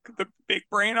 The big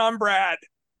brain on Brad.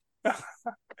 You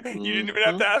didn't even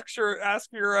have Mm-hmm. to ask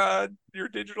your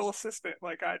digital assistant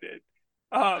like I did.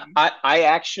 I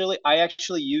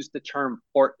actually use the term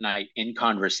fortnight in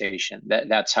conversation.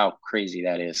 That's how crazy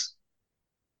that is.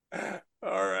 All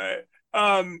right.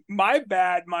 My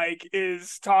bad, Mike,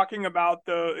 is talking about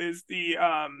the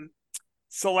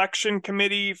selection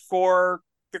committee for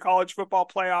the college football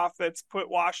playoff that's put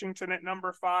Washington at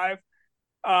number five.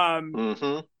 Um,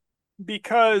 Mm-hmm.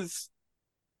 because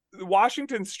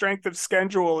Washington's strength of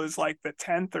schedule is like the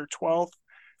 10th or 12th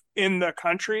in the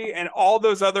country, and all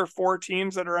those other four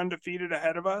teams that are undefeated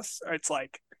ahead of us, it's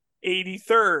like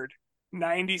 83rd,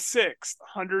 96th,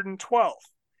 112th.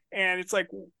 And it's like,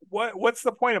 what's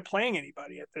the point of playing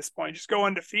anybody at this point? Just go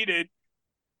undefeated,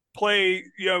 play,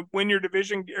 win your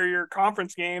division or your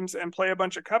conference games, and play a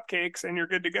bunch of cupcakes, and you're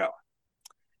good to go.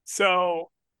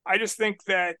 So I just think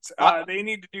that I they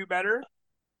need to do better.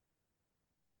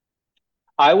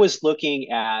 I was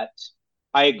looking at.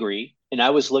 I agree, and I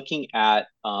was looking at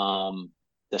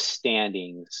the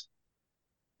standings.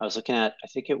 I was looking at. I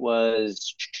think it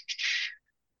was.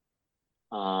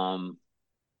 Um,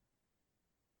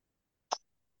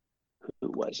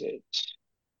 who was it?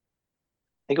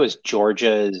 I think it was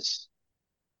Georgia's.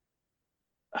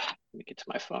 Let me get to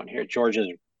my phone here. Georgia's.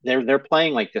 They're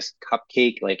playing like this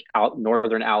cupcake, like out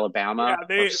Northern Yeah, Alabama or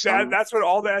they that some. that's what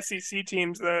all the SEC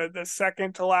teams, the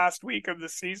second to last week of the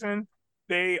season,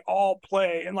 they all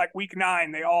play. In like week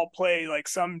 9, they all play like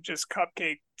some just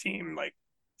cupcake team like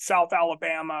South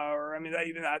Alabama, or I mean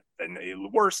even that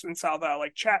worse than South Alabama,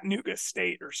 like Chattanooga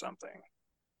State or something.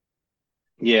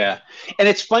 Yeah. And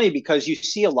it's funny because you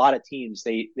see a lot of teams,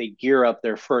 they gear up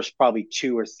their first probably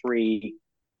two or three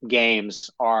games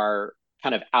are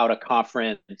kind of out of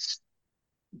conference,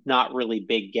 not really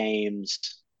big games.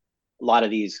 A lot of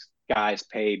these guys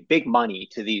pay big money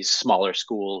to these smaller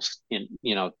schools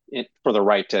for the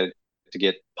right to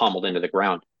get pummeled into the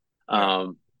ground. Yeah,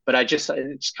 But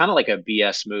it's kind of like a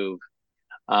BS move.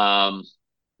 Um,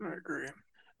 I agree.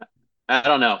 I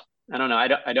don't know. I don't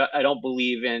know. I don't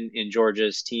believe in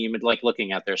Georgia's team. Like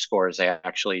looking at their scores, they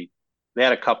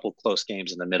had a couple close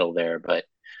games in the middle there, but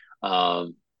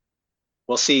um,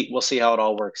 we'll see how it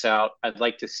all works out. I'd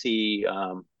like to see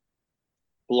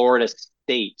Florida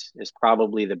State is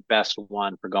probably the best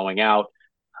one for going out.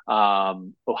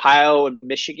 Ohio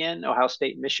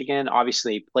State and Michigan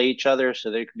obviously play each other,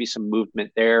 so there could be some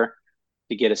movement there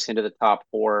to get us into the top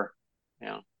four.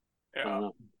 Yeah, I don't Yeah.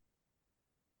 know.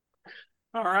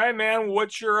 All right, man.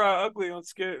 What's your ugly?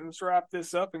 Let's wrap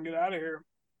this up and get out of here.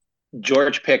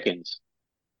 George Pickens.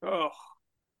 Oh,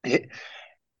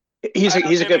 He's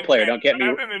a good player. Don't get I me.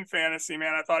 have him in fantasy,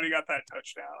 man. I thought he got that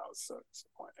touchdown. I was so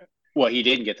disappointed. Well, he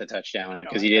didn't get the touchdown No,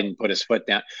 because I he know. didn't put his foot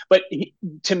down. But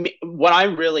to me, what I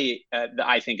really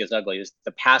I think is ugly is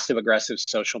the passive aggressive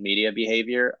social media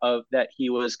behavior of that he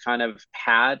was kind of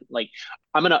had. Like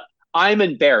I'm gonna I'm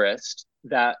embarrassed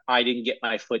that I didn't get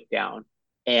my foot down,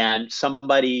 and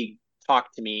somebody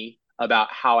talked to me about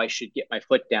how I should get my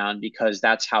foot down because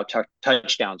that's how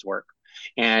touchdowns work.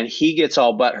 And he gets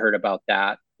all butthurt about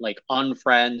that, like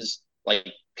unfriends like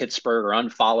Pittsburgh or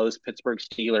unfollows Pittsburgh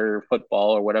Steeler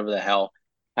football or whatever the hell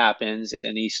happens,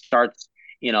 and he starts,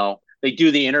 they do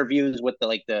the interviews with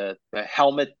the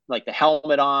helmet, like the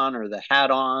helmet on or the hat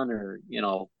on, or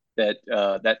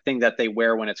that thing that they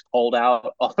wear when it's cold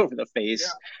out all over the Yeah,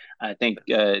 face. I think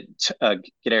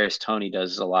Kadarius Toney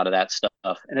does a lot of that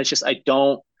stuff, and it's just I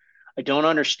don't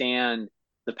understand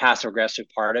the passive aggressive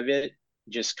part of it.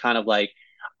 Just kind of like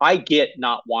I get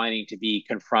not wanting to be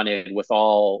confronted with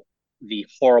all the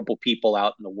horrible people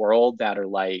out in the world that are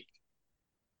like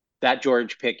that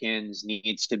George Pickens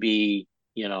needs to be,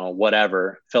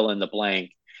 whatever, fill in the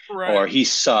blank, or right. he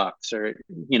sucks, or,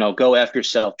 go F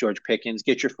yourself, George Pickens,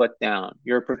 get your foot down.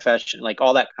 You're a professional, like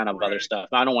all that kind of other Right. stuff.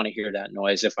 I don't want to hear that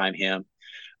noise if I'm him.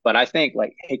 But I think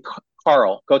like, hey,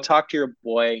 Carl, go talk to your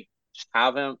boy, just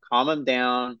have him calm him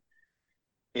down.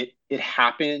 It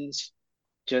happens.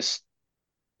 Just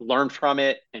learn from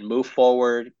it and move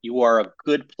forward. You are a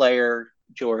good player,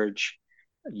 George.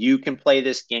 You can play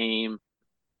this game.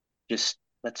 Just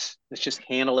let's just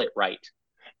handle it right.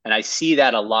 And I see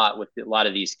that a lot with a lot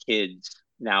of these kids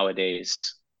nowadays,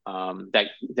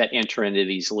 that enter into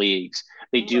these leagues.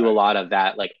 They do a Right. lot of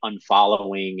that, like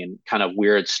unfollowing and kind of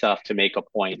weird stuff to make a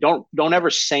point. Don't ever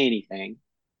say anything.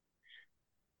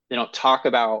 They don't talk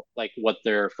about like what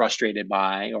they're frustrated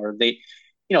by, or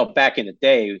back in the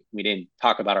day we didn't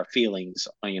talk about our feelings,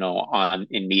 on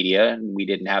in media, and we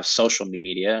didn't have social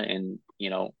media, and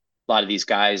a lot of these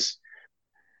guys,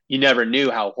 you never knew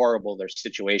how horrible their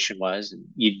situation was, and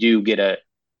you do get a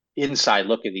inside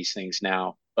look at these things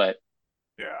now. But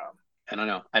Yeah. I don't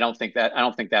know. I don't think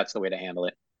that's the way to handle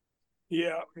it.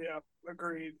 Yeah. Yeah.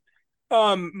 Agreed.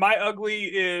 My ugly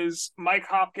is Mike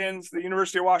Hopkins, the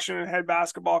University of Washington head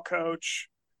basketball coach.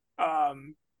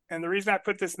 And the reason I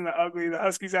put this in the ugly, the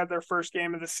Huskies had their first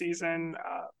game of the season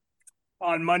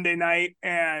on Monday night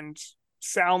and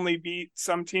soundly beat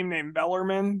some team named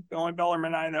Bellarmine. The only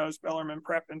Bellarmine I know is Bellarmine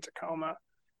Prep in Tacoma.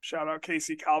 Shout out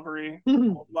Casey Calvary,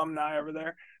 alumni over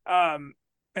there.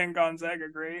 And Gonzaga,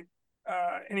 great.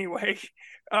 Anyway,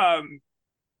 um,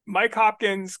 Mike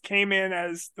Hopkins came in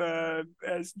as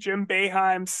Jim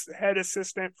Boeheim's head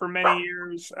assistant for many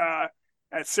years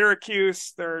at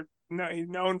Syracuse. He's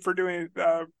known for doing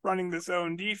running the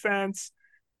zone defense.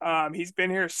 He's been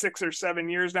here 6 or 7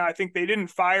 years now. I think they didn't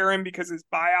fire him because his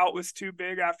buyout was too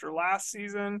big after last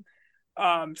season.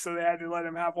 So they had to let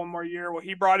him have one more year. Well,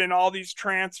 he brought in all these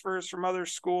transfers from other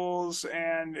schools,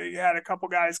 and he had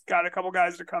got a couple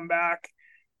guys to come back,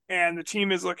 and the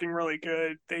team is looking really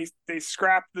good. They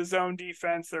scrapped the zone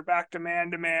defense. They're back to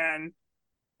man,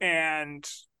 and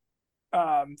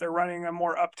they're running a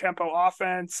more up tempo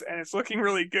offense, and it's looking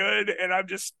really good. And I'm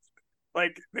just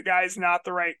like, the guy's not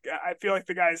the right. I feel like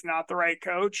the guy's not the right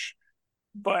coach,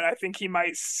 but I think he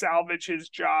might salvage his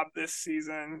job this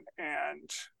season, and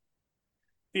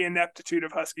the ineptitude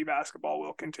of Husky basketball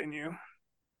will continue.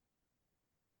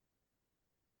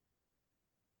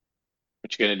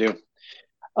 What you gonna do?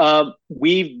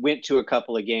 We went to a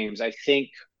couple of games. I think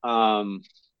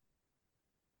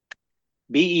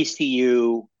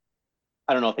BECU.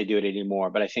 I don't know if they do it anymore,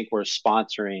 but I think we're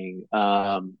sponsoring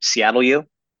Seattle U,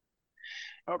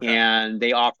 Okay. and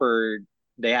they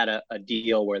had a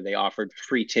deal where they offered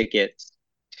free tickets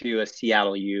to a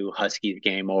Seattle U Huskies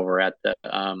game over at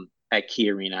Key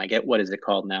Arena. I get, what is it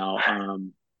called now?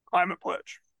 Climate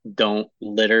pledge. Don't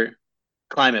litter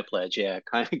Climate Pledge, yeah,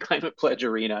 Climate Pledge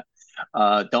Arena.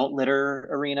 Don't litter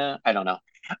arena. I don't know.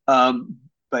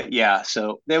 But yeah,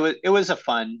 so it was a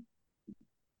fun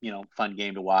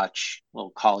game to watch, a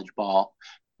little college ball.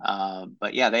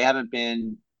 But yeah, they haven't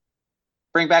been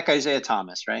bring back Isaiah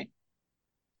Thomas, right?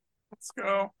 Let's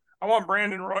go. I want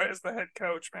Brandon Roy as the head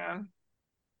coach, man.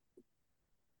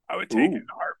 I would take it Ooh. in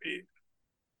a heartbeat.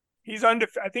 He's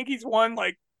undefeated. I think he's won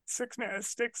like six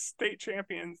state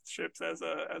championships as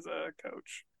a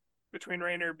coach between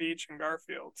Rainier Beach and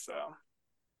Garfield. So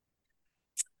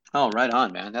Oh, right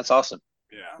on, man. That's awesome.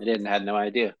 yeah, I didn't had no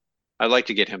idea. I'd like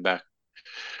to get him back.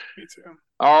 me too.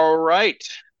 All right.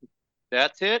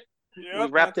 That's it. We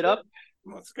Yep, wrapped that's it it. up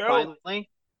Let's go. finally.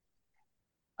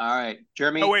 All right. Oh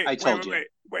Jeremy, wait, I wait, told wait, you. wait,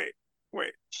 wait,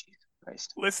 wait. Jesus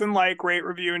Christ. Listen, like, rate,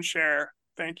 review, and share.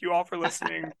 Thank you all for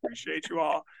listening. Appreciate you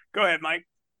all. Go ahead, Mike.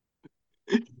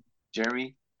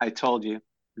 Jeremy, I told you.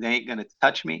 They ain't gonna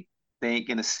touch me. They ain't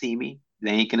gonna see me.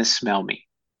 They ain't gonna smell me.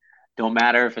 Don't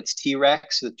matter if it's T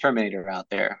Rex or the Terminator out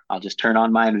there. I'll just turn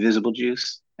on my invisible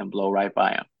juice and blow right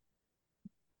by them.